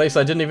 a place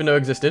I didn't even know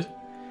existed.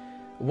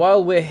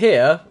 While we're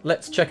here,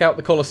 let's check out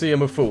the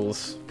Colosseum of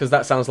Fools, because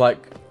that sounds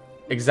like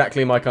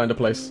exactly my kind of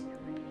place.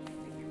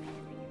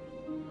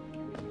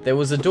 There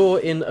was a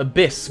door in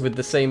Abyss with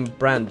the same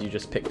brand you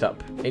just picked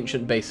up.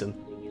 Ancient Basin.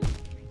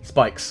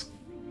 Spikes.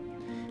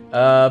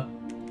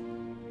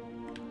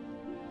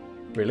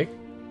 Really?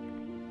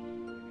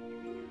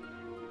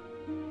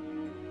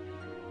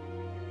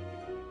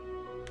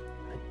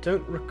 I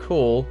don't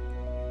recall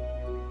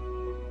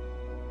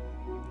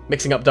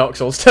mixing up Dark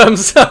Souls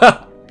terms.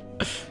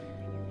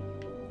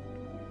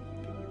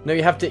 No,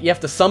 you have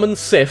to summon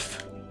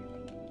Sif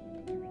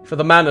for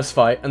the Manus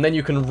fight, and then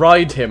you can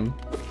ride him,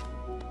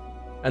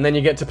 and then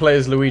you get to play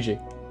as Luigi.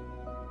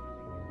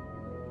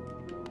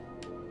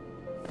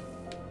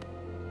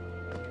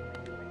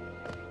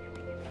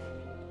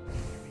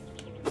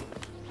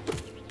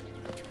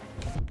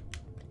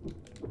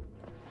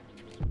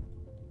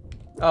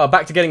 Oh,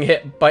 back to getting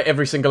hit by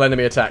every single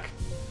enemy attack.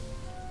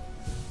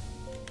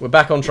 We're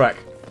back on track.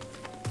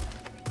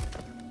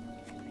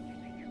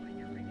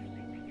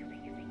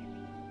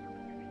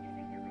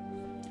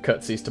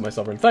 Curtsies to my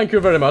sovereign. Thank you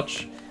very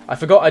much. I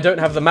forgot I don't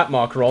have the map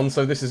marker on,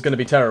 so this is going to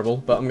be terrible,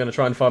 but I'm going to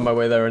try and find my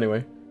way there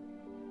anyway.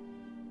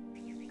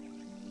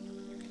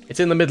 It's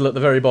in the middle at the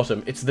very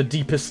bottom. It's the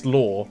deepest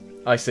lore.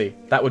 I see.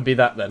 That would be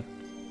that then.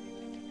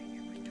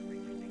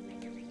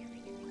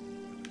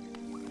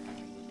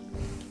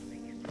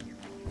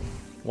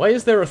 Why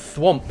is there a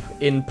thwomp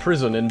in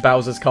prison in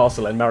Bowser's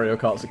Castle in Mario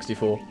Kart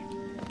 64?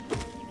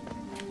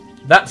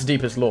 That's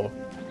deepest lore.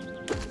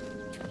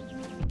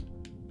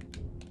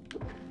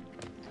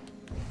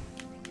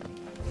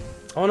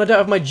 Oh, and I don't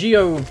have my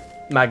Geo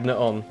magnet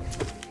on.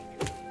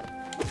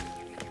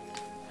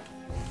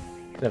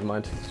 Never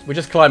mind. We're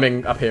just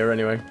climbing up here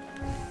anyway.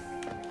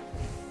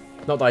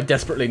 Not that I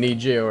desperately need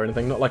Geo or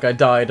anything. Not like I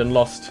died and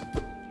lost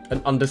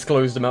an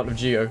undisclosed amount of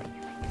Geo.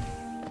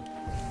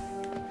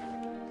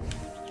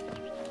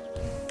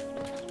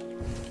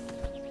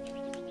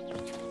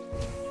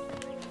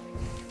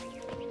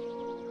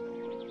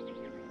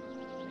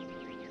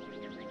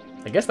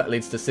 I guess that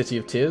leads to City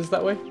of Tears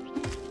that way.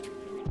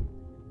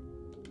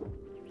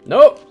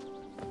 No!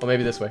 Or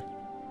maybe this way.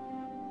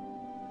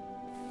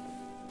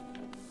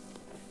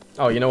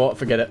 Oh, you know what?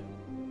 Forget it.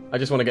 I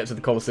just want to get to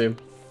the Colosseum.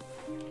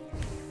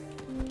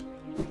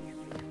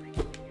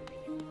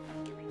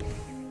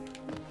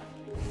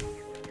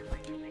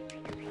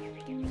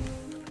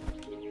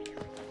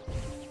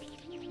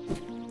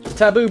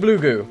 Taboo blue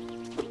goo.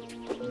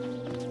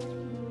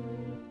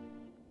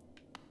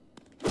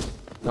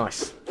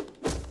 Nice.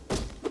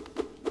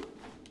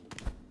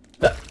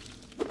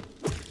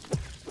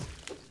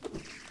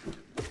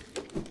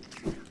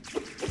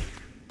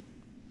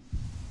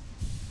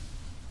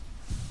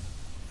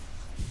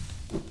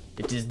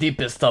 It is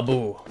deepest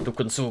taboo to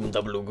consume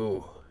the blue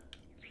goo.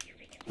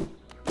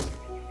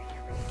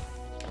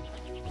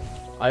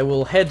 I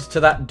will head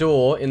to that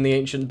door in the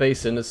ancient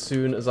basin as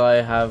soon as I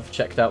have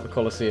checked out the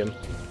Colosseum.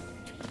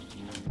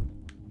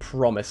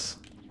 Promise.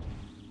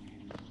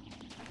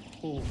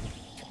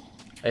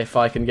 If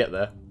I can get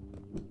there.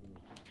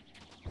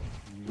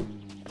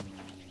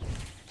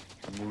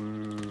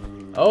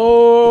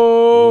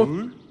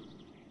 Oh!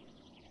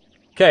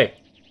 Okay.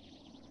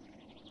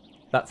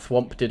 That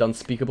thwomp did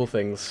unspeakable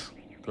things.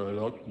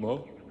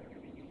 Oh,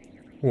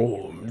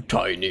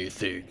 tiny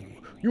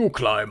thing. You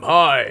climb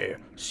high.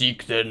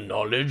 Seek the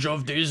knowledge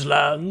of these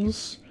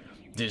lands.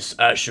 This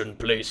ashen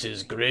place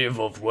is grave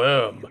of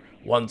worm.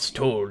 Once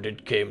told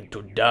it came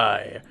to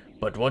die.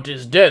 But what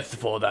is death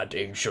for that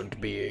ancient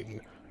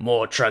being?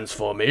 More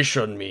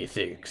transformation,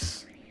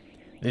 methinks.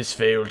 This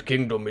failed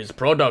kingdom is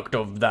product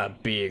of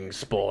that being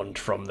spawned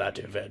from that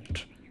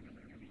event.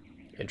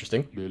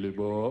 Interesting.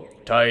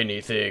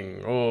 Tiny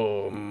thing.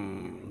 Oh,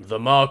 the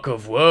mark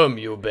of worm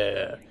you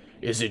bear.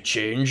 Is it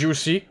change you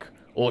seek,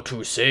 or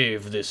to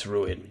save this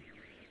ruin?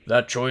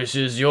 That choice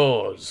is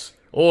yours.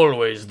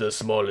 Always the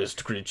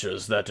smallest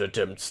creatures that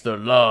attempts the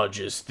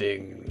largest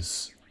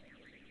things.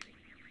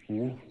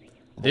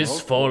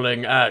 This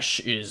falling ash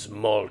is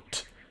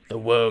malt. The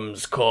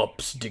worm's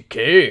corpse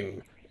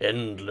decaying.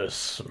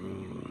 Endless,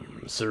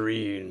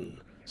 serene,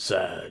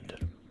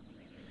 sad.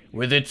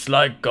 With its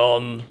light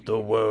gone, the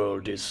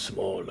world is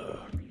smaller.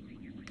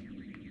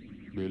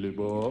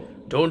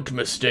 Don't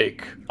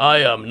mistake, I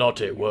am not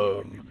a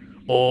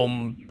worm.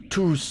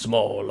 Too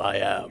small I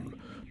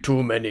am.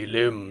 Too many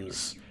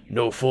limbs.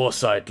 No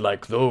foresight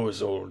like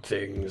those old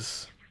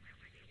things.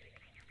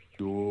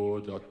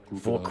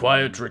 For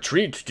quiet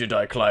retreat did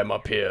I climb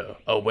up here,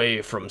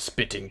 away from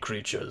spitting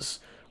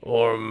creatures.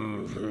 Or,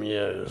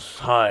 yes,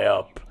 high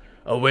up,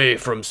 away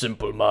from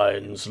simple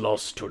minds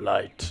lost to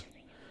light.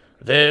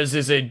 Theirs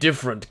is a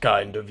different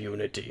kind of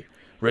unity,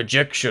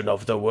 rejection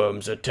of the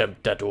worm's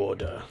attempt at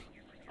order.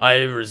 I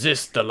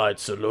resist the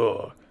light's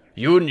allure.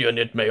 Union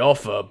it may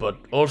offer, but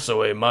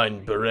also a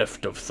mind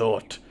bereft of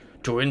thought.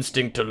 To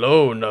instinct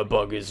alone a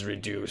bug is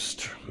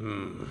reduced.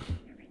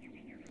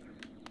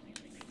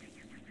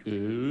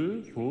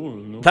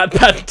 That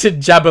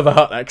patented Jabba the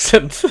Hutt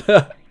accent.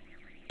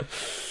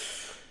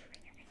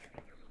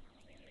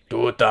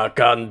 Tuta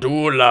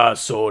Kandula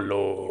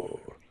solo.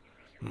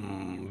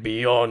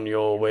 Be on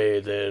your way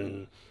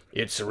then.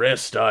 It's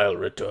rest I'll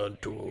return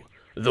to,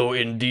 though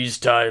in these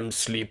times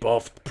sleep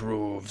oft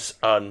proves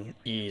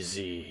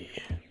uneasy.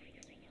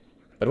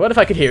 But what if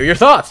I could hear your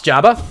thoughts,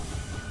 Jabba?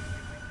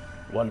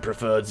 One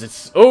prefers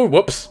its... Oh,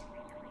 whoops.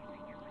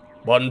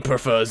 One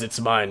prefers its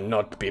mind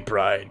not be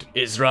pride.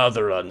 Is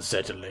rather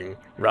unsettling,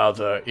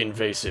 rather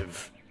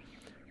invasive.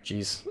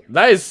 Jeez.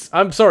 That is...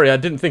 I'm sorry, I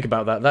didn't think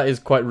about that. That is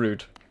quite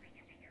rude.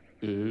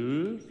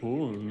 Hang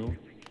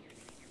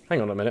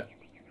on a minute.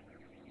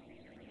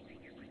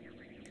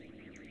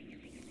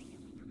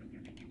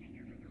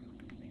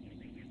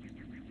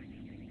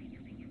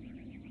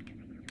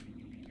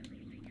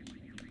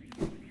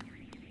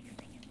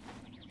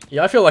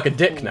 Yeah, I feel like a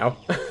dick now.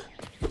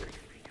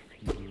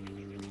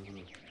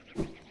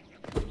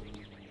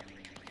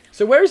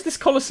 So where is this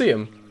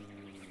Colosseum?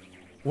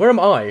 Where am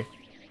I?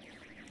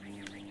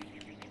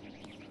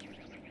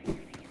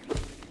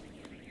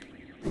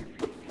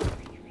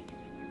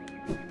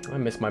 I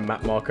miss my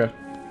map marker.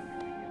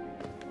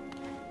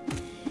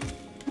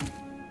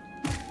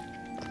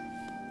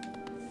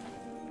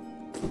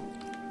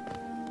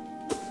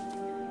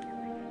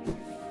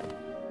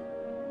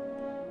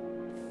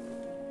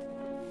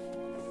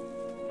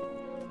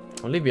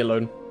 I'll leave you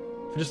alone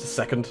for just a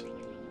second.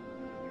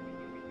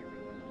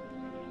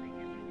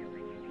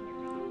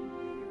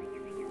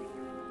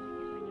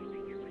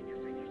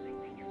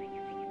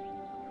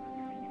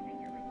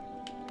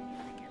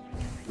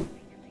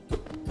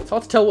 It's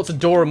hard to tell what's a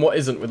door and what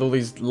isn't with all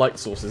these light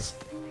sources.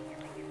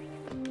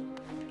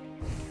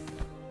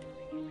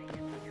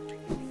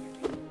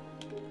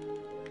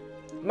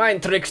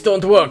 Mind tricks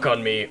don't work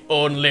on me,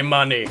 only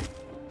money.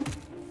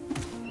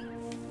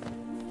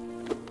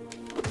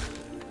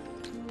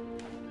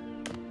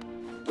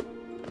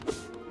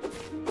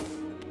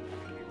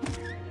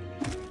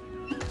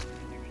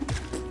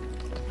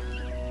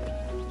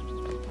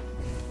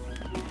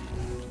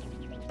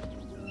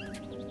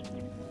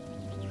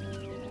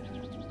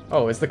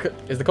 Oh, is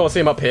the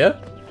Colosseum up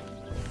here?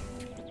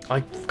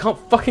 I can't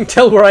fucking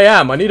tell where I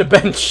am. I need a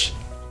bench.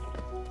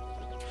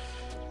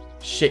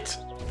 Shit.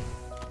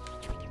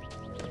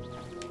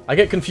 I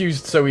get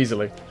confused so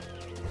easily.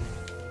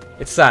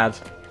 It's sad.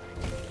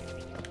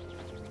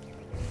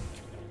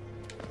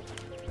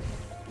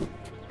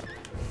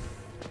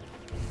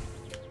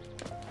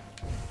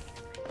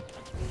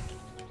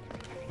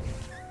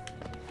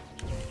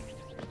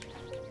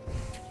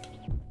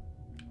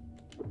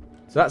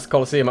 So that's the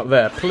Colosseum up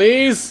there.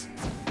 Please!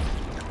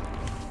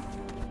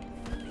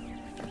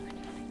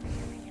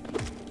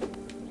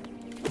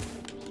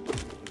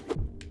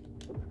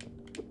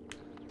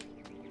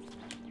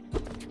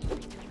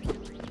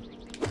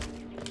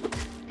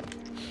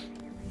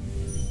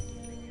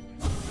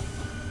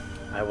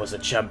 I was a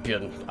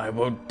champion. I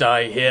won't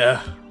die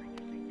here.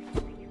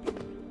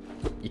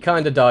 You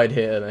kinda died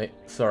here, mate.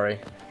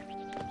 Sorry.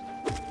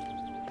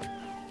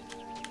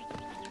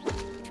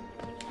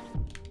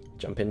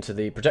 Jump into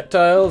the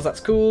projectiles.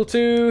 That's cool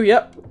too.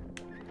 Yep.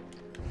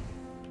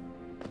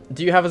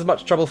 Do you have as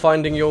much trouble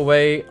finding your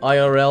way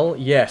IRL?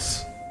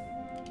 Yes.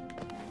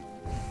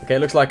 Okay, it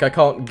looks like I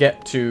can't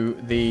get to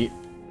the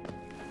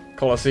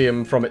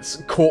Colosseum from its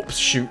corpse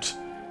chute.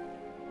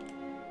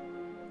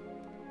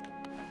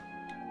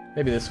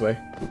 Maybe this way.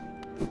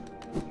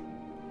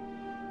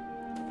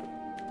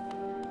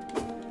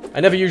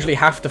 I never usually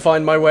have to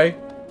find my way.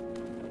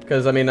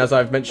 Because, I mean, as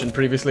I've mentioned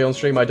previously on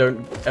stream, I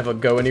don't ever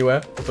go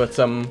anywhere. But,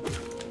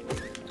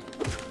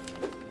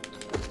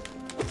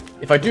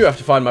 if I do have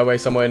to find my way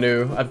somewhere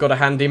new, I've got a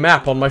handy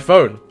map on my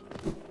phone.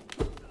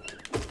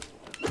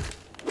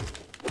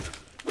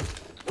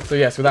 So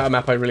yes, without a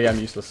map, I really am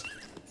useless.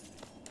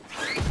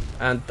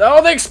 And...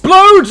 oh, they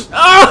explode!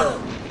 Ah!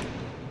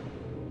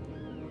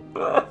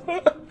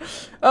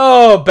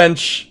 Oh,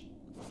 bench.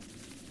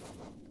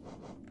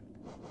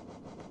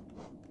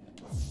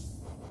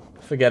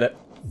 Forget it.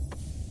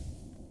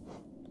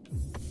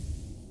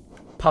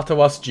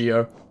 Patawas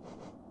Geo.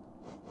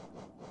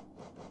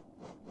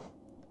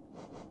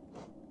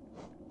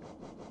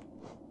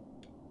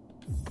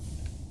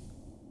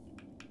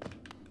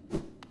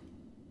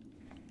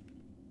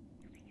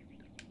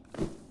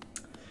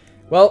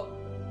 Well,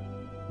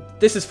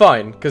 this is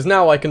fine, because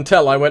now I can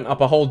tell I went up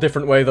a whole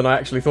different way than I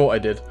actually thought I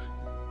did.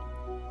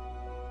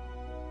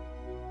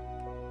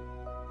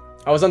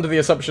 I was under the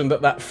assumption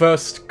that that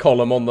first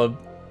column on the...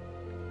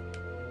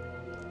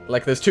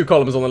 like, there's two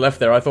columns on the left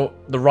there. I thought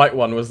the right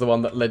one was the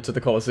one that led to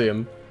the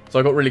Colosseum. So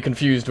I got really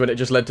confused when it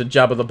just led to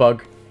Jabba the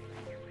Bug.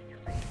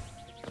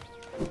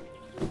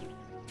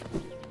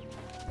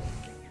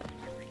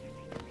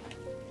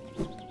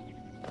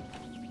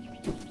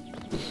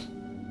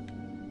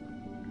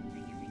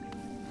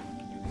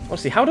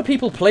 Honestly, how do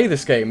people play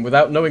this game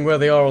without knowing where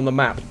they are on the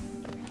map?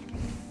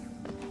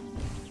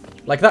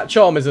 Like, that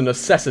charm is a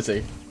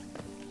necessity.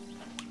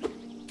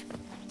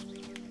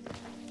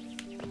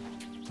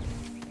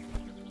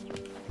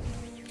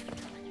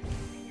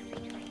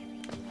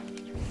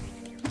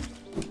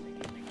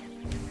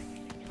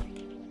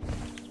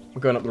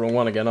 I'm going up the wrong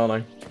one again, aren't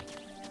I?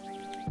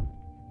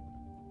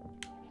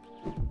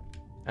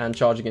 And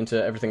charging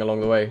into everything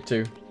along the way,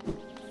 too.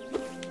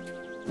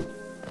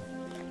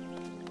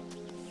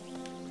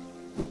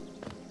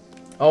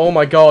 Oh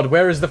my god,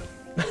 where is the...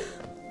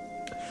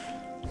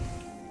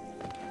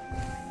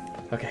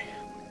 Okay.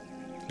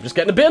 I'm just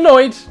getting a bit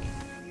annoyed.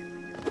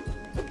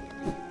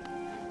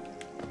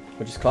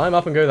 We'll just climb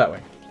up and go that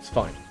way. It's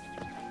fine.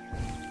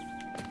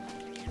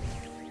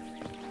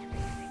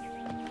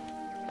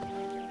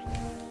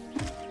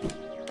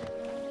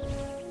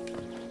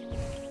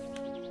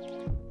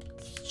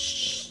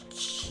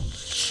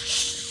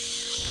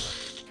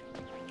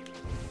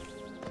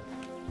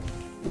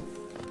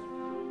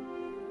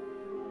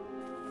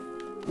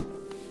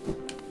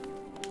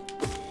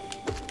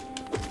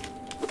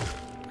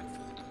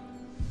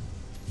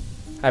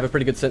 I have a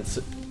pretty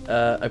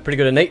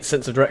good innate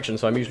sense of direction,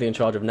 so I'm usually in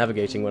charge of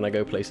navigating when I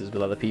go places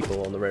with other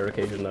people on the rare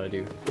occasion that I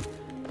do.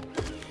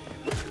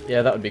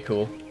 Yeah, that would be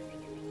cool.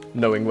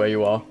 Knowing where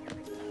you are.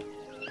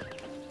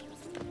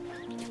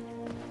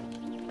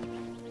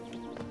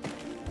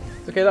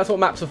 It's okay, that's what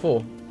maps are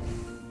for.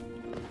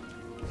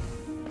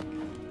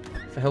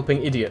 For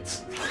helping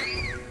idiots.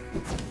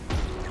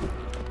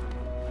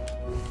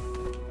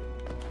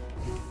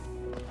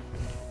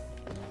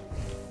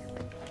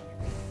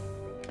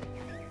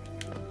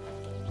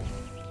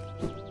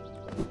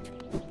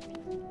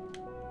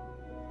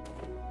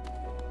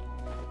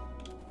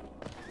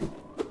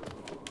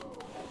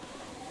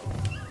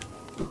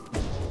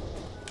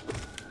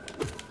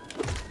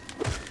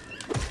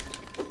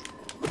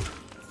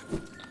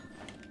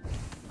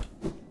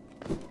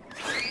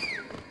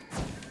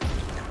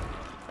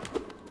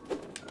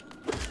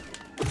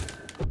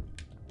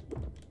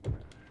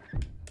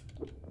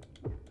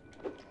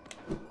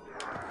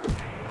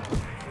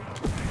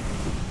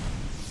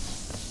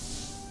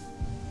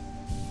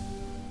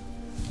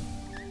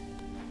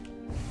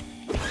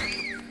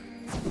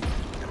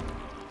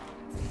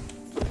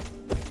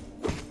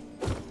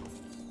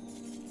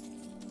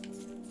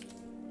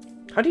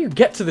 How do you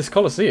get to this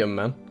Colosseum,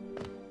 man?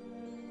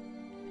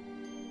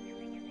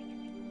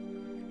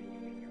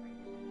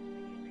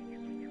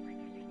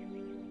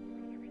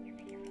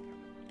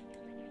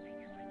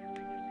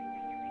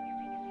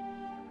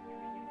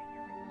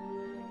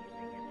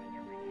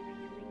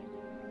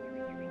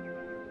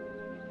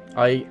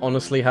 I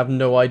honestly have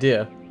no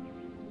idea.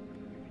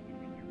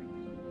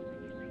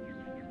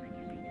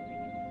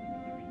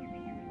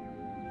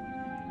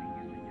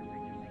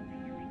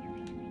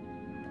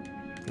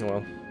 Oh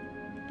well.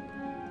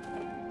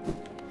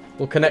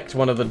 We'll connect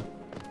one of the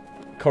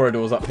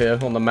corridors up here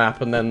on the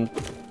map and then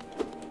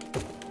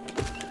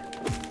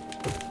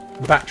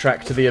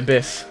backtrack to the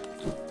abyss.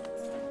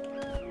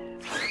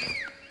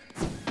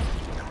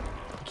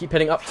 Keep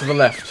heading up to the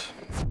left.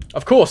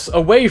 Of course,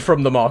 away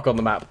from the mark on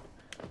the map.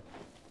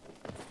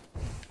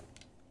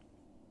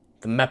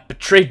 The map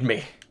betrayed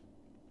me.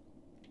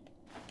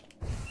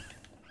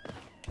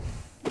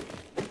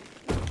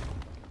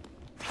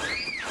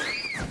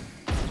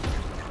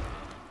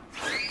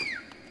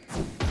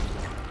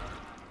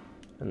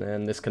 And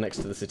then this connects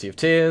to the City of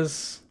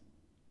Tears.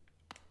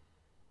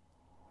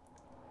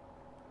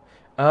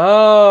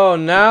 Oh,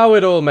 now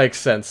it all makes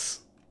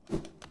sense.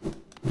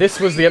 This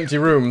was the empty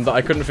room that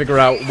I couldn't figure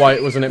out why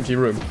it was an empty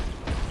room.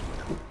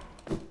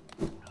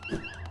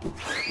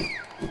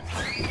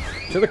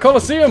 To the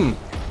Colosseum!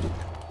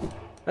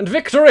 And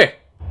victory!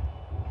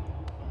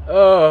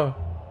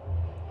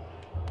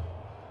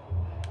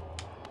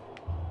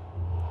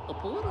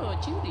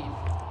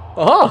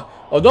 Aha!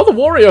 Another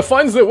warrior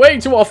finds their way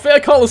to our fair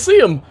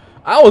Colosseum!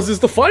 Ours is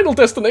the final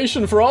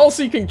destination for all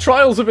seeking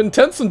trials of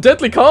intense and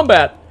deadly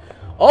combat!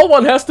 All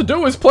one has to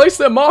do is place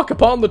their mark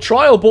upon the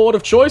trial board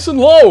of choice and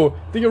lo!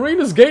 The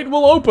arena's gate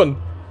will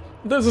open!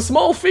 There's a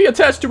small fee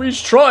attached to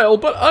each trial,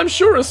 but I'm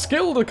sure a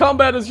skilled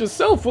combat as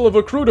yourself will have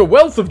accrued a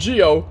wealth of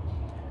geo.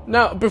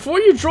 Now, before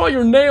you draw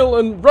your nail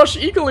and rush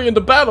eagerly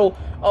into battle,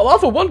 I'll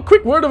offer one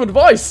quick word of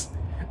advice.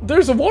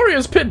 There's a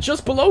warrior's pit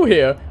just below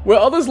here, where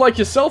others like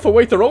yourself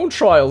await their own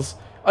trials.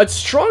 I'd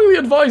strongly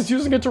advise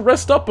using it to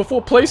rest up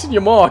before placing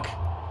your mark.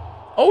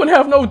 Oh, and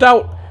have no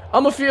doubt,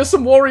 I'm a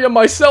fearsome warrior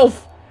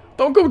myself.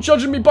 Don't go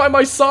judging me by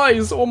my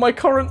size or my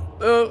current,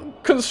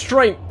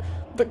 constraint.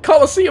 The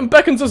Colosseum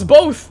beckons us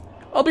both.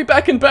 I'll be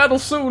back in battle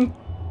soon.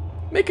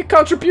 Make a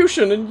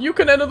contribution and you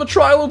can enter the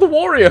trial of the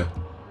warrior.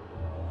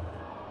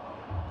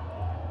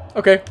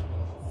 Okay.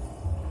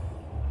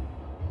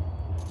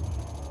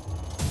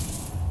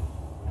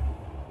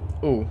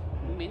 Ooh.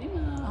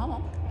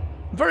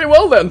 Very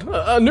well then.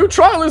 A new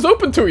trial is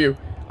open to you.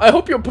 I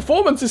hope your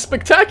performance is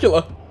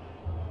spectacular.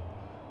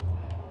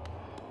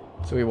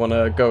 So we want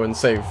to go and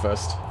save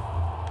first.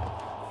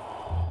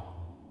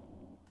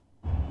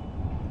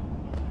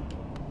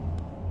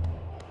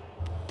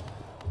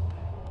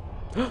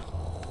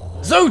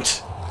 Zoot!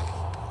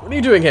 What are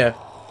you doing here?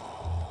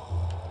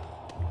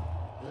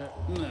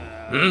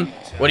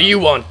 What do you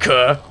want,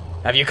 cur?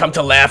 Have you come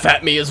to laugh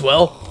at me as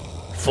well?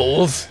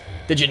 Fools!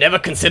 Did you never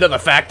consider the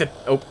fact that...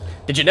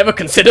 Did you never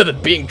consider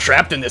that being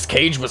trapped in this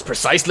cage was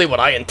precisely what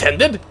I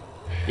intended?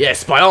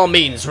 Yes, by all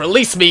means,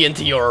 release me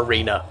into your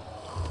arena.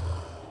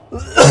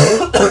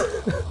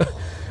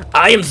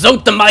 I am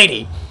Zote the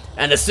Mighty,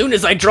 and as soon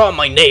as I draw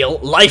my nail,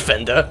 Life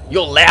Ender,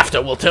 your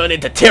laughter will turn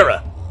into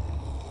terror.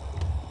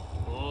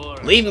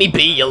 Leave me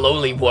be, you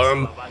lowly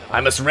worm.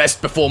 I must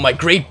rest before my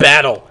great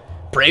battle.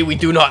 Pray we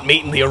do not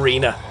meet in the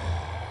arena.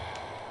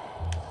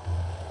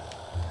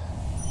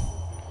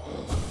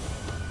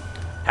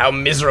 How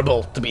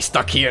miserable to be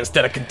stuck here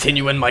instead of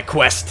continuing my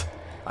quest.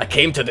 I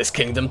came to this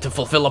kingdom to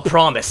fulfill a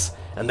promise,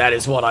 and that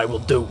is what I will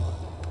do.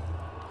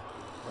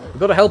 We've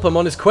got to help him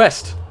on his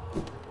quest.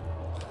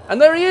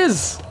 And there he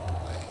is!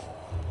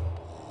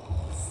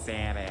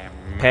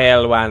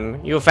 Pale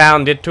one, you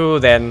found it too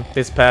then,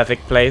 this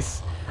perfect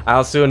place.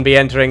 I'll soon be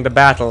entering the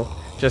battle,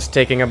 just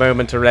taking a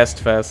moment to rest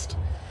first.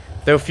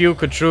 Though few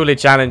could truly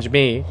challenge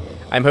me,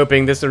 I'm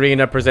hoping this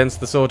arena presents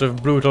the sort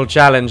of brutal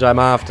challenge I'm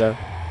after.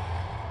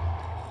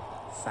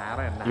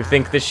 You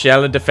think this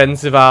shell a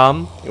defensive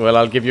arm? Well,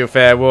 I'll give you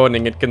fair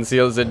warning, it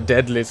conceals a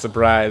deadly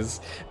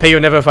surprise. Pay you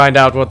never find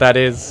out what that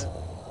is.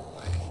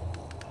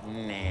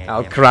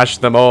 I'll crush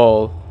them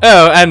all.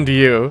 Oh, and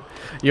you.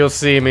 You'll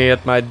see me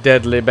at my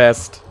deadly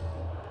best.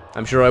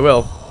 I'm sure I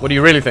will. What do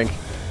you really think?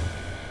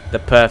 The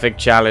perfect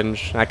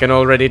challenge. I can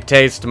already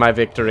taste my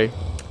victory.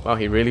 Wow,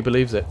 he really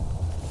believes it.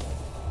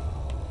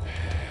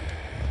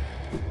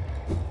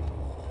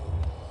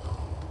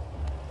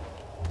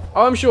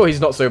 Oh, I'm sure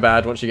he's not so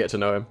bad once you get to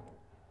know him.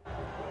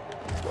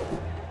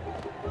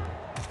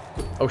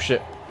 Oh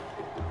shit.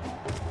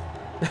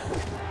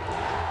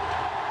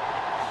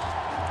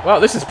 Wow,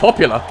 this is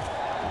popular.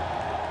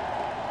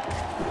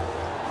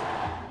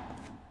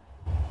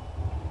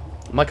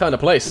 My kind of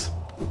place.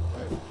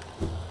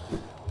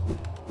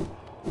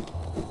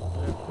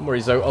 Don't worry,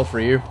 Zoe, I'll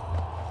free you.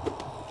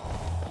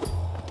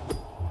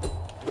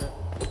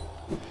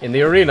 In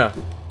the arena.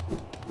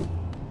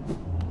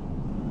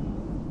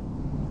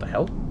 What the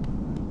hell?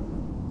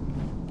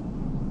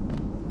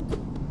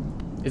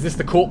 Is this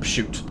the corpse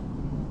chute?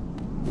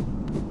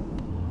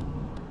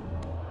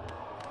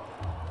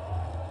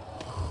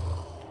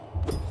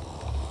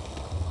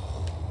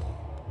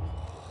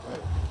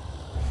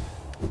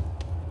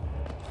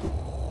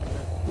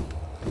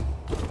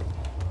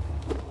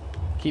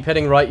 Keep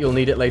heading right, you'll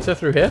need it later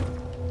through here.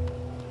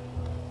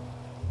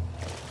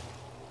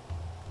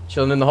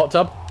 Chilling in the hot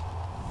tub.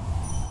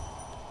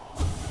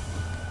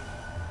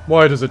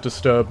 Why does it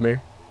disturb me?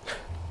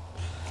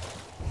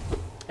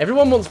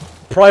 Everyone wants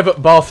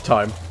private bath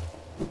time.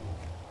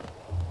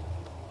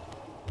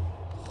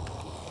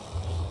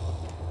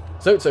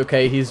 So it's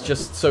okay, he's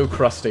just so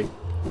crusty.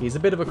 He's a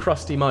bit of a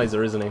crusty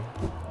miser, isn't he?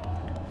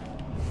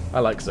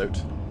 I like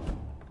Zote.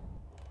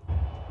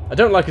 I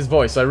don't like his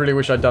voice, I really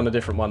wish I'd done a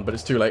different one, but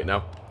it's too late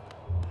now.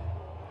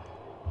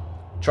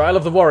 Trial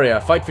of the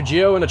Warrior. Fight for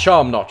Geo and a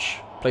charm notch.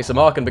 Place a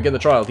mark and begin the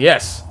trial.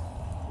 Yes!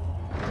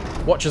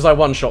 Watch as I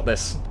one-shot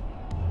this.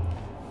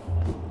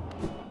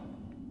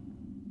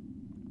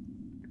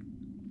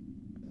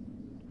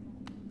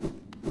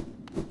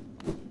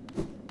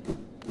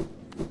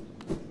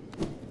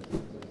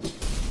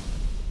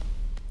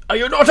 Are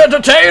you not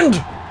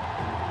entertained?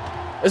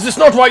 Is this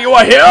not why you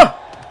are here?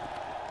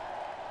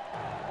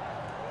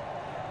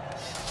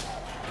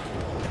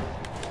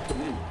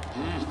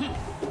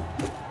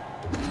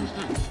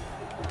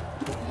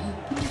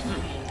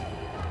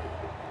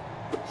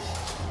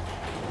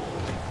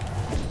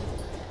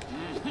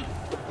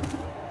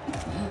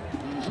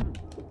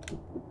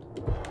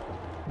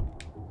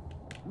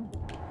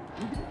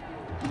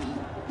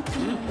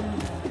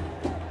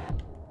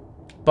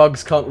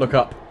 Bugs can't look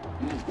up.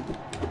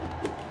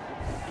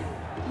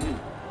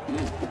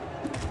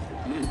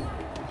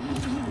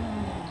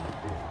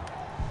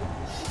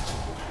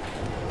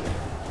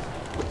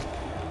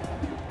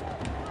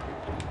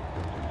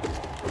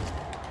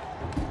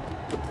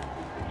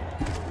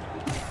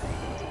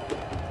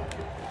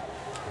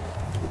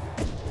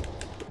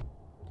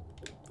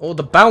 Oh,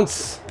 the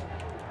bounce!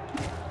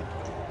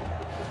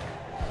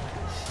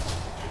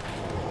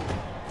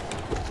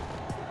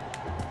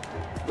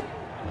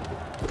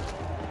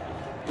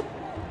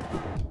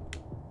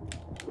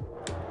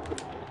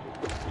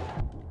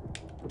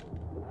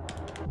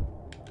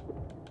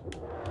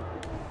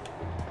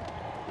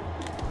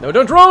 No,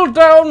 don't roll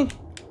down!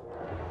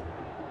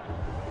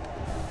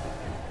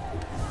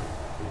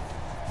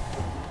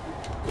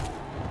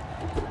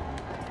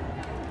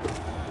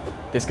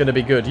 This is gonna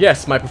be good.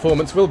 Yes, my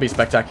performance will be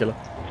spectacular.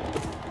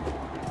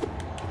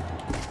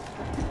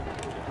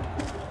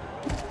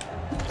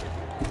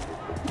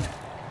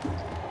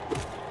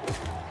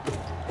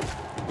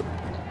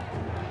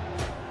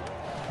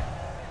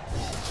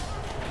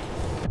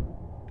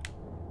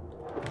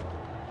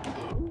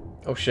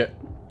 Oh shit.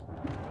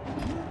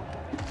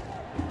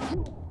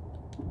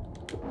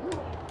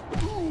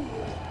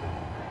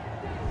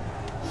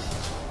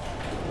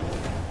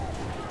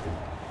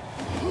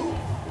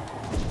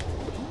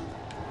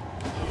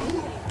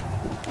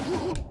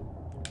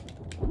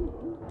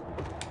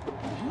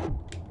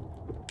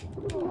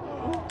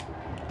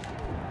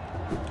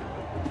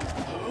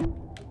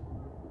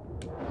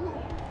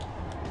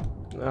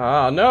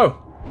 Ah, no!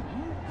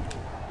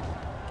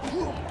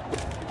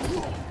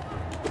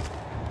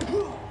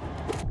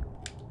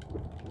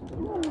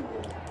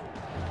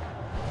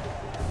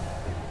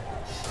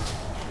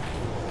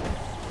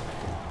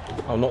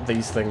 Oh, not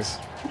these things.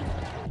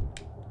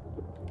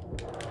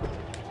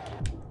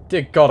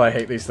 Dear God, I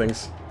hate these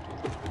things.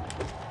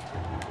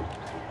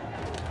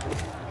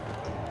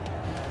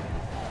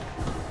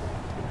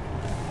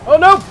 Oh,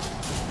 no!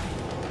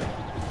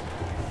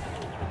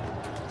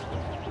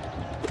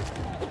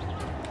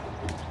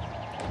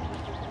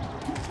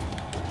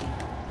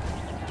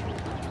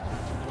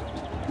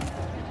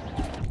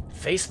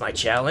 Face my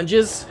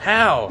challenges?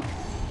 How?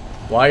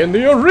 Why, in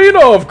the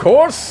arena, of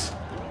course!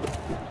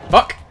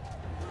 Fuck!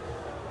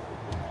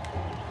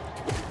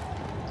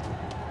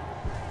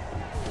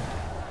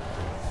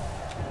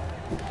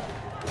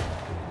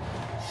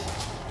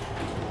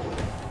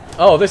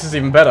 Oh, this is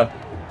even better.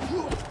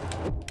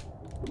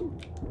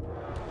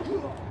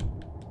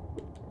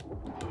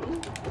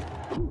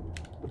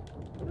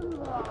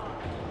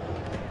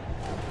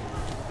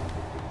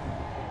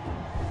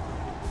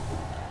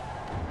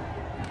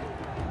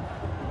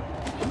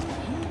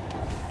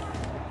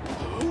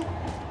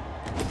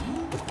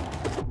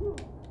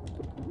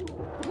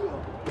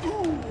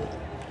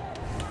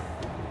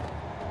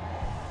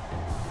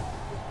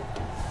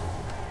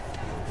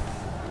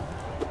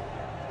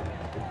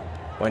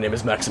 My name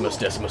is Maximus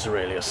Decimus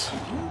Aurelius.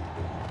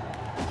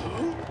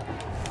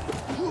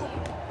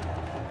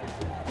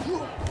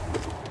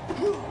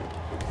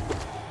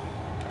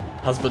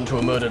 Husband to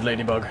a murdered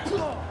ladybug.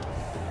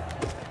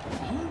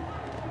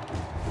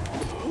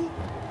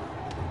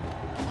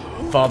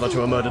 Father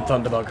to a murdered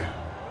thunderbug.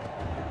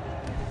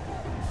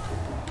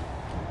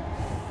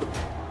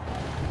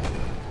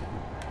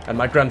 And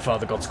my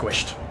grandfather got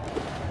squished.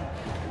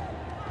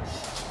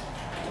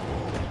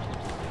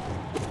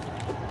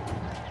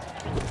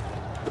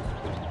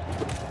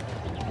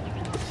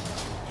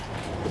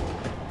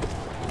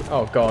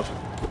 Oh god.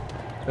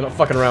 They're not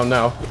fucking around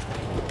now.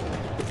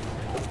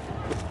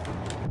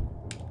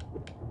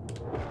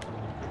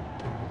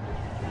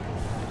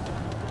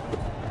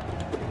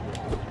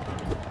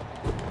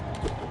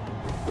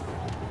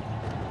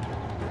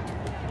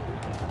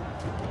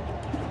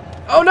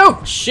 Oh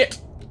no! Shit!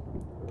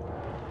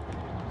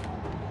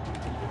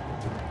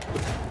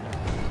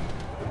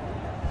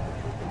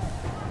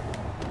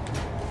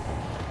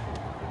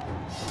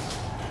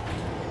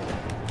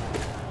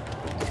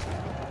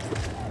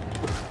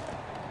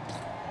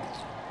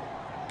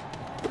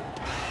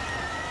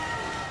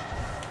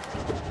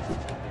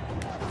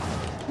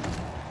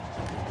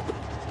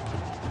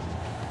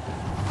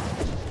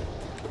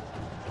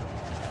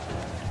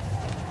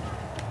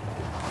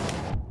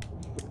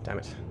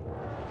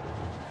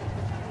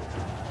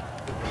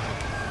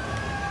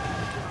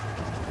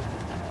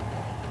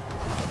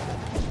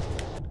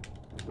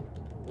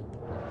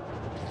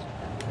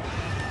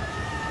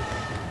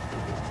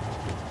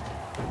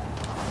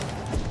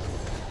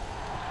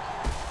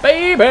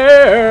 Baby,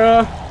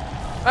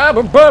 I'm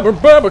a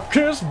bubba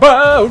kissed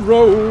by a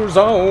rose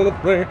on a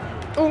plane.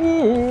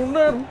 Ooh,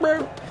 little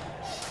bird.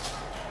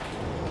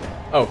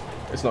 Oh,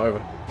 it's not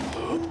over.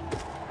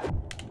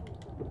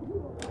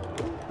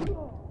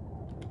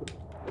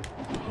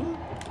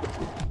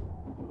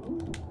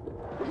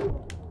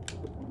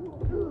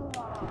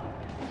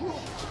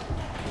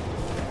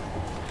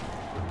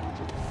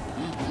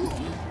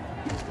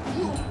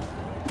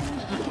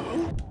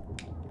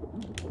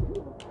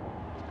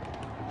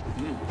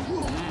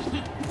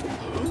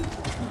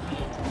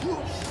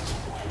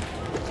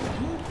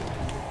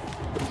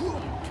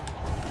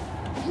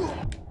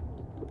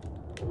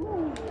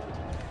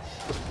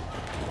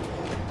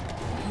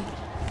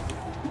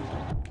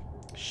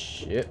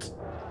 Shit.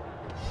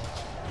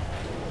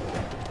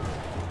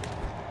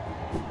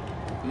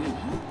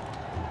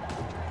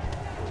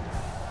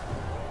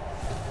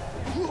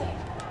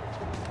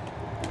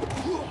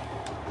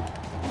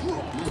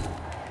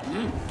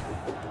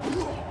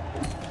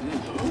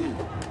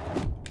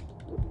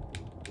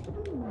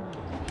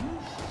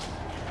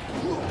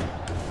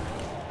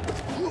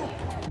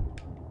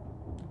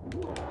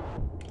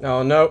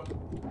 Oh no.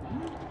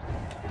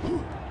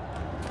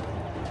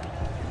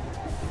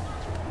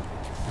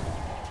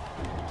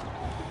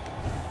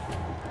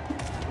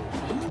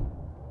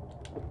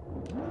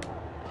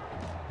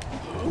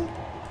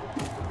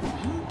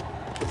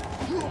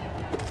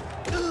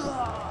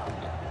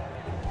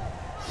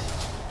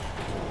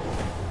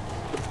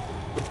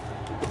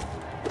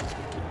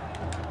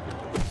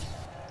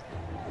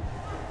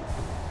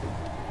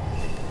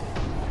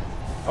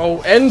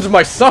 Oh, end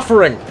my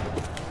suffering!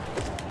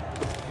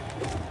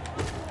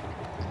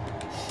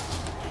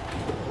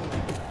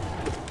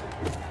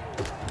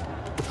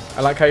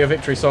 I like how your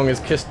victory song is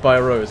Kissed by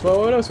a Rose. Well,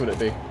 what else would it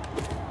be?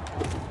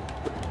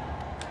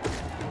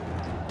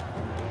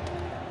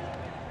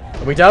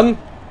 Are we done?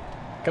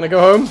 Can I go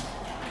home?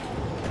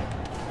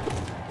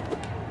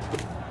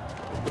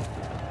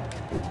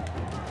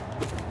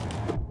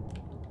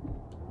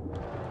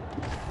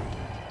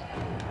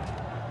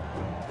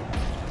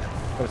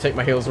 Gotta take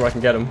my heals where I can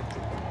get them.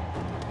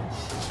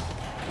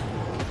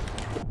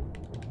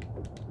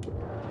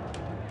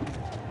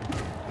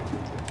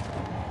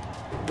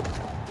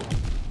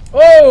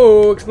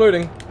 Oh,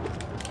 exploding.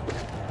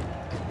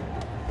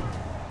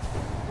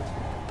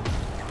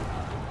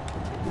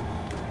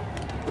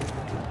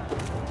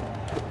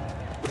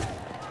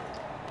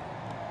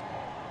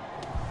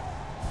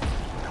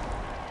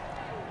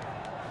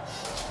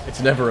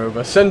 It's never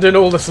over. Send in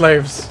all the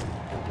slaves.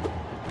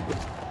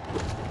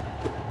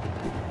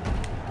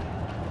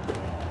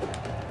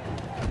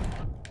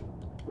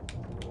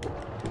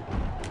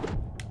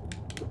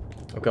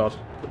 Oh god.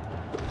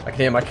 I can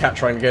hear my cat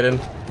trying to get in.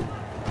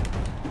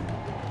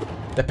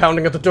 They're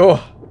pounding at the door.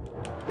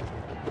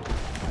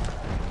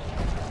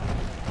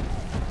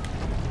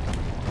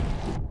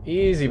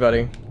 Easy,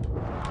 buddy.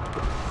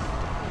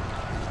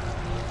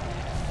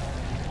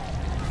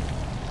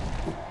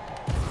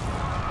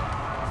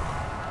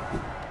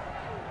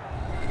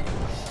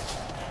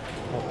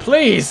 Oh,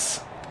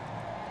 please!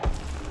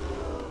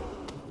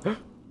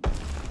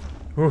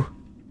 Ooh.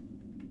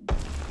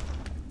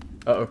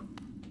 Uh-oh.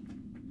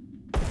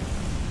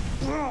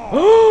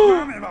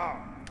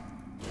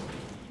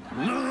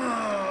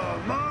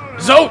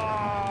 Zoe!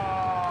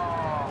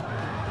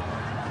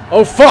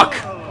 Oh fuck!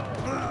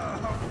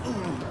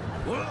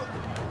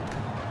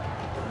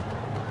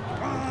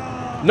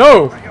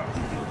 No!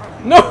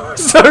 No!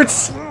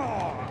 Zotes!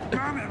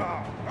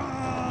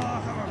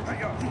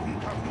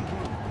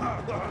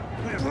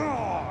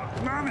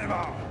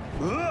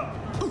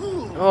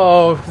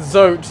 Oh,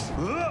 Zote.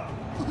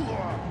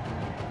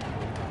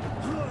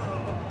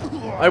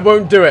 I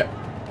won't do it.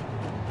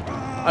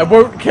 I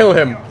won't kill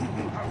him.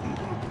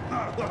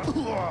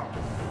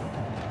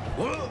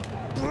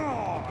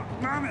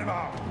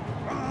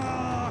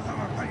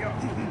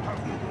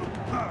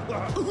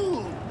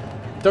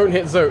 Don't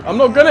hit Zote. I'm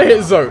not gonna hit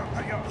Zote.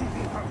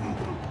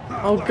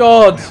 Oh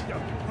god.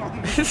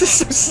 This is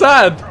so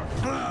sad.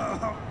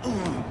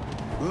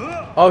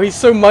 Oh, he's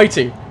so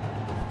mighty.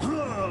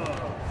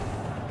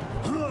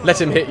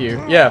 Let him hit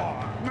you. Yeah.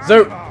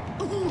 Zote.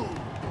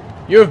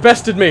 You have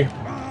bested me.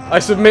 I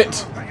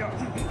submit.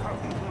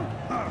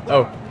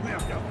 Oh.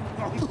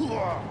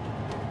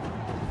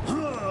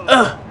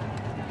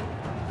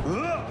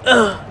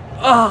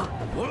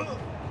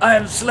 I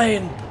am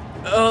slain.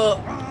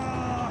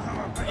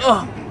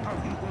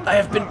 I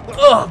have been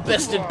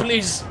bested.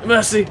 Please,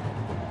 mercy.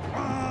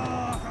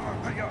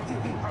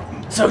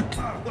 So,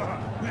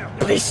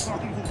 please,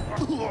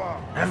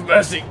 have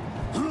mercy.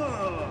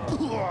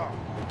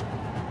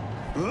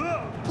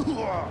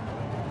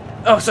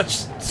 Oh,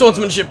 such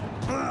swordsmanship.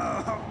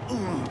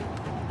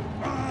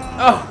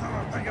 Oh.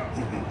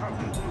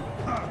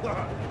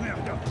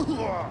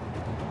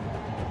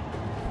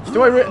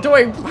 Do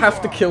I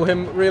have to kill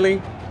him,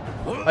 really?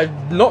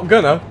 I'm not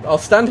gonna. I'll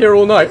stand here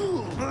all night.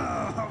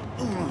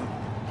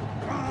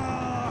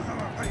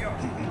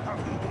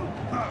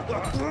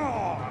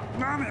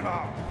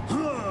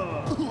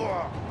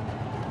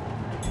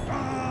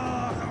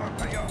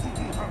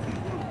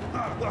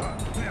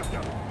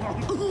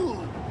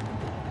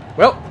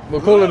 Well,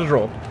 we'll call it a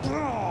draw.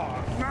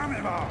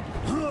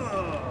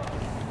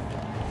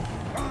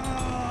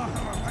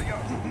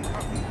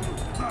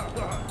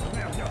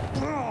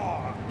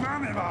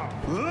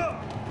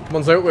 Come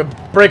on, Zoe, we're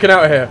breaking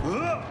out of here.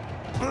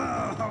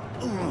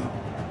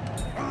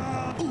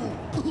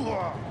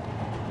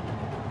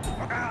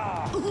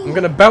 I'm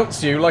gonna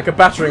bounce you like a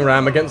battering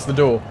ram against the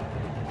door.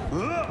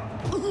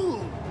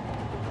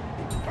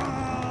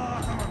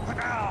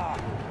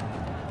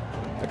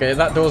 Okay,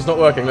 that door's not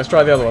working. Let's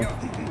try the other one.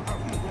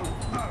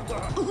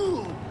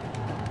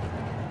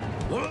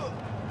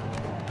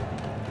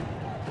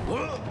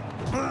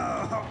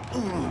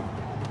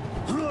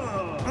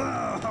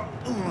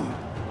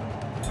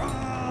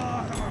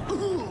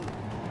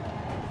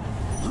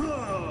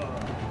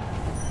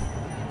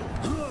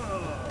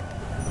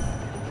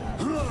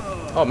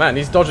 Oh man,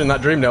 he's dodging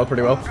that dream nail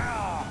pretty well.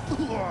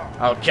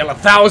 I'll kill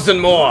 1,000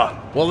 more!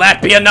 Will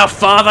that be enough,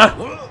 father?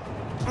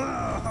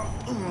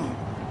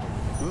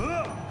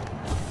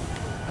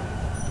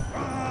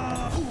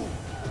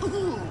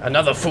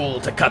 Another fool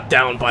to cut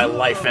down by a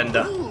life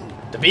ender.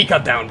 To be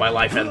cut down by a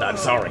life ender, I'm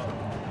sorry.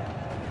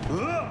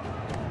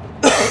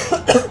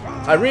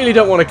 I really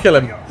don't want to kill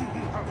him.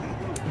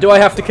 Do I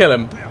have to kill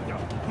him?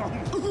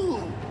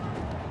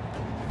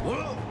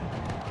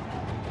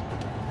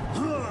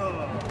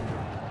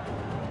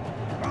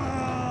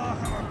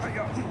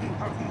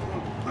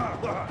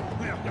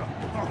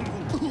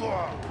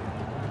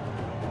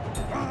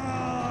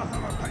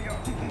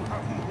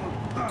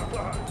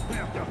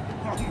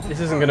 This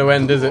isn't going to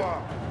end, is it?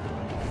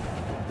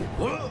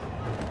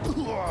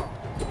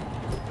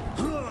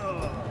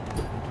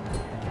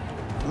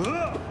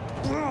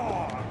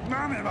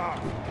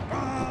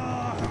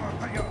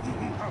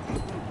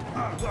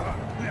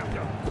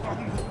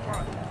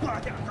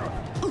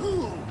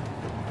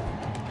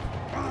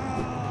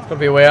 Gotta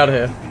be a way out of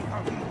here.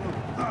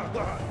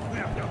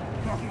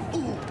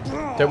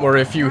 Don't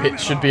worry, a few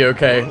hits should be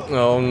okay.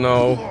 Oh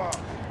no.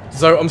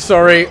 Zoe, I'm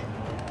sorry.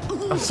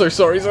 I'm so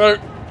sorry, Zoe.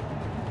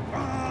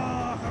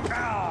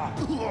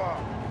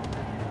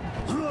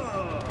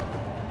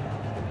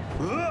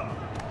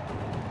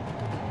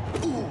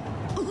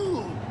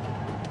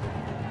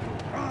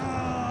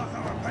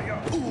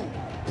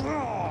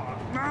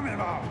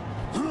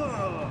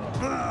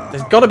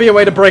 There's gotta be a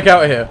way to break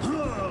out of here.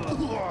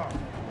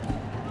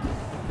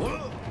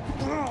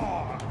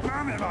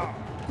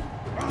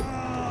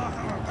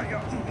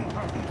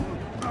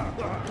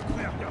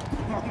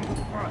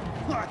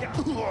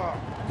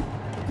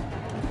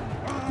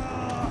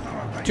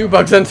 Two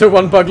bugs enter,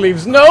 one bug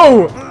leaves.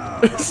 No!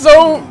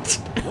 So...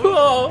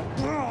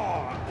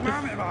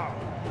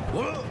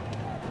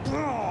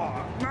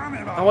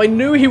 Oh, I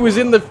knew he was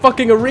in the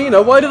fucking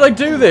arena. Why did I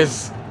do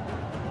this?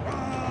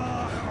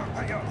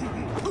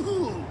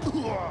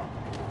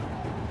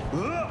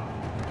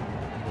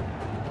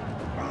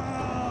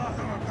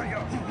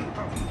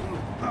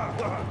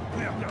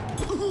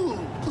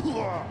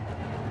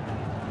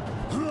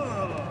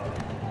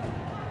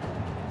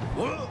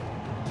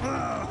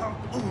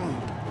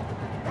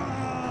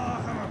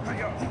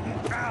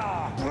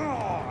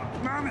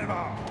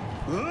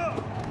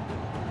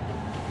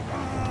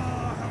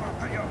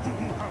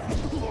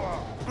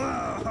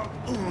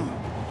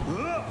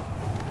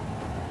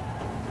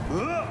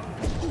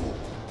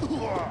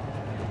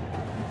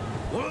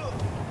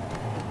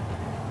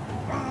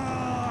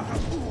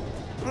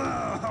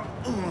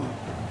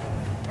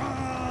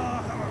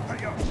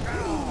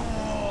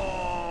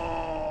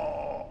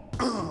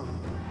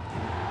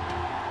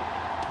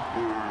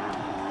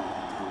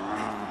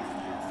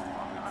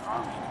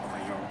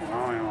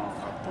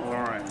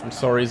 I'm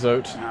sorry,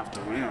 Zote.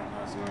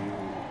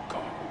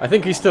 I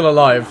think he's still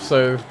alive,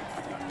 so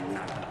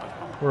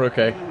we're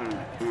okay.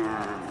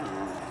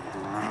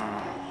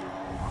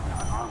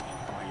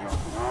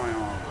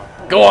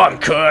 Go on,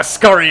 Kerr,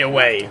 scurry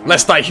away,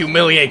 lest I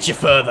humiliate you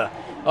further.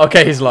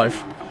 Okay, he's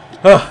alive.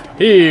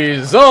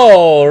 He's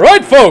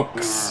alright,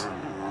 folks!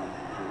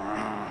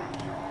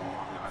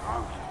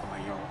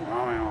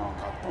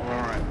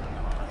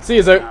 See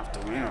you, Zote.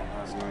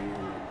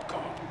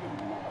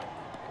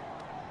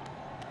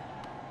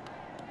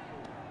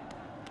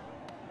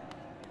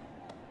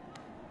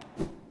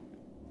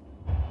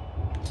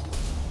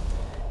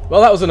 Well,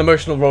 that was an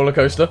emotional roller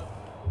coaster.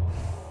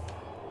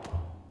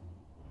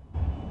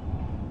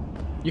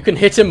 You can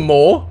hit him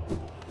more?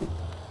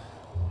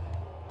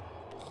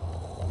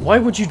 Why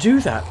would you do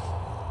that?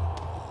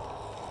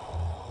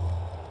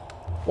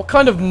 What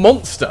kind of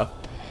monster?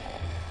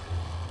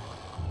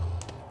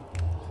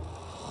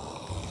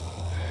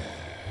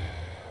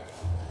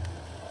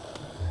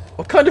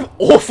 What kind of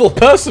awful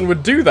person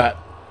would do that?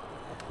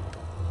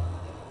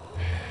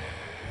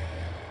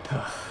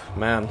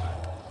 Man.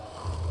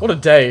 What a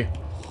day.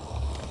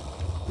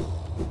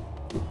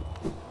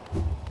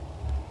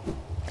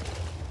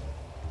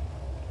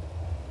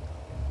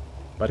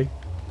 Buddy.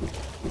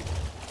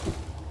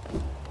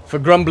 For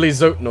grumbly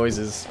Zote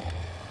noises.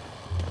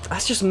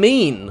 That's just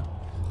mean.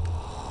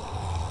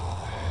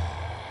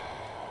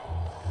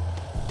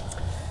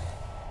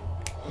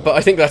 But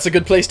I think that's a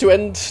good place to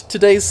end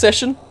today's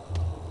session.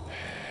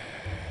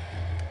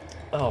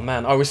 Oh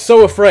man, I was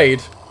so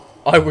afraid.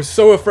 I was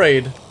so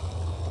afraid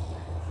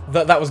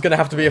that that was going to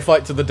have to be a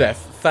fight to the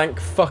death. Thank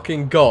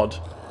fucking God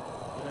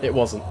it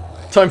wasn't.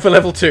 Time for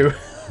level 2.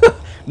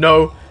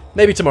 No,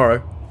 maybe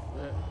tomorrow.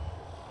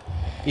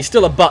 He's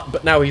still a butt,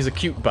 but now he's a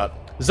cute butt.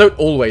 Zote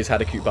always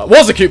had a cute butt.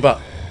 Was a cute butt!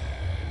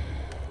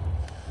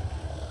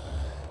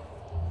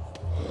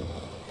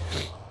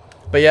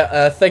 But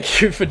yeah,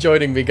 thank you for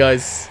joining me,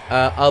 guys.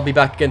 I'll be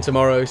back again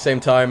tomorrow, same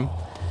time.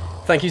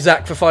 Thank you,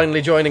 Zach, for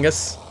finally joining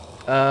us.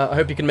 I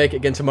hope you can make it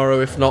again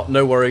tomorrow. If not,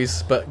 no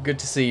worries, but good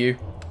to see you.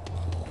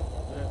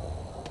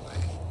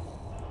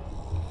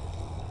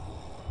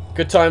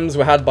 Good times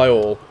were had by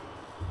all.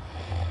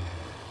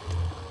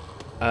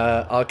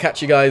 I'll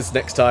catch you guys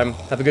next time.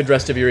 Have a good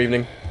rest of your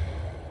evening.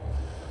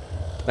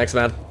 Thanks,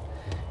 man.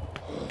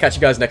 Catch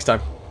you guys next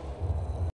time.